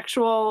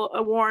actual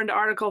warned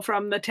article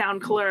from the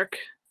town clerk.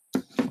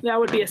 That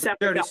would be a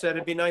separate. I already said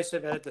it'd be nice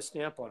if it had the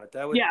stamp on it.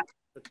 That would, yeah.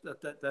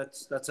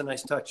 That's a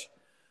nice touch,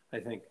 I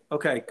think.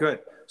 Okay, good.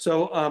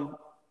 So,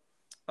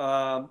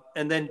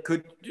 and then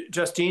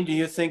Justine, do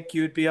you think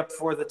you'd be up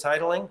for the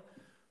titling,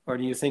 or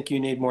do you think you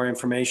need more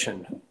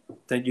information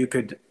that you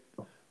could,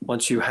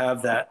 once you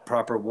have that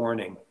proper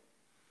warning?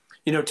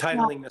 You know,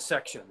 titling the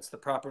sections, the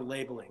proper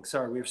labeling.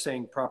 Sorry, we were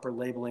saying proper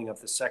labeling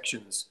of the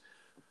sections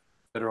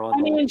that are on.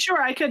 I mean,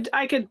 sure, I could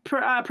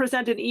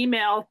present an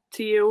email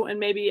to you and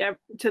maybe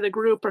to the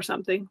group or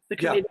something, the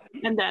committee,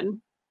 and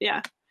then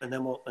And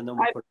then we'll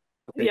put.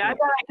 Okay, I bet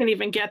I can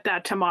even get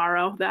that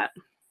tomorrow. That.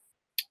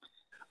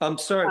 I'm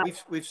sorry,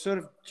 we've sort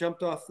of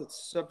jumped off the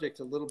subject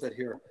a little bit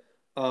here.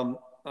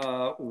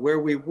 Where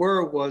we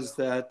were was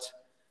that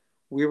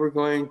we were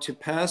going to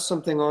pass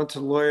something on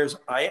to lawyers.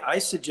 I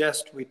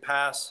suggest we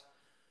pass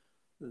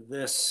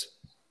this.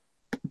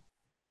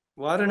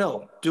 Well, I don't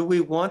know. Do we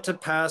want to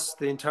pass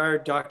the entire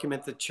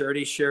document that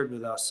Charity shared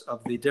with us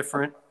of the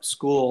different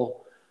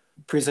school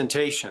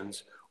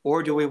presentations,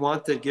 or do we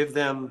want to give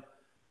them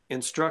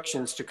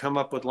instructions to come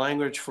up with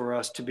language for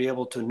us to be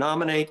able to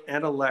nominate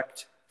and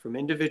elect from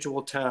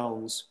individual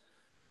towns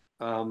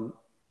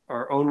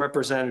our own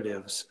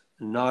representatives,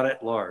 not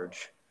at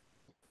large?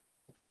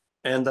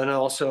 And then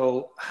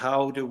also,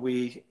 how do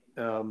we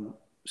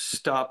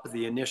stop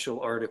the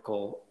initial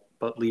article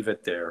but leave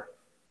it there?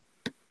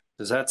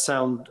 Does that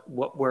sound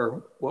what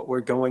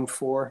we're going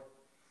for?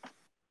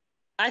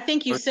 I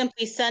think you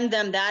simply send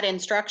them that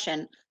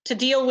instruction to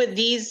deal with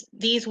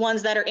these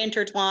ones that are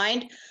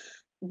intertwined,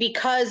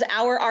 because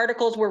our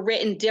articles were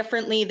written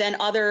differently than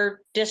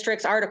other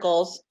districts'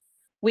 articles.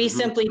 We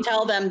simply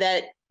tell them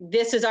that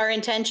this is our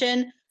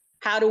intention.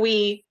 How do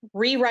we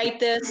rewrite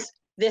this?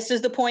 This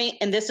is the point,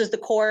 and this is the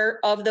core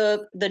of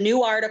the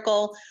new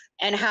article.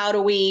 And how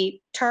do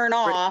we turn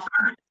off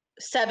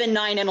 7,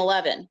 9, and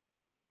 11?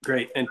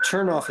 Great. And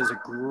turn off is a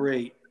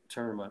great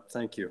term.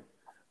 Thank you.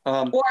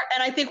 And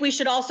I think we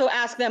should also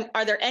ask them,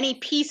 are there any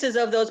pieces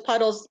of those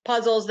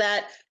puzzles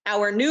that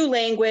our new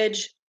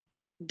language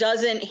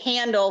doesn't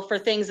handle for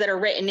things that are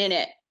written in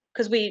it?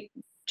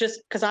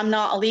 Because I'm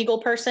not a legal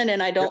person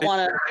and I don't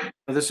want to.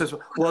 This is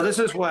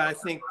why I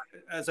think,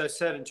 as I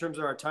said, in terms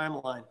of our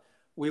timeline,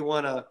 we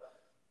want to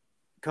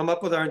come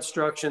up with our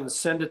instructions,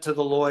 send it to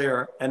the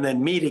lawyer, and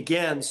then meet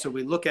again so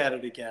we look at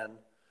it again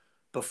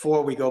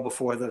before we go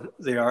before the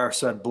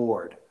RSUD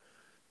board,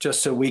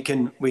 just so we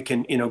can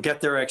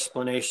get their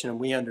explanation and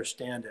we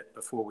understand it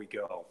before we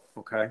go.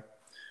 Okay,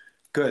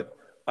 good.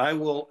 I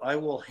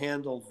will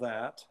handle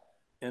that,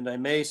 and I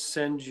may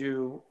send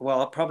you. Well,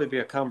 it'll probably be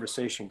a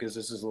conversation because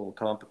this is a little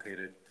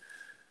complicated.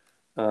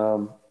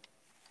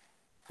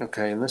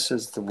 Okay, and this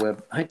is the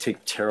web. I take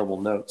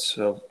terrible notes,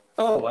 so.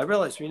 Oh, I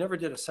realized we never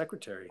did a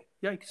secretary.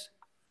 Yikes.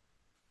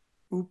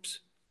 Oops.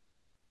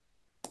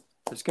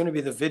 There's going to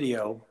be the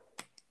video.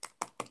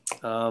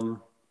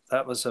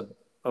 That was an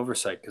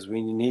oversight because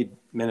we need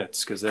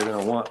minutes because they're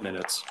going to want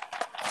minutes.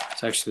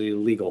 It's actually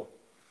illegal.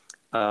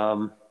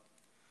 How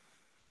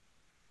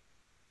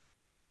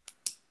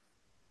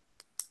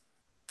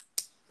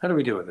do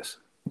we do with this?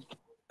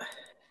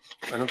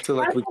 I don't feel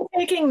like I'm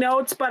taking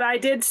notes, but I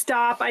did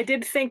stop. I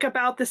did think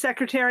about the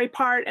secretary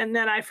part, and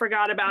then I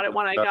forgot about it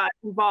when I got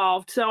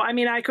involved. So, I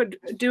mean, I could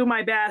do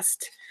my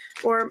best,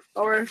 or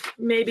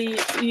maybe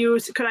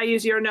could I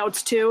use your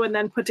notes too, and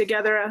then put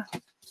together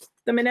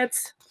the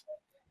minutes?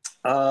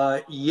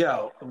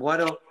 Yeah.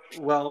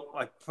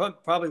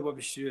 Probably what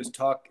we should do is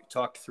talk it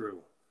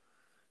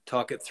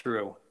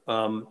through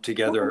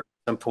together at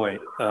some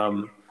point.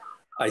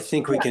 I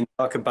think we can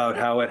talk about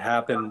how it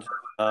happened.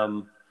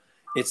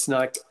 It's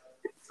not.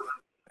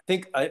 I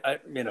think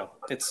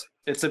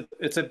it's a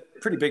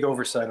pretty big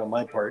oversight on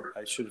my part.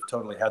 I should have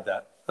totally had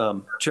that.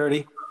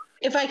 Charity?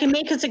 If I can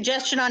make a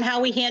suggestion on how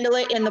we handle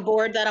it in the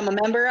board that I'm a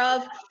member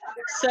of.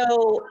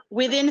 So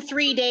within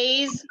 3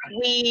 days,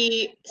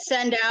 we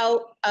send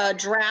out a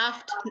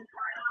draft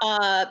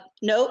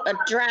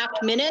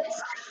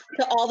minutes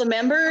to all the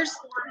members.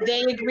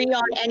 They agree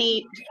on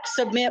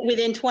submit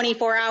within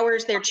 24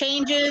 hours their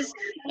changes,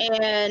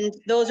 and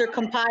those are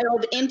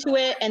compiled into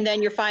it, and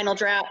then your final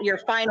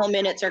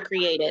minutes are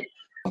created.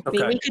 Okay. I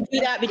mean, we could do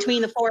that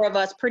between the 4 of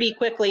us pretty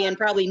quickly and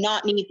probably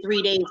not need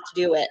 3 days to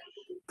do it.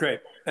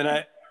 Great. And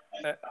I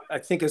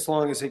think as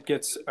long as it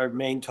gets our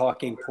main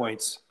talking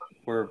points,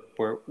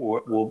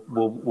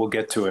 we'll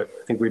get to it.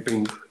 I think we've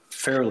been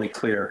fairly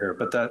clear here,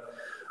 but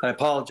I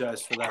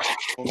apologize for that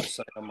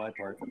oversight on my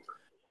part.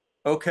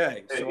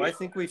 Okay, so I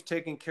think we've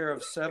taken care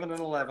of 7 and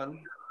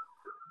 11,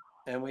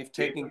 and we've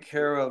taken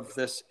care of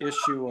this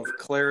issue of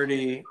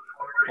clarity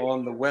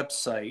on the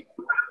website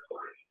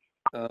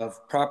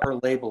of proper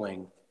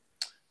labeling.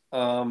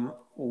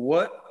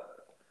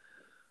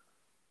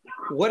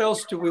 What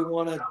else do we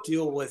want to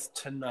deal with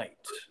tonight?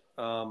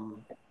 We're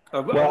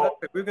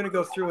going to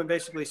go through and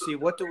basically see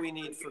what do we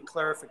need for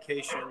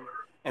clarification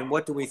and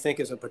what do we think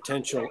is a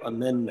potential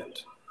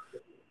amendment.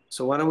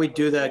 So why don't we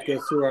do that,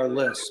 go through our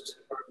list.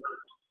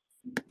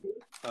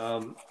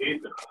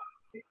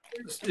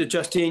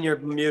 Justine, you're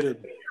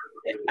muted.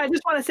 I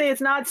just want to say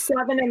it's not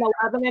 7 and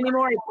 11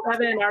 anymore. It's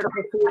 7 and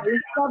Article 3.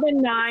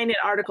 7, 9 and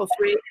Article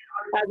 3 as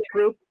a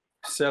group.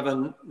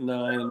 7,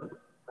 9,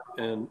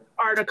 and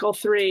Article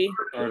 3.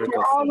 They're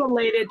all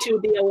related to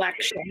the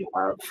election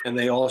of. And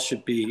they all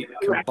should be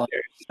combined.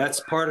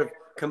 That's part of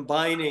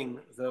combining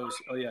those.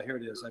 Oh yeah, here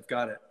it is. I've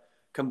got it.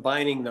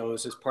 Combining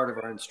those is part of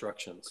our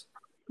instructions.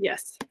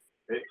 Yes.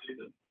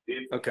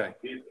 Okay.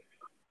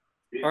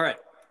 All right.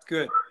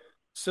 Good.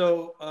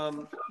 So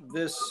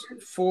this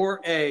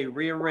 4A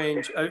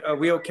rearrange. Are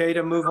we okay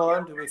to move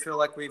on? Do we feel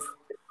like we've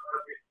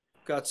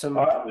got some?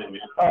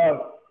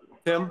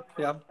 Tim?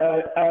 Yeah.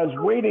 I was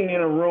waiting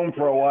in a room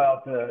for a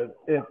while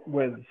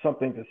with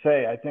something to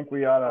say. I think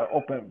we ought to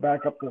open it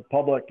back up to the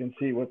public and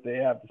see what they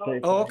have to say.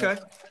 Oh, okay.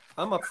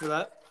 I'm up for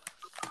that.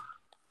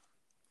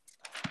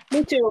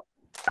 Me too.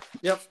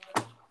 Yep.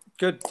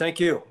 Good. Thank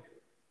you.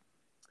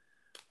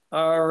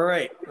 All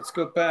right. Let's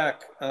go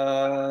back.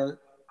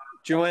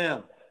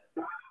 Joanne.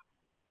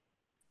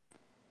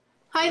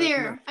 Hi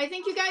there. I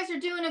think you guys are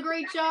doing a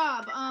great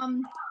job.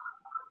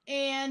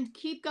 And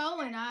keep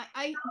going.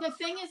 The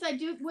thing is, I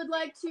would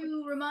like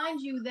to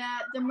remind you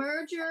that the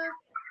merger,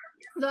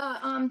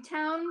 the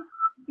town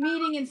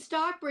meeting in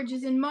Stockbridge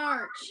is in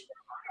March,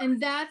 and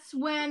that's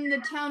when the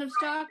town of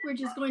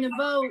Stockbridge is going to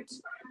vote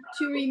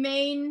to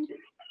remain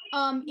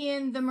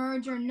in the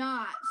merger or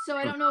not. So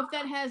I don't know if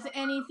that has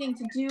anything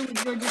to do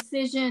with your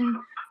decision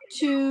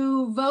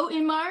to vote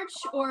in March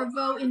or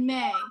vote in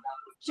May.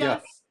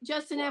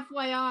 Just an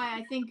FYI,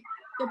 I think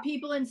the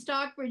people in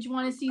Stockbridge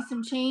want to see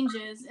some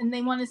changes and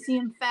they want to see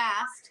them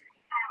fast,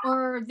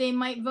 or they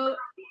might vote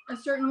a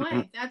certain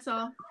way. That's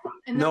all.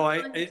 And no,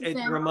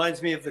 it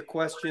reminds me of the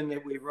question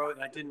that we wrote,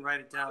 and I didn't write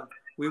it down.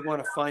 We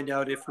want to find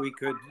out if we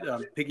could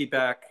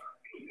piggyback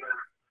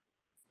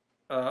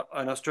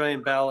an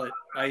Australian ballot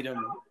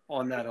item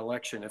on that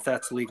election, if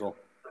that's legal.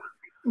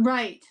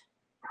 Right.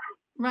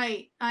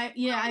 I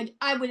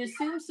would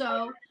assume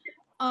so.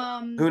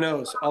 Who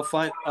knows? I'll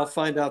find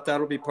out.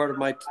 That'll be part of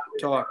my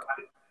talk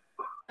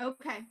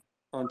Okay.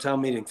 on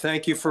town meeting.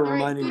 Thank you for All right.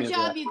 reminding me Good of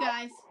job, that. you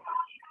guys.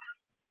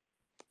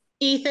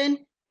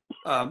 Ethan,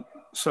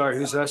 Sorry,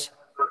 who's this?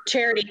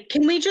 Charity,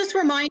 can we just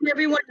remind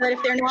everyone that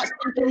if they're not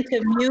speaking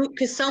to mute,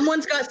 because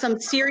someone's got some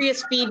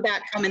serious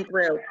feedback coming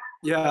through.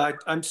 Yeah,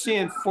 I'm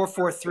seeing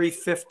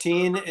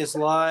 44315 is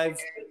live.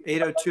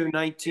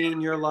 80219,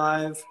 you're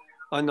live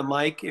on the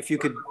mic. If you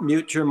could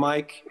mute your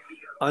mic.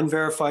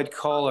 Unverified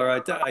caller.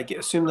 I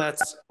assume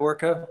that's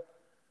Orca.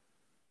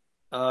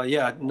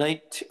 Yeah,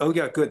 oh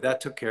yeah, good. That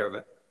took care of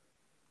it.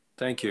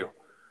 Thank you.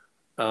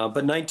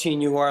 But 19,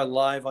 you are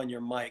live on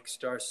your mic.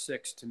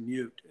 *6 to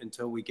mute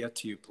until we get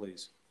to you,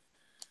 please.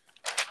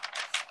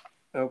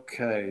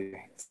 Okay.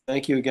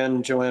 Thank you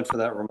again, Joanne, for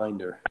that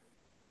reminder.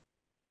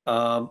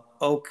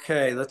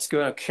 Okay, let's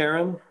go to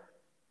Karen.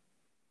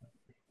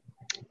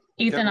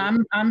 Ethan,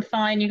 Karen. I'm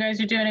fine. You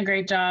guys are doing a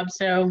great job.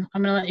 So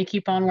I'm gonna let you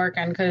keep on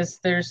working because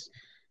there's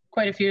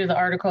quite a few of the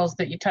articles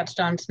that you touched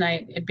on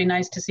tonight. It'd be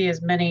nice to see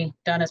as many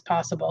done as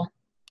possible.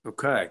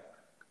 Okay,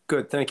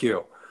 good. Thank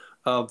you.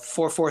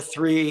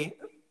 443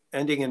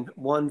 ending in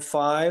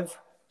 15,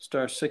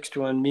 *6 to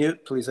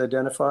unmute. Please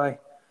identify.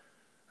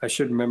 I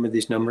should remember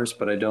these numbers,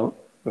 but I don't.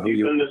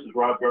 Ethan, this is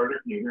Rob Gardner.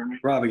 Can you hear me?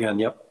 Rob again.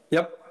 Yep.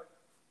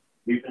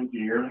 Ethan, can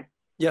you hear me?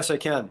 Yes, I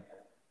can.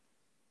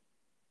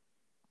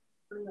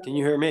 Can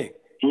you hear me?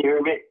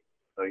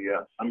 Oh,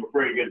 yeah. I'm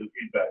afraid to get the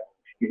feedback.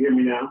 Can you hear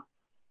me now?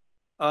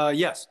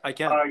 Yes, I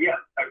can. Yes,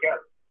 I can.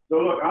 So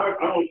look, I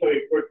want to tell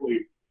you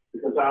quickly,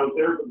 because I was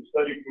there for the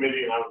study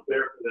committee and I was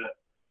there for that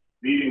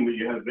meeting that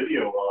you had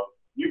video of.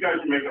 You guys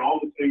are making all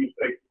the same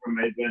mistakes we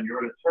made then.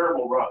 You're in a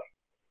terrible rush.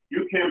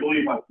 You can't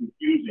believe how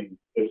confusing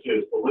this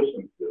is to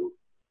listen to.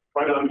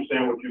 Try to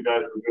understand what you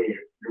guys are doing.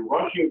 You're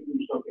rushing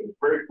through something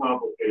very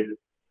complicated.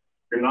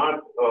 You're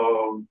not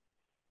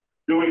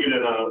doing it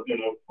in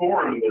a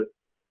forum that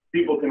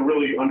people can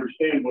really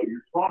understand what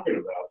you're talking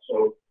about.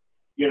 So,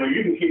 you know,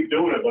 you can keep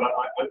doing it, but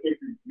I think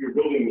you're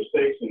building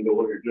mistakes into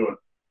what you're doing.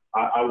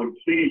 I would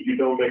please you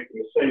don't make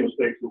the same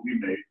mistakes that we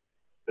made,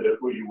 that is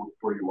where you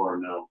are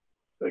now.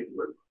 Thank you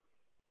very much.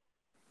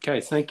 Okay,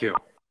 thank you.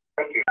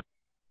 Thank you.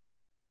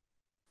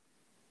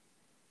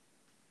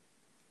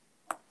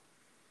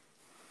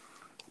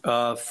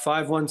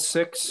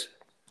 516,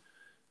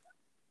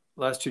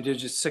 last two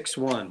digits,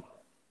 61.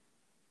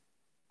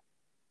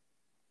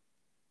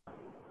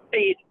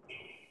 Hey,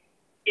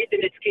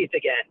 Ethan, it's Keith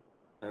again.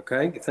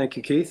 Okay, thank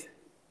you, Keith.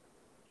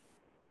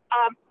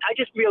 I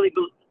just really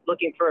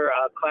looking for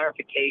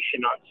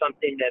clarification on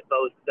something that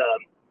both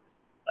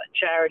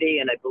Charity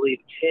and I believe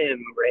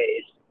Tim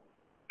raised.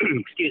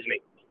 Excuse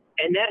me.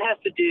 And that has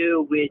to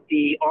do with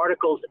the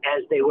articles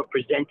as they were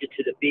presented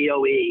to the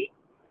BOE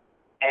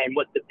and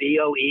what the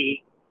BOE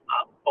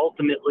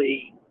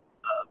ultimately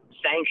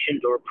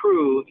sanctioned or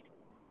approved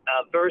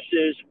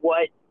versus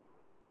what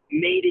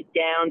made it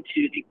down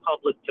to the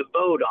public to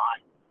vote on.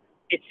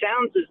 It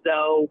sounds as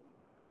though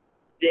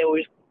there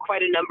was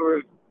quite a number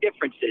of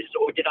differences,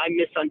 or did I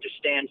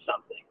misunderstand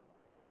something?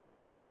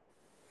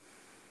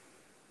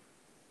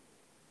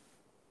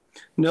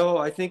 No,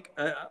 I think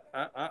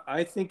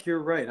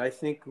you're right. I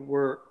think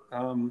we're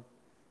I'm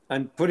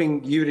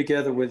putting you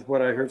together with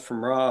what I heard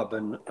from Rob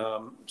and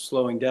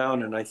slowing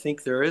down, and I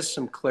think there is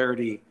some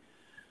clarity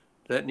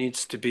that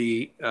needs to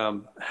be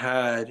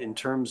had in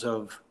terms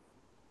of,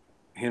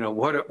 you know,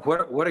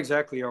 what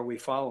exactly are we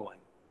following?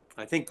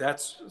 I think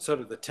that's sort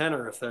of the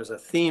tenor. If there's a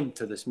theme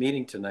to this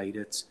meeting tonight,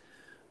 it's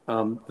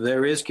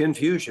there is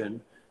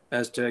confusion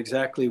as to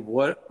exactly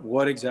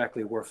what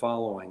exactly we're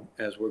following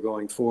as we're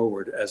going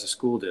forward as a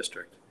school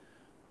district.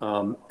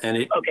 And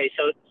it. Okay,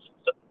 so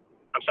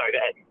I'm sorry. Go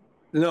ahead.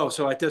 No,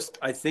 so I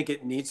think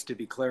it needs to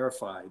be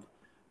clarified.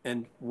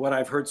 And what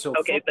I've heard so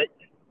far but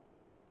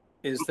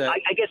is that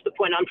I guess the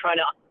point I'm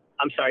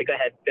sorry. Go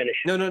ahead. Finish.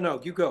 No,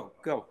 you go.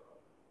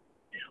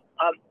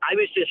 I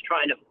was just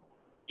trying to,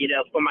 you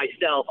know, for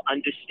myself,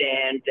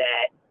 understand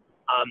that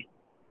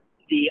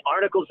the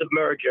articles of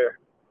merger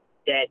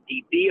that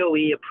the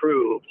BOE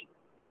approved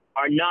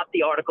are not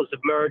the articles of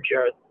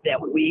merger that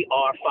we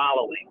are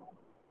following.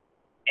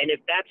 And if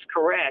that's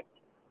correct,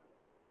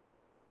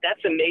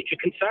 that's a major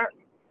concern.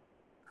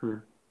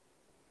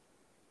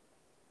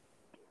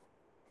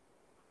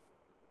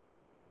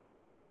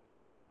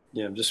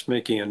 Yeah, I'm just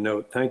making a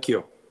note. Thank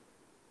you.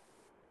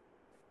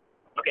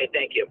 Okay,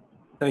 thank you.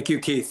 Thank you,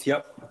 Keith.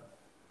 Yep.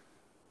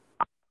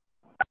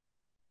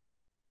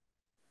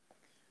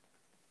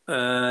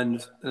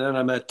 And then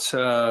I'm at,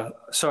 sorry,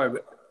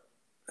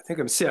 I think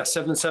I'm,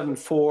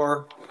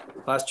 774,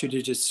 last two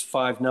digits,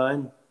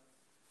 59.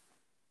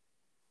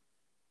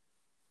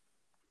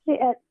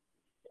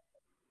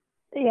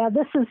 Yeah,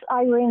 this is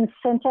Irene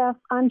Sinta.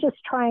 I'm just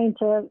trying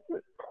to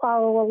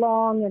follow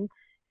along, and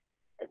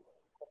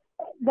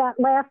that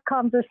last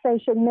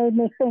conversation made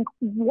me think,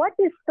 what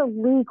is the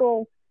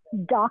legal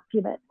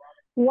document?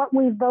 What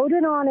we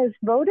voted on as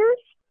voters,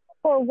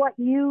 or what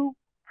you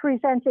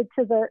presented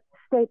to the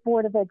State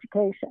Board of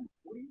Education?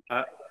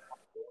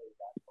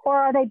 Or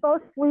are they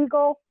both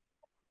legal?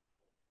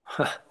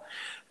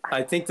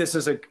 I think this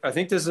is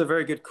a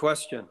very good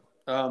question.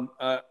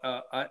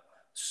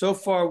 So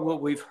far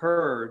what we've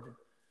heard,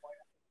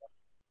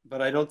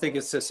 but I don't think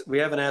it's this, we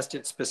haven't asked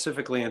it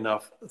specifically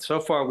enough. So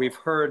far we've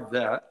heard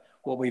that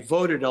what we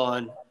voted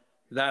on,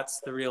 that's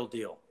the real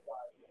deal.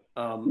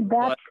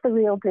 That's the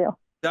real deal.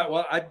 That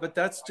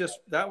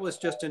was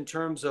just in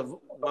terms of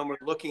when we're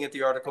looking at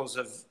the articles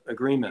of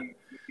agreement.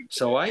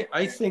 So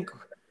I think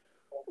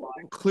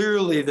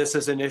clearly this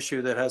is an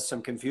issue that has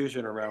some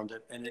confusion around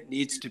it, and it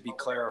needs to be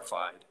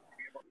clarified.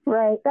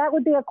 Right. That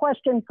would be a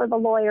question for the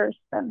lawyers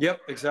then.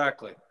 Yep,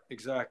 exactly.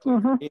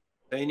 Mm-hmm.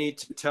 They need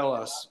to tell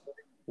us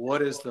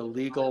what is the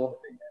legal,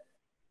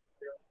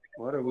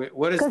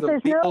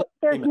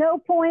 there's no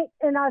point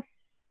in us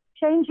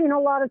changing a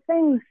lot of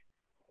things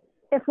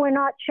if we're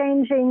not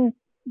changing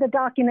the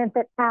document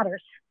that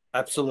matters.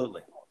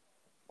 Absolutely.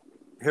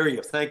 Hear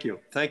you. Thank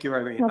you. Thank you,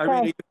 Irene. Okay.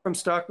 Irene, are you from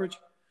Stockbridge?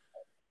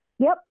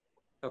 Yep.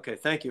 Okay,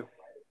 thank you.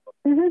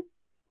 Mm-hmm.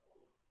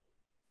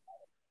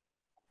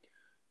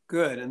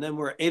 Good. And then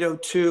we're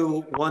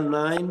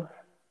 80219.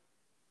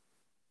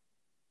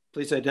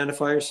 Please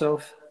identify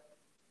yourself.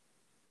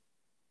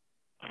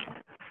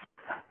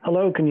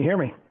 Hello, can you hear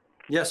me?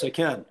 Yes, I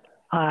can.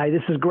 Hi,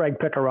 this is Greg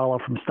Picarella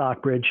from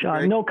Stockbridge.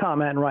 No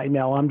comment right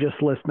now. I'm just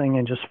listening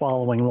and just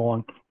following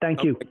along.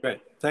 Thank you.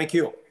 Great. Thank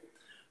you.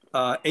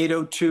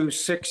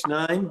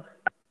 80269.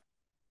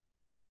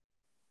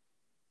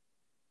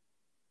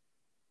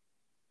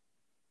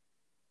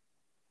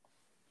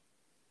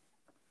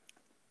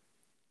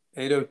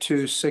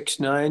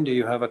 Do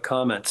you have a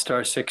comment?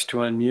 *6 to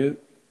unmute.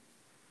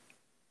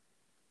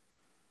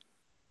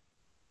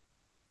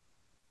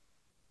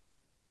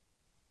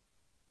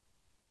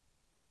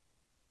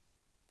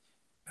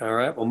 All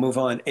right, we'll move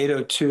on.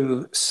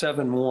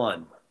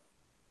 80271.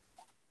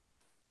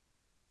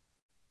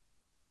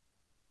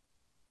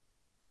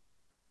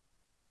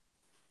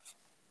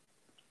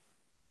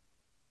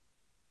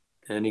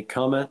 Any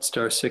comments?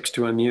 *6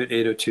 to unmute.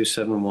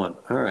 80271.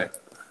 All right.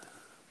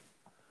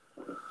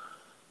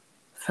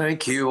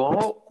 Thank you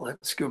all.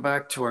 Let's go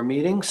back to our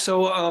meeting.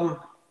 So,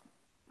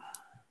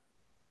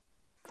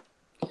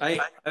 I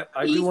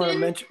do want to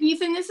mention.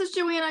 Ethan, this is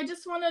Joanne. I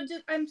just want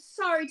to. I'm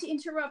sorry to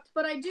interrupt,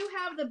 but I do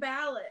have the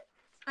ballot.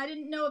 I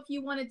didn't know if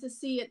you wanted to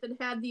see it. That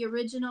had the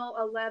original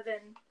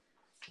 11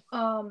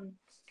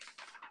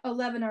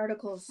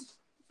 articles.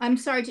 I'm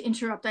sorry to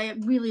interrupt. I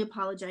really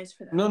apologize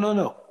for that.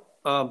 No.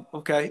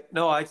 Okay.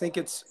 No, I think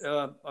it's.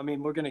 I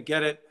mean, we're going to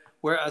get it.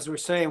 As we're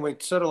saying,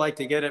 we'd sort of like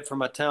to get it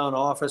from a town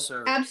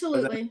officer.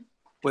 Absolutely.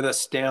 With a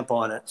stamp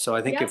on it. So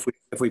I think Yep.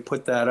 if we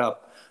put that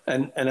up,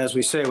 and as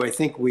we say, I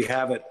think we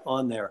have it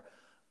on there.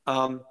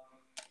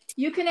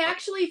 You can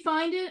actually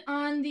find it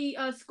on the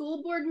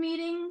school board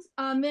meetings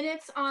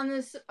minutes on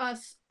this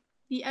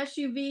the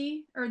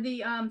SUV or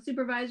the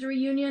supervisory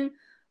union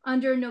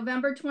under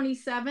November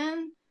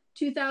 27,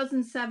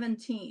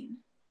 2017.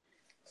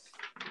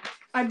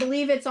 I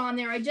believe it's on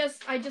there. I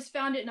just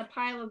found it in a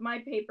pile of my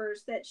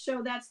papers that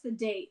show that's the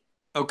date.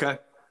 Okay.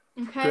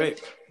 Okay.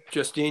 Great.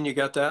 Justine, you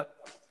got that?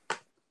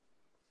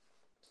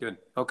 Good.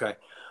 Okay.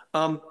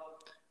 I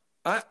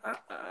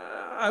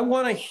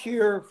want to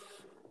hear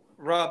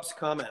Rob's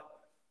comment.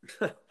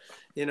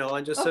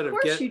 And just sort of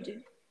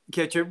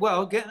get your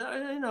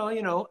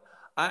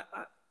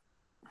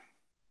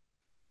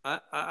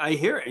I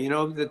hear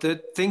it.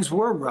 That things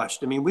were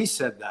rushed. I mean, we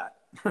said that.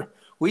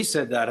 We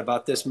said that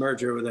about this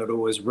merger, that it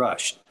was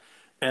rushed.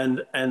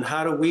 And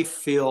how do we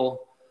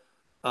feel?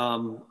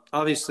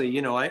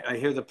 Obviously, I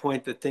hear the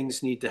point that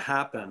things need to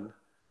happen.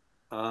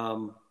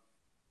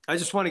 I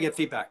just want to get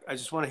feedback. I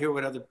just want to hear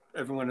what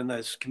everyone in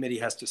this committee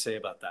has to say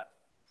about that.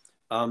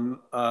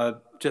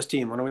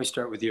 Justine, why don't we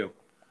start with you?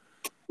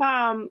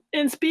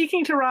 In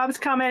speaking to Rob's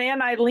comment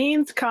and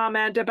Eileen's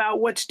comment about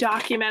which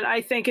document,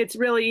 I think it's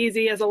really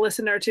easy as a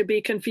listener to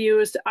be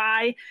confused.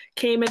 I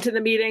came into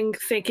the meeting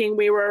thinking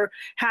we were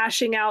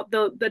hashing out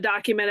the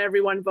document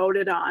everyone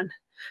voted on.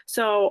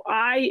 So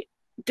I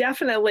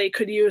definitely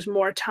could use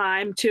more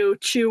time to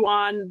chew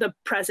on the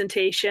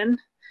presentation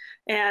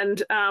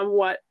and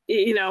what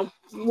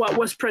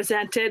was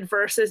presented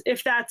versus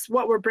if that's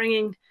what we're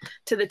bringing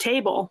to the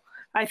table.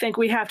 I think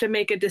we have to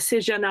make a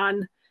decision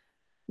on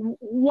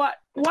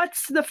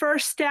what's the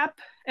first step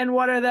and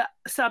what are the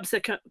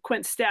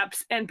subsequent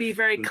steps, and be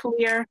very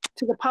clear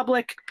to the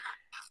public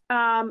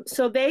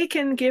so they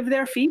can give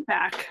their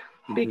feedback.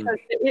 Because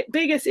the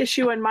biggest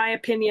issue, in my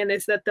opinion,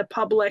 is that the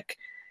public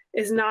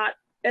is not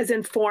as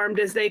informed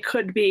as they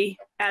could be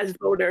as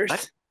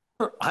voters.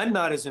 I'm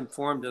not as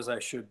informed as I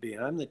should be.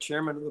 I'm the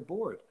chairman of the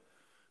board.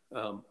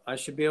 I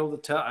should be able to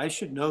tell. I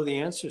should know the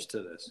answers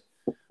to this.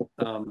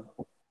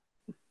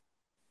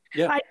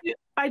 Yeah,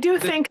 I do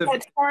think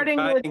that starting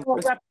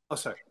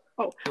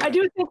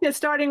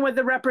with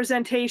the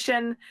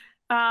representation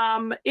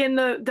in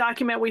the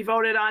document we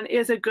voted on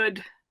is a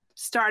good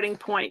starting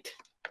point.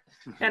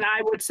 And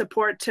I would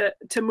support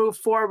to move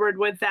forward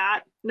with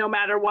that no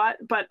matter what,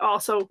 but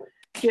also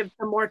give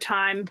them more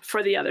time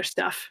for the other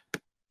stuff.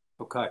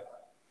 Okay.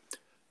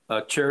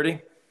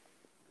 Charity?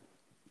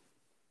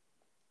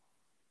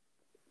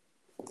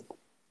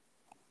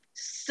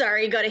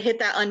 Sorry, got to hit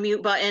that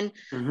unmute button.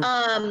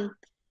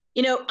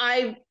 You know,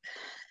 I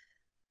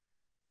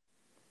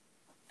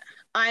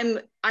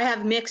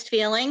have mixed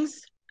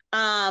feelings.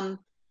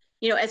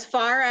 You know, as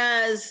far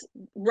as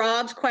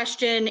Rob's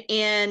question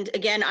and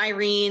again,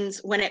 Irene's,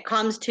 when it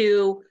comes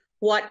to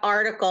what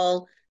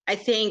article, I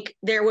think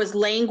there was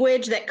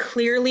language that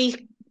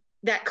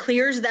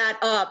clears that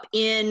up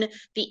in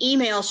the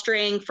email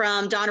string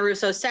from Donna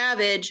Russo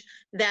Savage,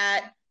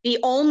 that the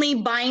only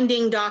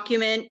binding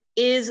document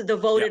is the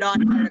voted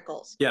on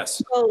articles.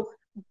 Yes. So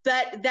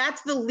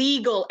that's the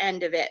legal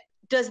end of it.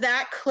 Does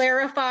that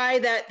clarify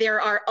that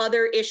there are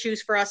other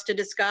issues for us to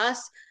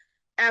discuss?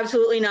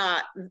 Absolutely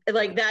not.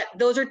 Like that,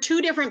 those are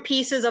two different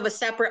pieces of a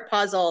separate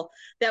puzzle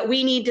that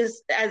we need to,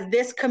 as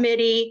this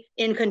committee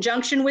in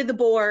conjunction with the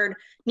board,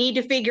 need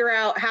to figure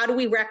out how do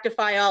we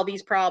rectify all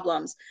these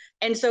problems.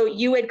 And so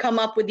you had come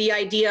up with the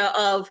idea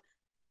of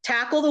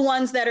tackle the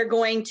ones that are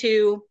going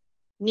to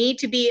need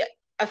to be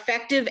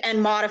effective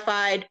and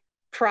modified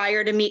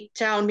prior to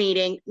town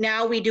meeting.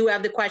 Now we do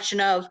have the question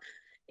of,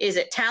 is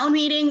it town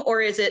meeting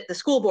or is it the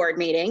school board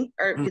meeting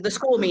or the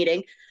school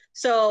meeting?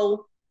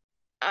 So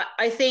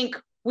I think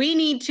we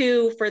need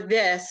to, for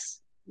this,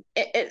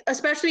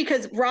 especially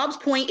because Rob's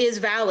point is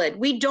valid.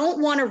 We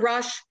don't want to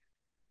rush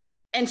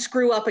and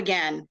screw up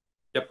again.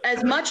 Yep.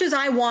 As much as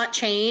I want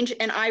change,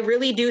 and I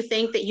really do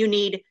think that you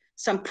need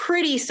some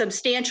pretty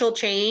substantial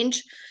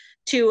change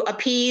to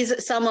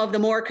appease some of the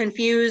more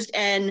confused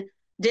and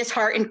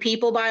disheartened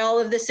people by all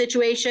of this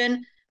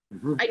situation.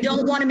 I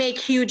don't want to make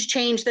huge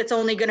change that's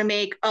only going to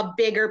make a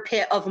bigger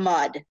pit of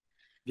mud.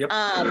 Yep.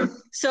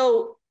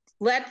 So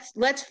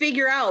let's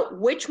figure out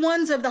which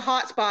ones of the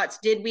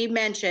hotspots did we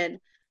mention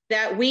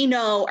that we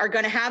know are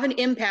going to have an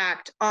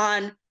impact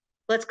on,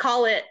 let's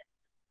call it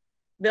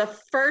the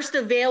first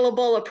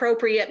available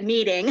appropriate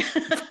meeting.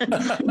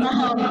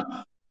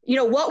 You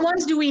know, what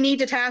ones do we need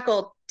to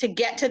tackle to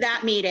get to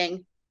that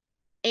meeting?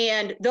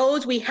 And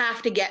those we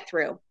have to get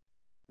through.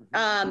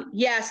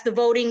 Yes, the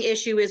voting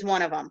issue is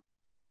one of them.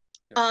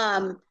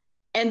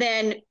 And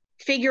then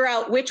figure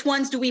out which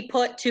ones do we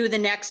put to the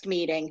next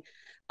meeting.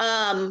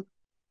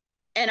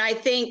 And I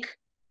think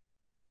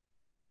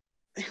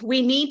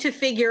we need to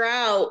figure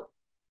out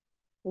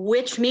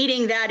which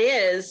meeting that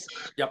is,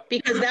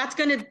 because that's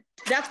going to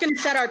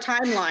set our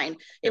timeline.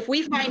 If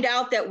we find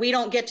out that we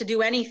don't get to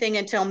do anything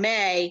until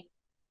May,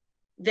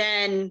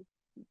 then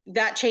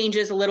that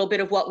changes a little bit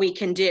of what we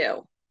can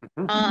do.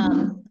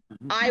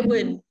 I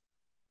would,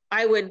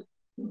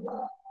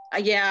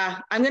 yeah,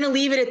 I'm going to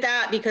leave it at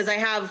that because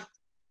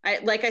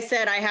like I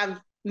said, I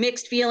have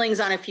mixed feelings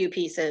on a few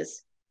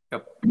pieces.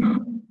 Yep.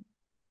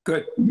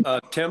 Good.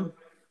 Tim?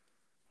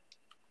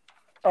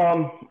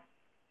 I'm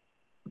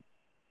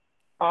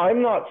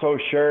not so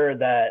sure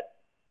that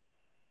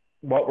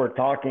what we're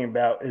talking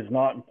about is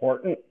not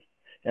important.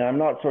 And I'm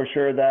not so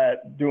sure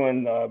that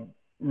doing the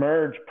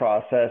merge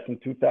process in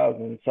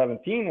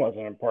 2017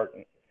 wasn't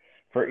important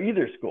for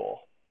either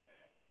school.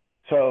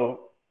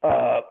 So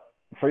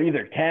for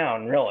either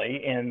town,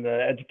 really, in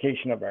the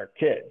education of our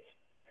kids.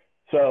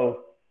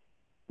 So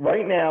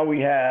right now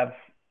we have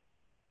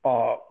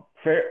a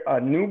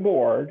new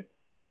board,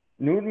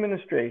 new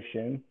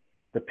administration.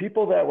 The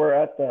people that were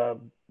at the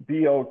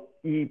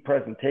BOE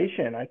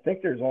presentation, I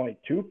think there's only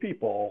 2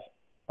 people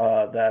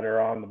that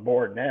are on the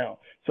board now.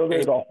 So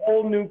there's a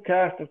whole new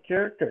cast of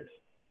characters.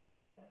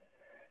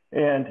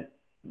 And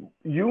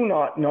you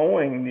not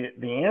knowing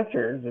the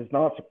answers is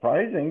not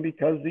surprising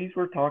because these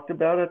were talked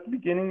about at the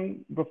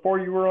beginning before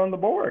you were on the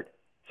board.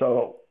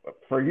 So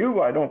for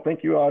you, I don't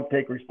think you ought to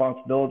take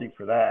responsibility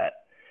for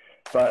that.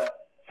 But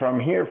from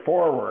here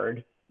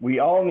forward, we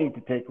all need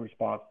to take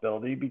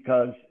responsibility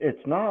because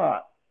it's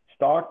not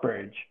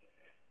Stockbridge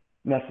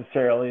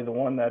necessarily the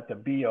one that the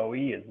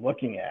BOE is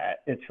looking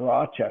at. It's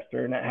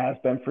Rochester, and it has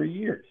been for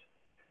years.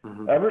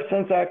 Ever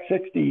since Act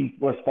 60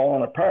 was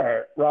falling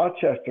apart,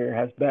 Rochester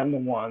has been the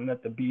one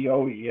that the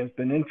BOE has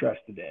been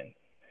interested in.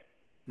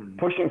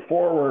 Pushing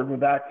forward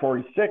with Act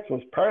 46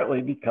 was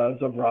partly because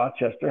of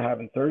Rochester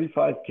having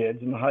 35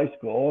 kids in the high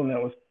school, and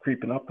it was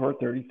creeping up toward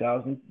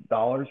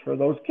 $30,000 for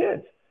those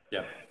kids.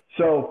 Yeah.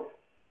 So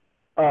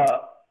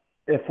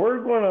if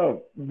we're going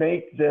to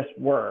make this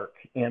work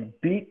and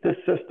beat the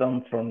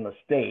system from the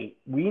state,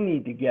 we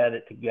need to get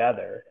it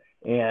together.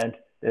 And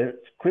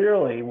it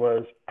clearly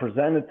was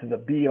presented to the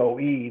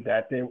BOE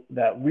that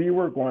we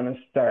were going to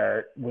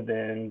start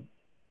within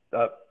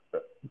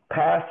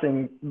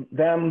passing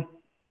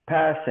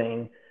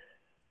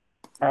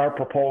our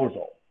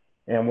proposal.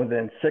 And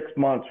within 6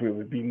 months, we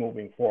would be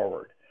moving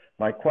forward.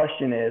 My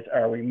question is,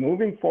 are we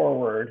moving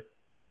forward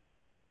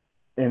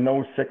in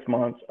those 6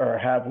 months, or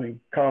have we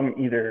come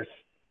either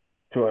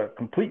to a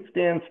complete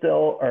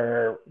standstill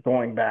or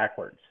going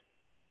backwards?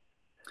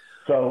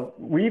 So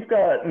we've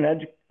got an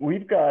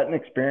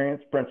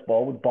experienced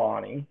principal with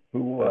Bonnie,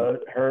 who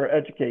her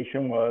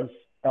education was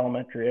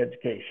elementary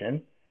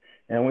education.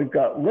 And we've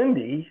got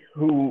Lindy,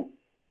 who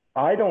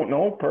I don't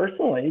know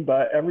personally,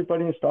 but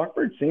everybody in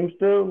Stockbridge seems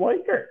to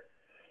like her.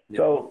 Yep.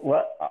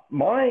 So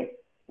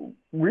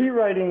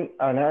rewriting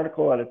an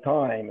article at a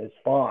time is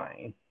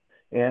fine.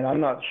 And I'm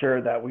not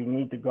sure that we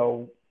need to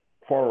go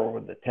forward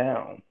with the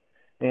town.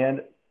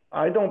 And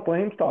I don't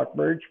blame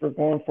Stockbridge for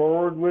going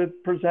forward with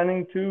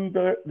presenting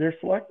to their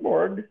select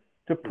board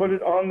to put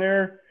it on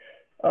their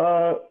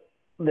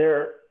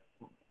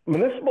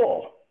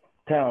municipal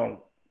town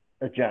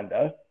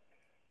agenda.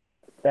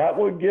 That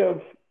would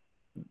give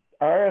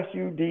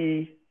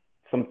RSUD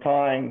some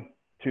time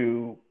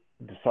to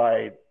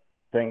decide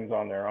things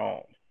on their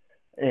own.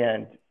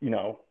 And, you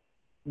know,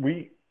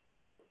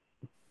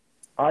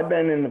 I've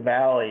been in the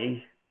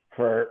Valley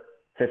for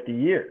 50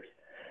 years.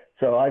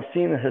 So I've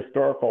seen the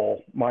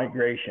historical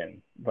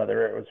migration,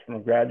 whether it was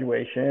from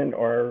graduation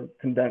or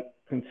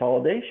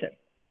consolidation.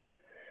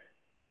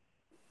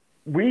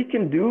 We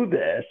can do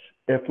this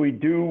if we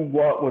do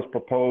what was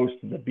proposed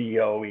to the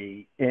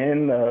BOE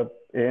in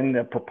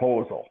the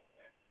proposal.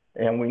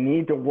 And we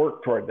need to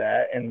work toward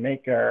that and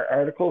make our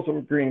articles of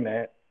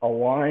agreement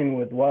align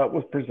with what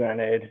was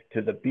presented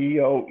to the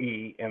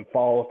BOE and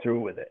follow through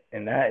with it.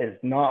 And that is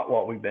not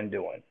what we've been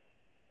doing.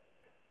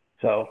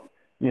 So,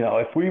 you know,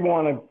 if we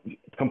want to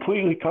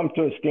completely come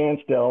to a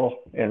standstill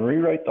and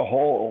rewrite the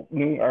whole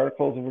new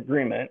articles of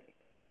agreement,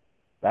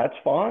 that's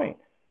fine.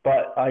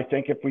 But I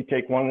think if we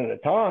take one at a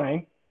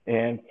time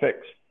and fix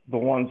the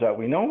ones that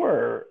we know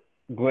are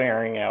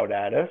glaring out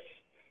at us,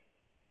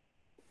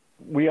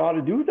 we ought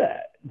to do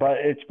that. But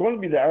it's going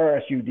to be the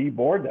RSUD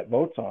board that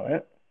votes on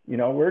it. You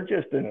know, we're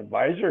just an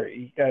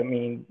advisory. I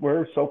mean,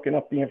 we're soaking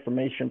up the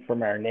information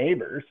from our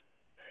neighbors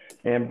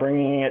and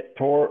bringing it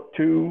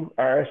to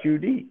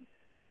RSUD.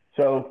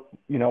 So,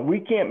 you know, we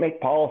can't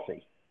make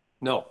policy.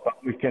 No.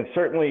 But we can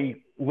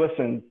certainly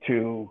listen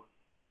to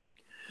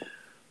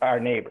our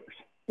neighbors.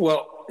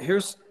 Well,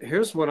 here's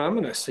what I'm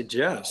going to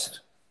suggest.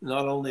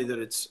 Not only that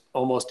it's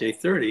almost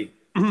 8:30,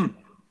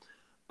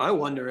 I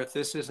wonder if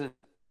this isn't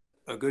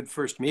a good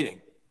first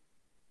meeting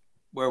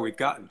where we've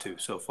gotten to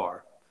so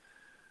far.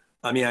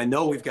 I mean, I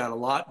know we've got a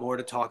lot more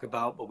to talk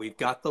about, but we've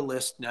got the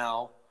list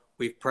now.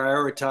 We've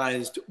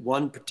prioritized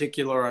one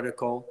particular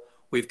article.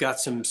 We've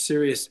got some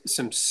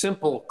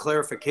simple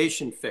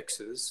clarification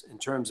fixes in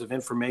terms of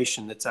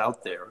information that's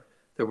out there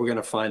that we're going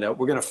to find out.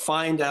 We're going to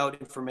find out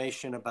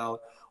information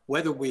about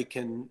whether we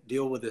can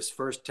deal with this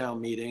first town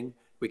meeting.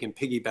 We can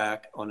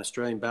piggyback on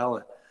Australian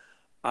ballot.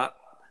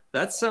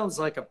 That sounds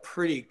like a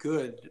pretty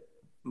good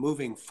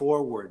moving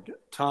forward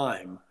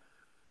time.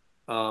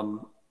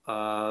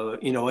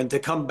 You know, and to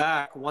come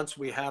back once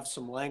we have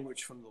some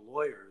language from the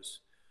lawyers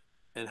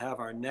and have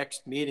our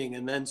next meeting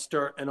and then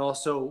start and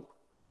also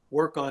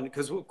work on,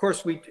 because of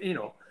course we, you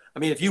know, I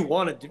mean, if you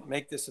wanted to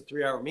make this a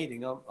 3-hour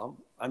meeting,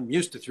 I'm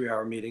used to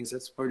 3-hour meetings.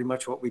 That's pretty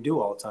much what we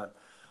do all the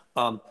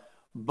time.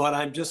 But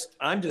I'm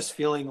just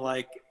feeling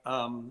like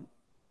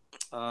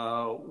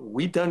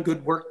we've done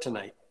good work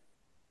tonight,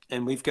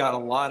 and we've got a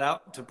lot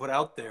out to put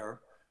out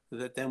there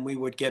that then we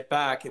would get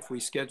back if we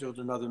scheduled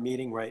another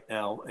meeting right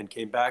now and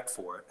came back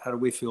for it. How do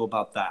we feel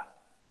about that?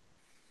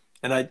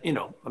 And you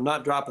know, I'm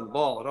not dropping the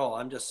ball at all.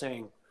 I'm just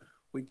saying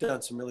we've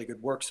done some really good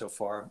work so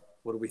far.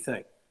 What do we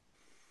think?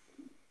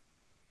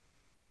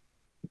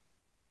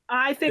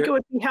 I think it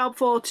would be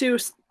helpful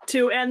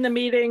to end the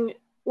meeting,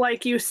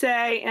 like you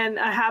say, and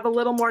have a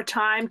little more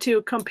time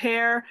to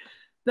compare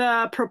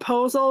the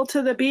proposal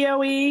to the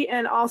BOE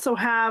and also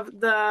have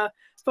the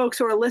folks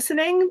who are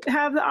listening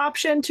have the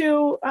option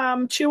to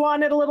chew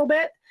on it a little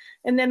bit.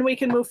 And then we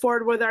can move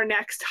forward with our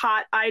next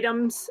hot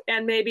items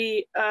and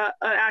maybe an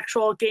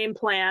actual game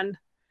plan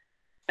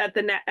at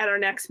our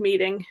next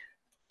meeting.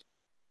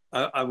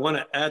 I want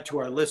to add to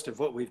our list of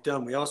what we've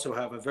done. We also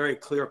have a very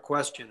clear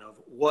question of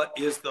what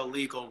is the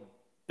legal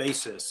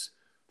basis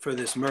for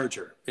this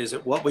merger? Is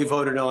it what we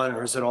voted on,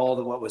 or is it all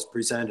of what was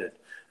presented?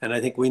 And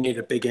I think we need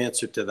a big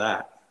answer to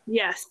that.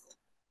 Yes.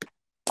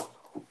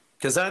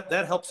 Because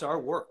that helps our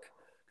work.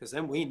 Because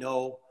then we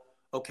know,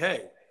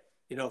 okay,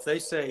 you know, if they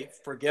say,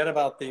 forget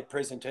about the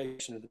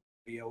presentation of the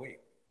BOE,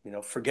 you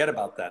know, forget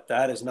about that.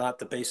 That is not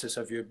the basis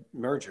of your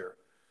merger.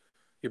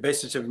 Your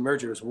basis of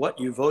merger is what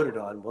you voted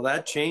on. Well,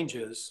 that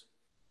changes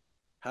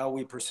how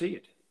we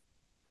proceed.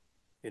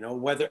 You know,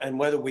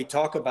 whether we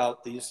talk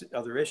about these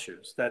other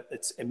issues, that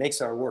it makes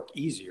our work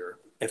easier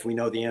if we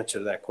know the answer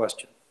to that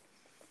question.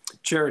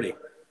 Charity,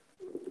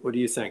 what do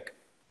you think?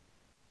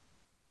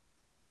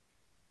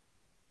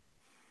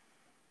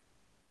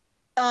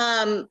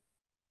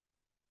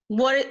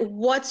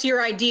 What's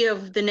your idea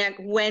of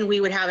when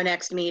we would have a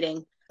next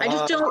meeting? I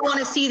just don't want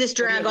to see this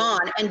drag on,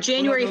 and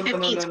January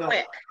 15th is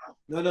quick.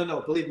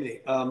 No, believe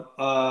me.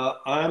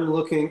 I'm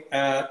looking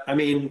at, I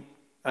mean,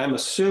 I'm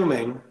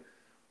assuming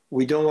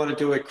we don't want to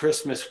do it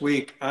Christmas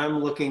week. I'm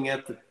looking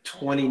at the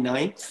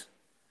 29th.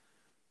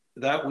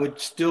 That would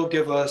still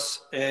give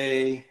us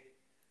a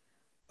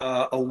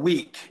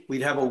week.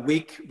 We'd have a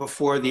week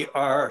before the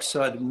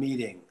RSUD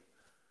meeting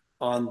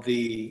on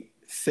the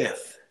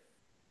 5th.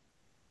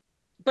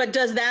 But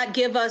does that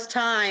give us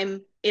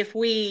time if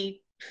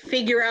we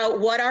figure out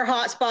what our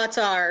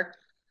hotspots are,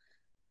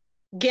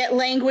 get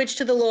language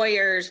to the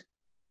lawyers,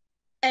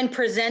 and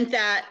present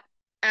that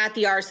at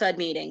the RSUD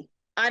meeting?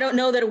 I don't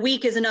know that a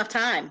week is enough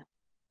time.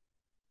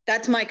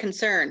 That's my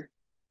concern.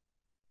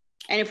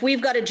 And if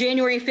we've got a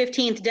January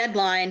 15th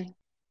deadline,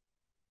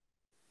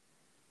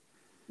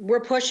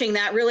 we're pushing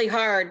that really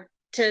hard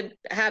to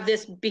have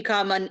this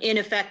become an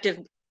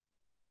ineffective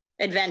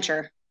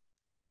adventure.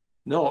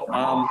 No,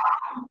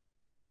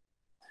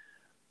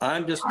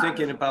 I'm just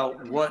thinking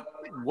about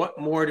what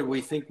more do we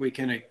think we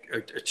can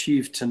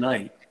achieve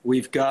tonight?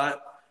 We've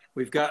got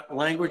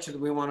language that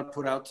we want to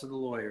put out to the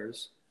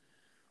lawyers.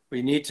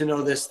 We need to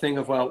know this thing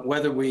about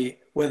whether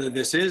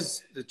this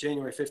is the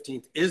January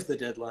 15th is the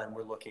deadline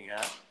we're looking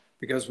at,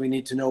 because we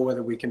need to know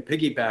whether we can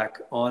piggyback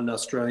on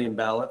Australian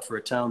ballot for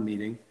a town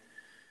meeting.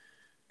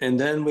 And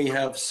then we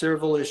have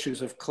several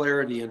issues of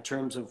clarity in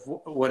terms of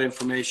what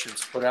information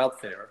is put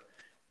out there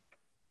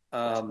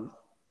on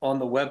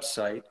the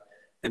website.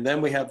 And then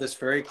we have this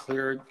very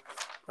clear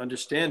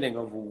understanding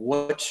of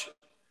what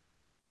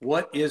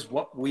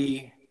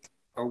we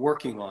are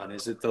working on.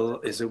 Is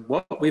it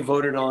what we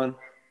voted on,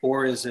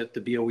 or is it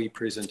the BOE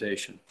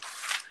presentation?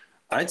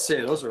 I'd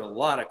say those are a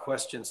lot of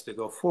questions to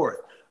go forth.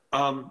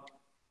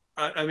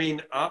 I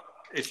mean,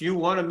 if you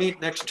want to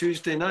meet next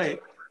Tuesday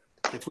night,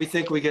 if we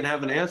think we can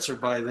have an answer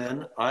by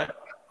then,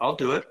 I'll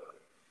do it.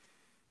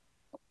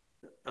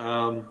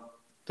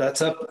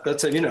 That's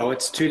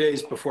it's 2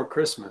 days before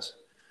Christmas.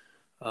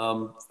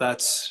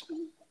 That's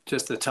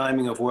just the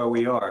timing of where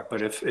we are.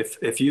 But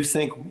if you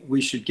think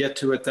we should get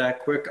to it that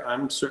quick,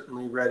 I'm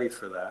certainly ready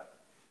for that.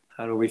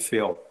 How do we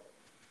feel?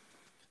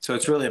 So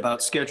it's really about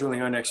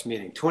scheduling our next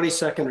meeting,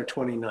 22nd or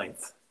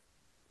 29th.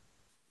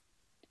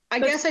 I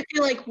guess I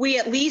feel like we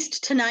at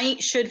least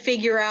tonight should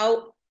figure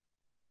out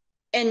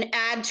and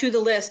add to the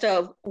list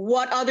of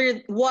what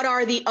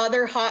are the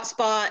other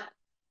hotspot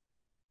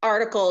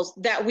articles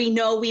that we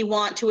know we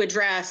want to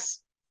address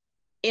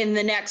in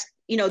the next,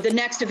 the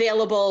next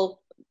available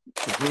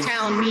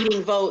town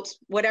meeting votes,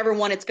 whatever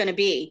one it's going to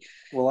be.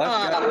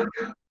 Well,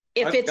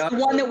 if it's the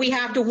one that we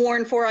have to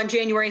warn for on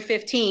January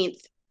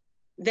 15th,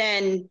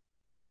 then,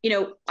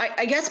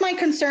 I guess my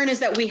concern is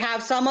that we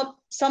have some of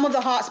the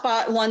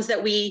hotspot ones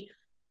that we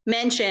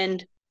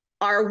mentioned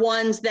are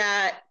ones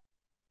that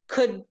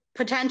could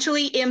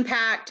potentially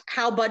impact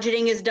how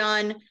budgeting is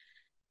done,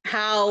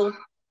 how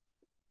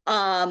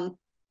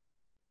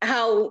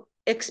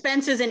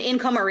expenses and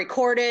income are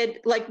recorded.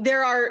 Like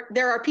there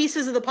are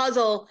pieces of the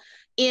puzzle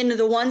in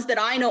the ones that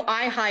I know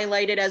I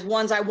highlighted as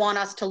ones I want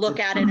us to look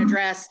at and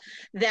address,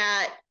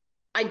 that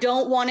I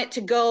don't want it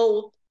to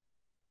go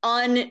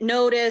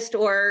unnoticed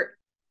or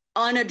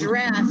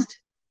unaddressed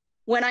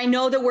when I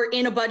know that we're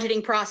in a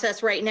budgeting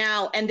process right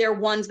now and they're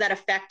ones that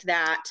affect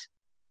that.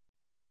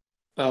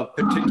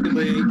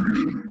 Particularly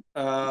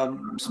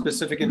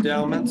specific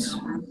endowments?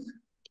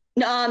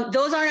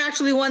 Those aren't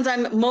actually ones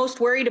I'm most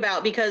worried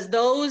about, because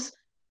those,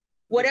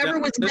 whatever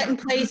was set in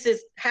place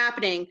is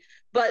happening.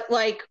 But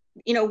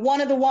one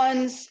of the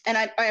ones, and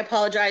I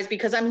apologize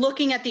because I'm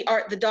looking at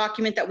the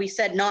document that we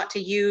said not to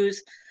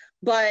use,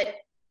 but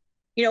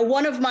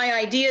one of my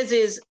ideas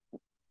is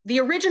the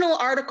original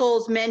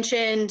articles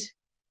mentioned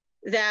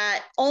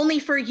that only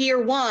for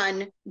year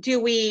one do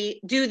we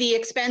do the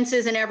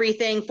expenses and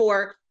everything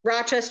for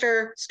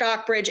Rochester,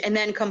 Stockbridge, and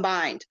then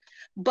combined.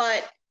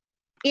 But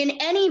in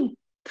any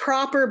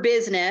proper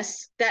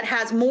business that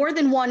has more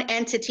than one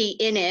entity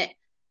in it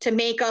to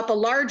make up a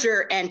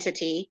larger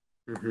entity,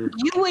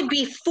 you would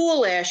be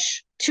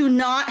foolish to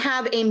not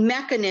have a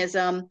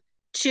mechanism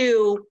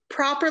to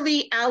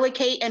properly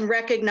allocate and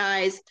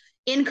recognize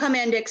income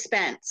and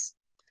expense.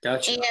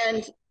 Gotcha.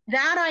 And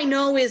that I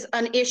know is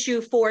an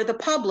issue for the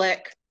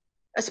public,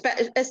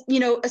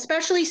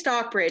 especially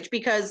Stockbridge,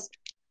 because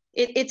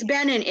it's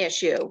been an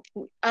issue.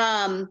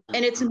 And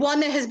it's one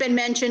that has been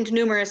mentioned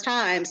numerous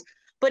times,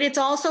 but it's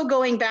also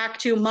going back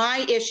to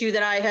my issue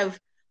that I have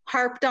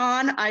harped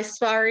on.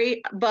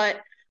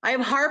 But I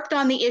have harped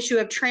on the issue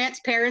of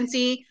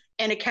transparency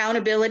and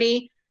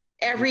accountability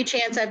every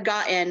chance I've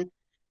gotten.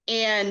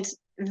 And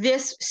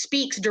this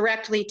speaks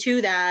directly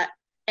to that.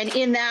 And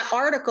in that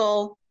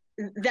article,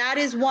 that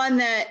is one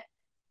that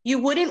you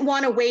wouldn't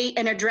want to wait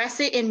and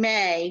address it in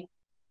May.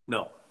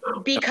 No.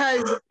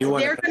 Because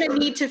they're going to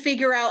need to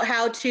figure out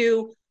how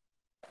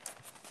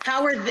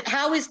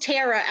is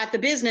Tara at the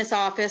business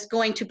office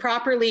going to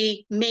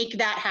properly make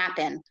that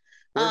happen.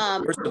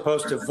 We're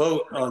supposed to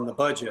vote on the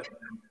budget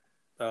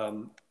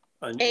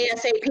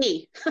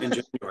ASAP in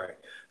January.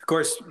 Of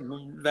course,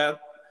 that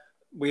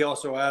we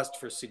also asked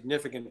for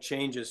significant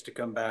changes to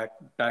come back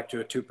to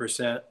a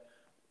 2%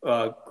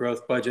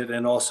 growth budget,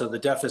 and also the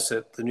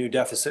new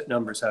deficit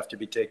numbers have to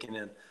be taken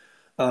in.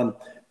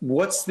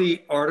 What's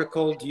the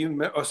article?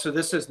 So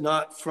this is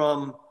not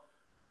from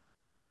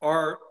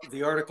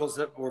the articles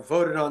that were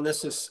voted on.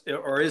 Is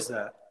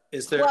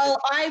there? Well,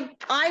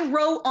 I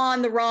wrote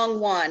on the wrong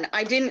one.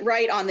 I didn't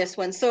write on this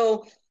one.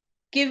 So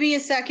give me a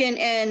second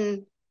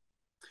and.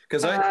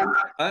 Because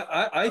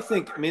I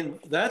think,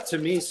 that to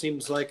me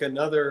seems like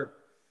another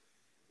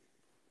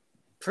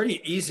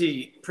pretty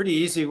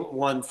easy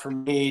one for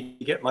me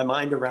to get my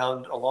mind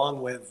around,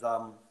 along with,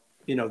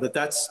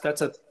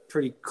 that's a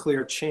pretty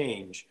clear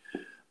change.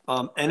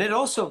 And that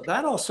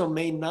also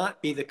may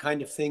not be the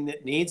kind of thing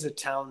that needs a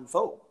town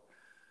vote.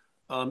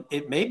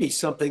 It may be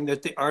something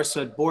that the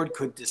RSUD board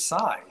could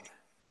decide.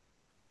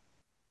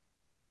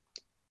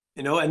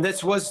 You know, and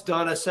this was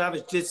Donna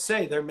Savage did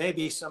say there may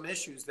be some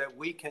issues that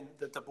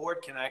that the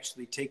board can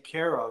actually take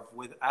care of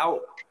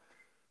without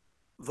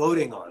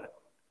voting on it.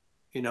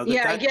 You know,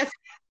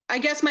 I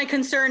guess my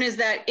concern is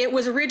that it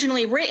was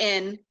originally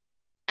written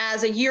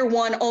as a year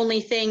one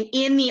only thing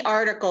in the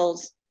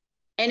articles.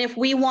 And if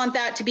we want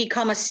that to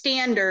become a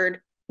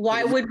standard,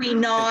 why would we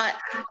not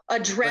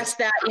address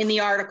that in the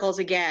articles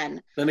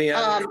again? Let me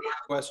ask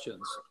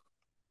questions.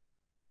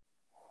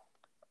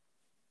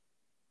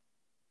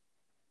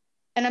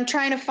 And I'm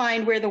trying to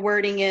find where the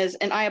wording is,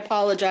 and I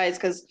apologize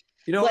because,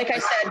 like I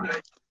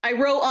said, I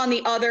wrote on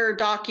the other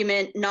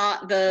document,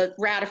 not the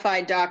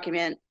ratified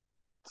document.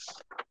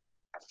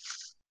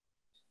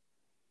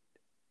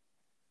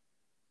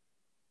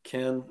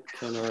 Can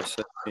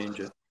RSA change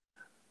it?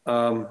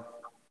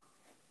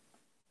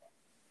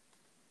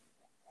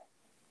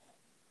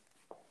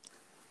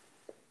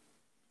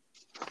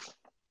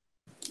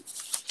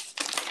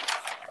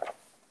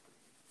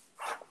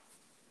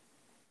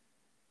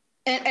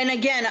 And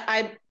again,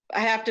 I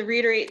have to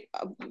reiterate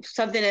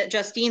something that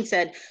Justine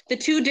said. The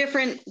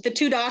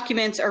two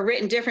documents are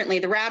written differently.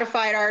 The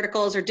ratified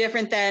articles are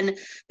different than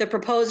the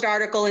proposed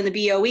article in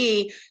the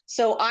BOE.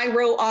 So I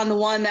wrote on the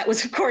one that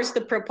was, of course,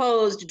 the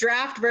proposed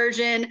draft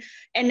version.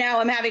 And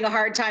now I'm having a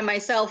hard time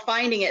myself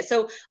finding it.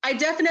 So I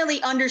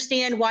definitely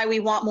understand why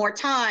we want more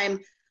time.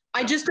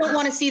 I just don't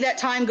want to see that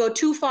time go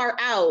too far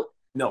out.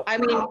 No. I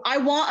mean, I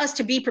want us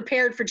to be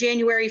prepared for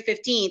January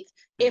 15th.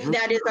 If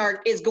that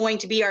is going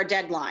to be our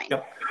deadline.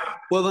 Yep.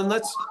 Well, then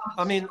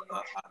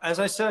as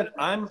I said,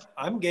 I'm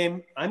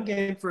game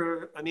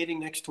for a meeting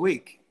next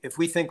week. If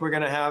we think we're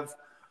going to have,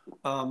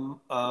 hold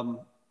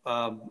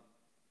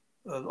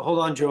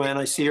on, Joanne,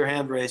 I see your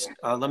hand raised.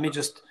 Let me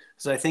just,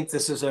 because I think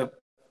this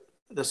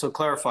will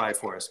clarify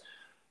for us.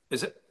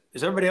 Is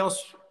everybody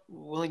else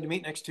willing to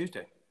meet next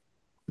Tuesday?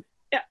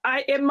 Yeah,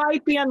 it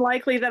might be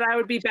unlikely that I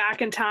would be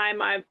back in time.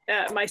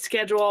 My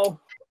schedule.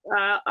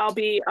 I'll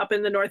be up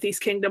in the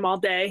Northeast Kingdom all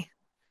day.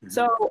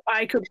 So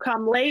I could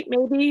come late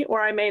maybe,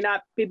 or I may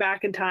not be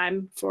back in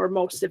time for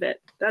most of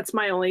it. That's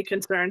my only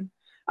concern.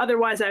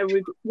 Otherwise, I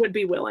would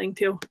be willing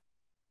to.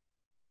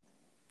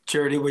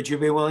 Charity, would you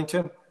be willing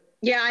to?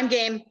 Yeah, I'm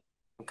game.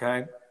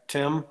 Okay.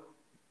 Tim?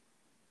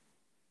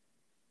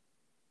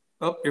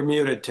 Oh, you're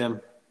muted,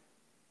 Tim.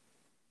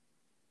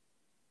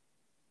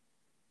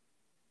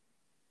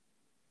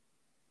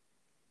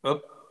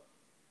 Oh,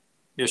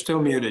 you're still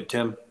muted,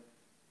 Tim.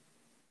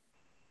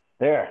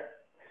 There.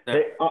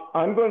 Hey,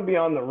 I'm going to be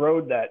on the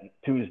road that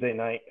Tuesday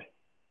night.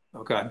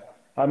 Okay.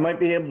 I might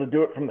be able to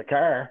do it from the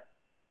car.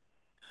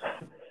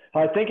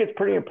 I think it's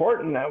pretty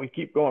important that we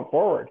keep going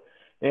forward.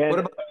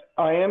 And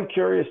I am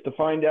curious to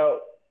find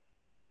out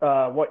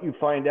what you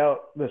find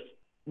out this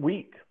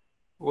week.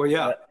 Well,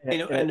 yeah.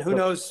 And who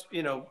knows,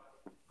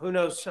 who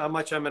knows how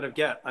much I'm going to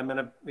get. I'm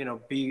going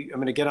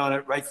to get on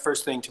it right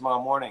first thing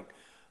tomorrow morning.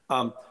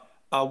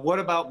 What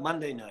about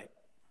Monday night?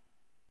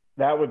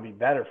 That would be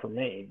better for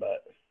me,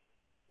 but.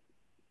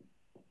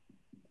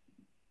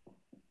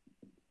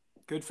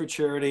 Good for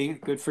Charity,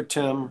 good for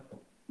Tim.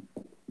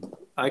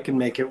 I can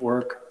make it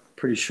work,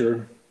 pretty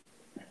sure.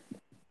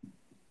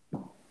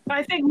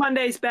 I think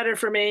Monday's better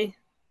for me.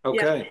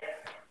 Okay. Yeah.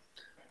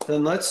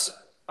 Then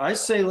I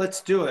say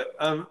let's do it.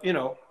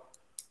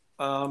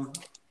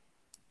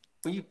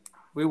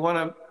 We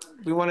want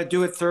to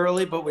do it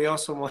thoroughly, but we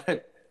also want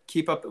to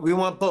keep up. We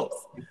want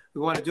both.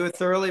 We want to do it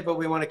thoroughly, but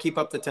we want to keep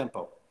up the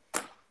tempo.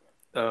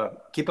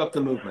 Keep up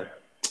the movement.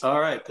 All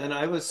right, then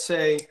I would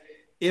say,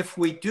 if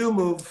we do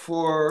move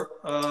for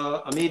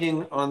a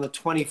meeting on the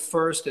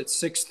 21st at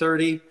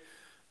 6:30,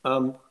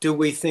 do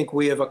we think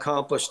we have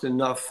accomplished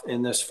enough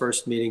in this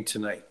first meeting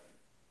tonight?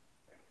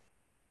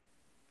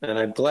 And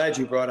I'm glad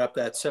you brought up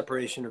that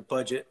separation of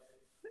budget,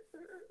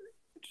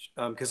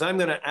 because I'm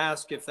going to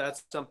ask if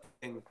that's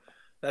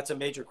a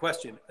major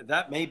question.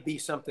 That may be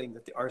something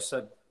that the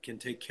RSUD can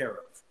take care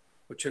of,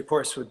 which of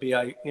course would be,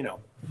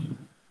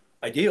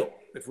 ideal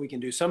if we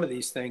can do some of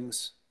these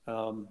things.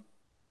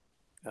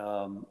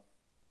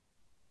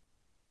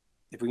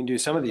 If we can do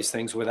some of these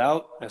things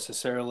without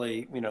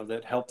necessarily,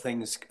 that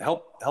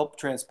help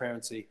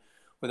transparency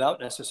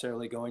without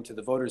necessarily going to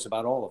the voters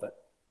about all of it.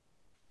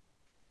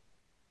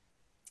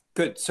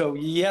 Good. So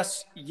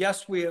yes,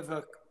 we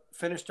have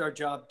finished our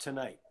job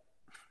tonight.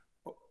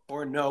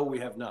 Or no, we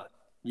have not.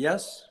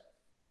 Yes?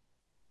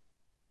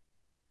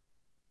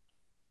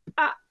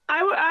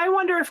 I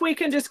wonder if we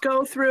can just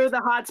go through the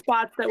hot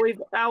spots that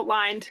we've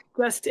outlined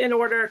just in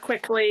order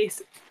quickly.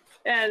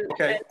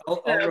 Okay,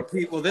 I'll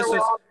repeat. Well, this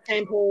is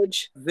same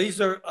page.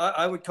 These are,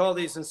 I would call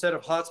these, instead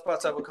of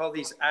hotspots, I would call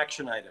these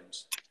action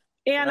items.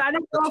 And I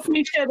don't know if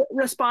we should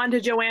respond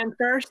to Joanne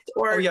first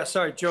or. Oh yeah,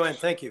 sorry, Joanne.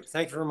 Thank you.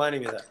 Thank you for reminding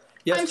me of that.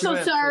 Yes, I'm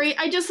Joanne, so sorry. please.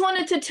 I just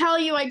wanted to tell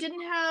you I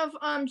didn't have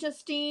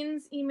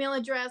Justine's email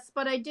address,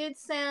 but I did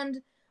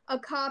send a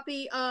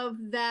copy of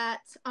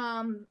that,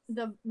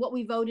 what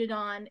we voted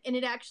on, and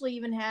it actually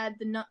even had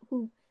the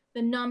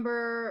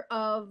number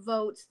of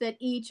votes that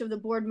each of the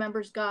board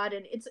members got,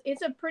 and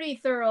it's a pretty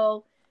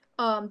thorough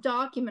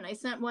document. I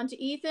sent one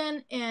to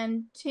Ethan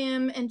and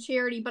Tim and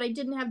Charity, but I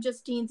didn't have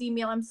Justine's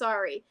email. I'm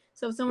sorry.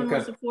 So if someone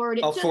wants to forward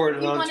it, I'll forward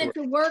it we on wanted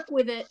to to work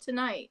with it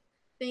tonight.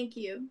 Thank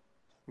you.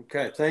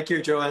 Okay, thank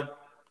you, Joanne.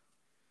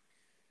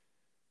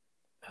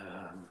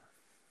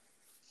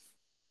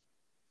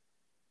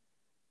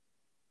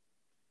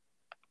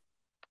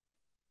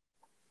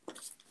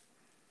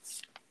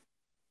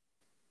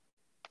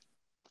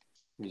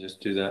 Let me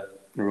just do that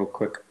real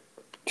quick.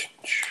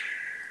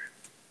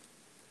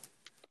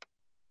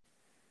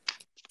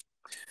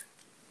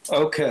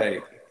 Okay.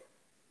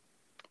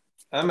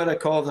 I'm going to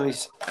call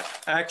these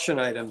action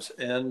items,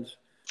 and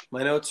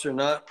my notes are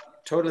not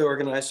totally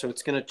organized, so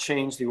it's going to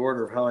change the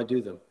order of how I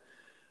do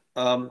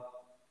them.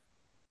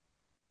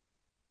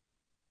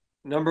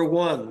 Number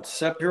one,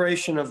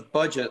 separation of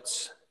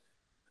budgets.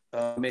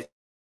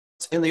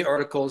 It's in the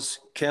articles.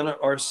 Can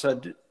our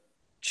SUD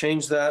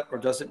change that, or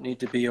does it need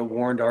to be a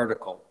warned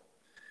article?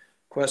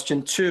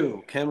 Question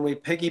two, can we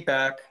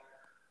piggyback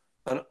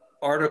on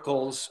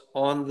articles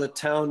on the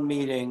town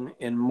meeting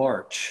in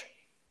March,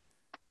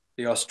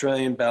 the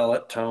Australian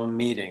ballot town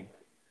meeting?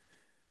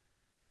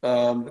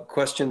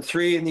 Question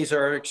three, and these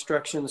are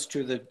instructions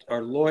to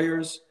our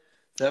lawyers,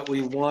 that we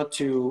want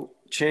to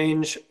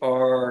change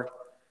our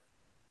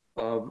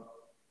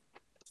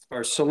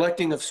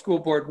selecting of school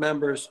board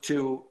members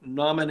to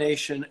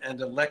nomination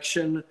and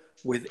election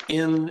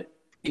within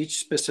each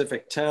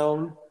specific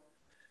town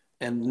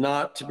and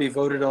not to be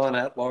voted on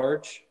at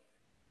large.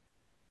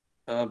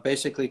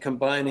 Basically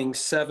combining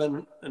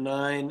 7,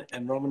 9,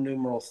 and Roman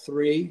numeral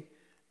 3,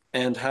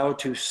 and how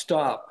to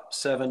stop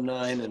 7,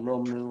 9, and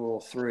Roman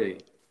numeral 3.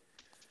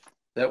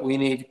 That we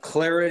need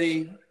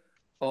clarity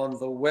on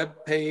the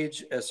web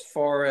page as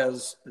far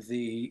as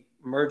the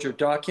merger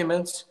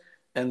documents,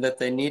 and that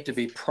they need to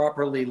be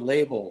properly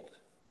labeled.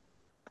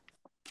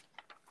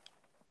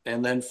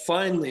 And then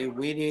finally,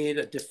 we need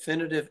a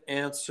definitive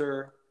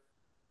answer.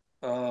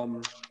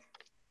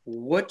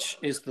 Which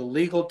is the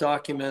legal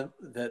document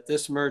that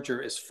this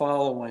merger is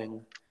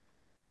following?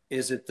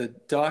 Is it the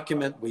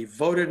document we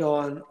voted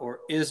on, or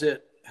is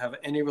it have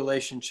any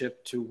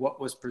relationship to what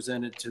was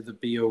presented to the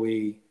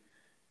BOE?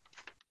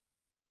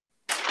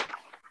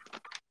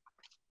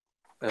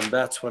 And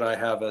that's what I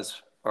have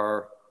as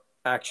our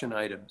action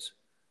items.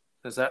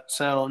 Does that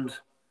sound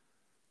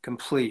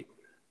complete?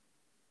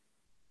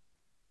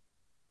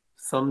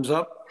 Thumbs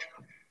up?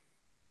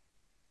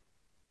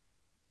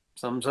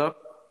 Thumbs up?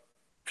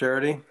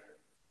 Charity?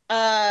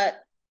 I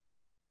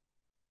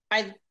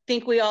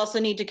think we also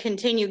need to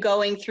continue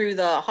going through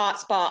the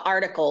hotspot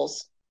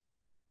articles.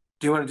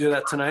 Do you want to do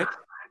that tonight?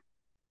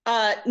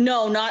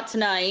 No, not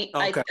tonight.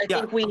 Okay. I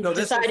think we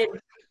decided.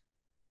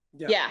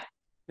 Yeah.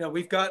 Yeah,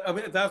 we've got, I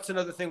mean, that's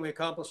another thing we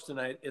accomplished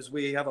tonight is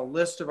we have a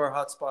list of our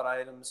hotspot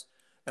items,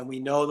 and we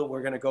know that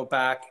we're going to go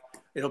back.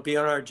 It'll be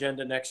on our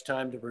agenda next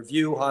time to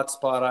review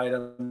hotspot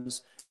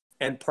items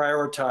and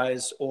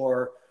prioritize,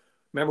 or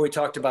remember we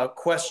talked about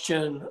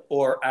question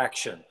or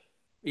action.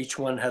 Each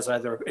one has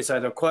it's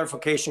either a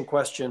clarification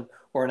question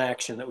or an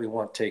action that we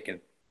want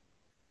taken.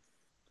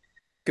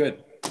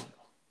 Good.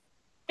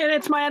 And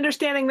it's my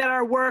understanding that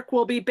our work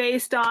will be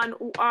based on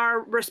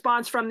our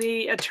response from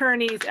the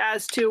attorneys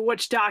as to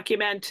which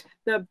document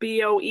the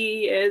BOE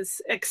is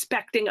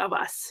expecting of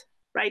us,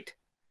 right?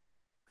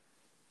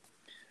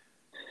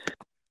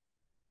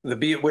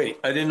 Wait,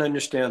 I didn't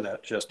understand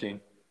that, Justine.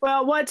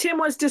 Well, what Tim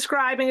was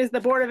describing is the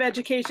Board of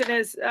Education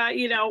is,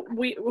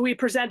 we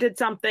presented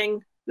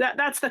something.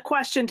 That's the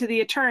question to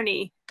the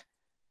attorney.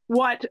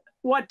 What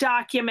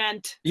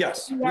document?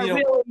 Yes. We are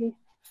really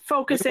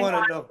focusing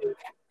on. Know.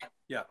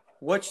 Yeah.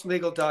 Which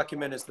legal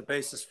document is the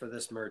basis for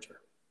this merger?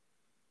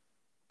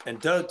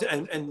 And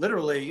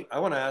literally, I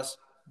want to ask,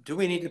 do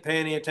we need to pay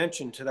any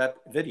attention to that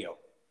video?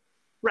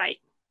 Right.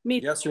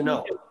 Yes or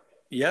no?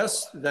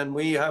 Yes, then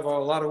we have a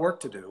lot of work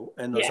to do,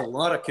 and there's a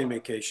lot of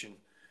communication.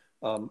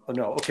 No,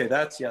 okay,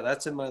 that's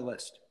in my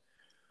list.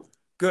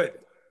 Good.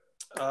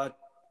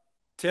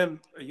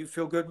 Tim, you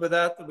feel good with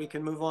that we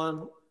can move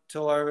on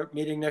till our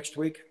meeting next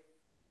week?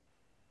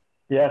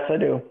 Yes, I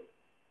do.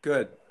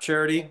 Good.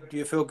 Charity, do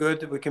you feel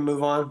good that we can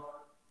move on?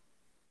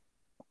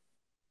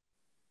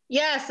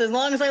 Yes, as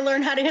long as I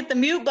learn how to hit the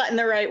mute button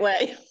the right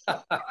way.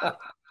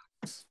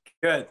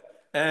 Good.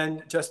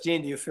 And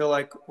Justine, do you feel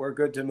like we're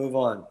good to move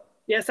on?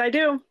 Yes, I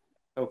do.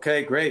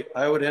 Okay, great.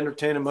 I would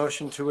entertain a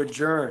motion to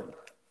adjourn.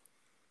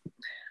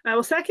 I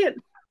will second.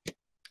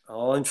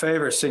 All in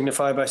favor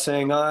signify by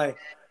saying aye.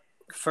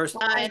 First,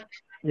 aye.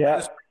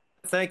 Yeah.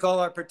 Thank all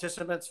our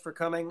participants for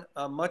coming.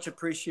 Much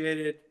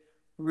appreciated.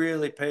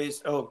 Really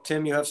pays. Oh,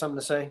 Tim, you have something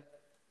to say?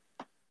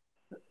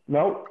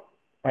 Nope.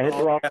 I hit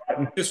the wrong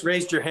button. Just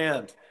raised your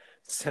hand.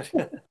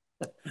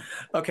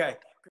 Okay.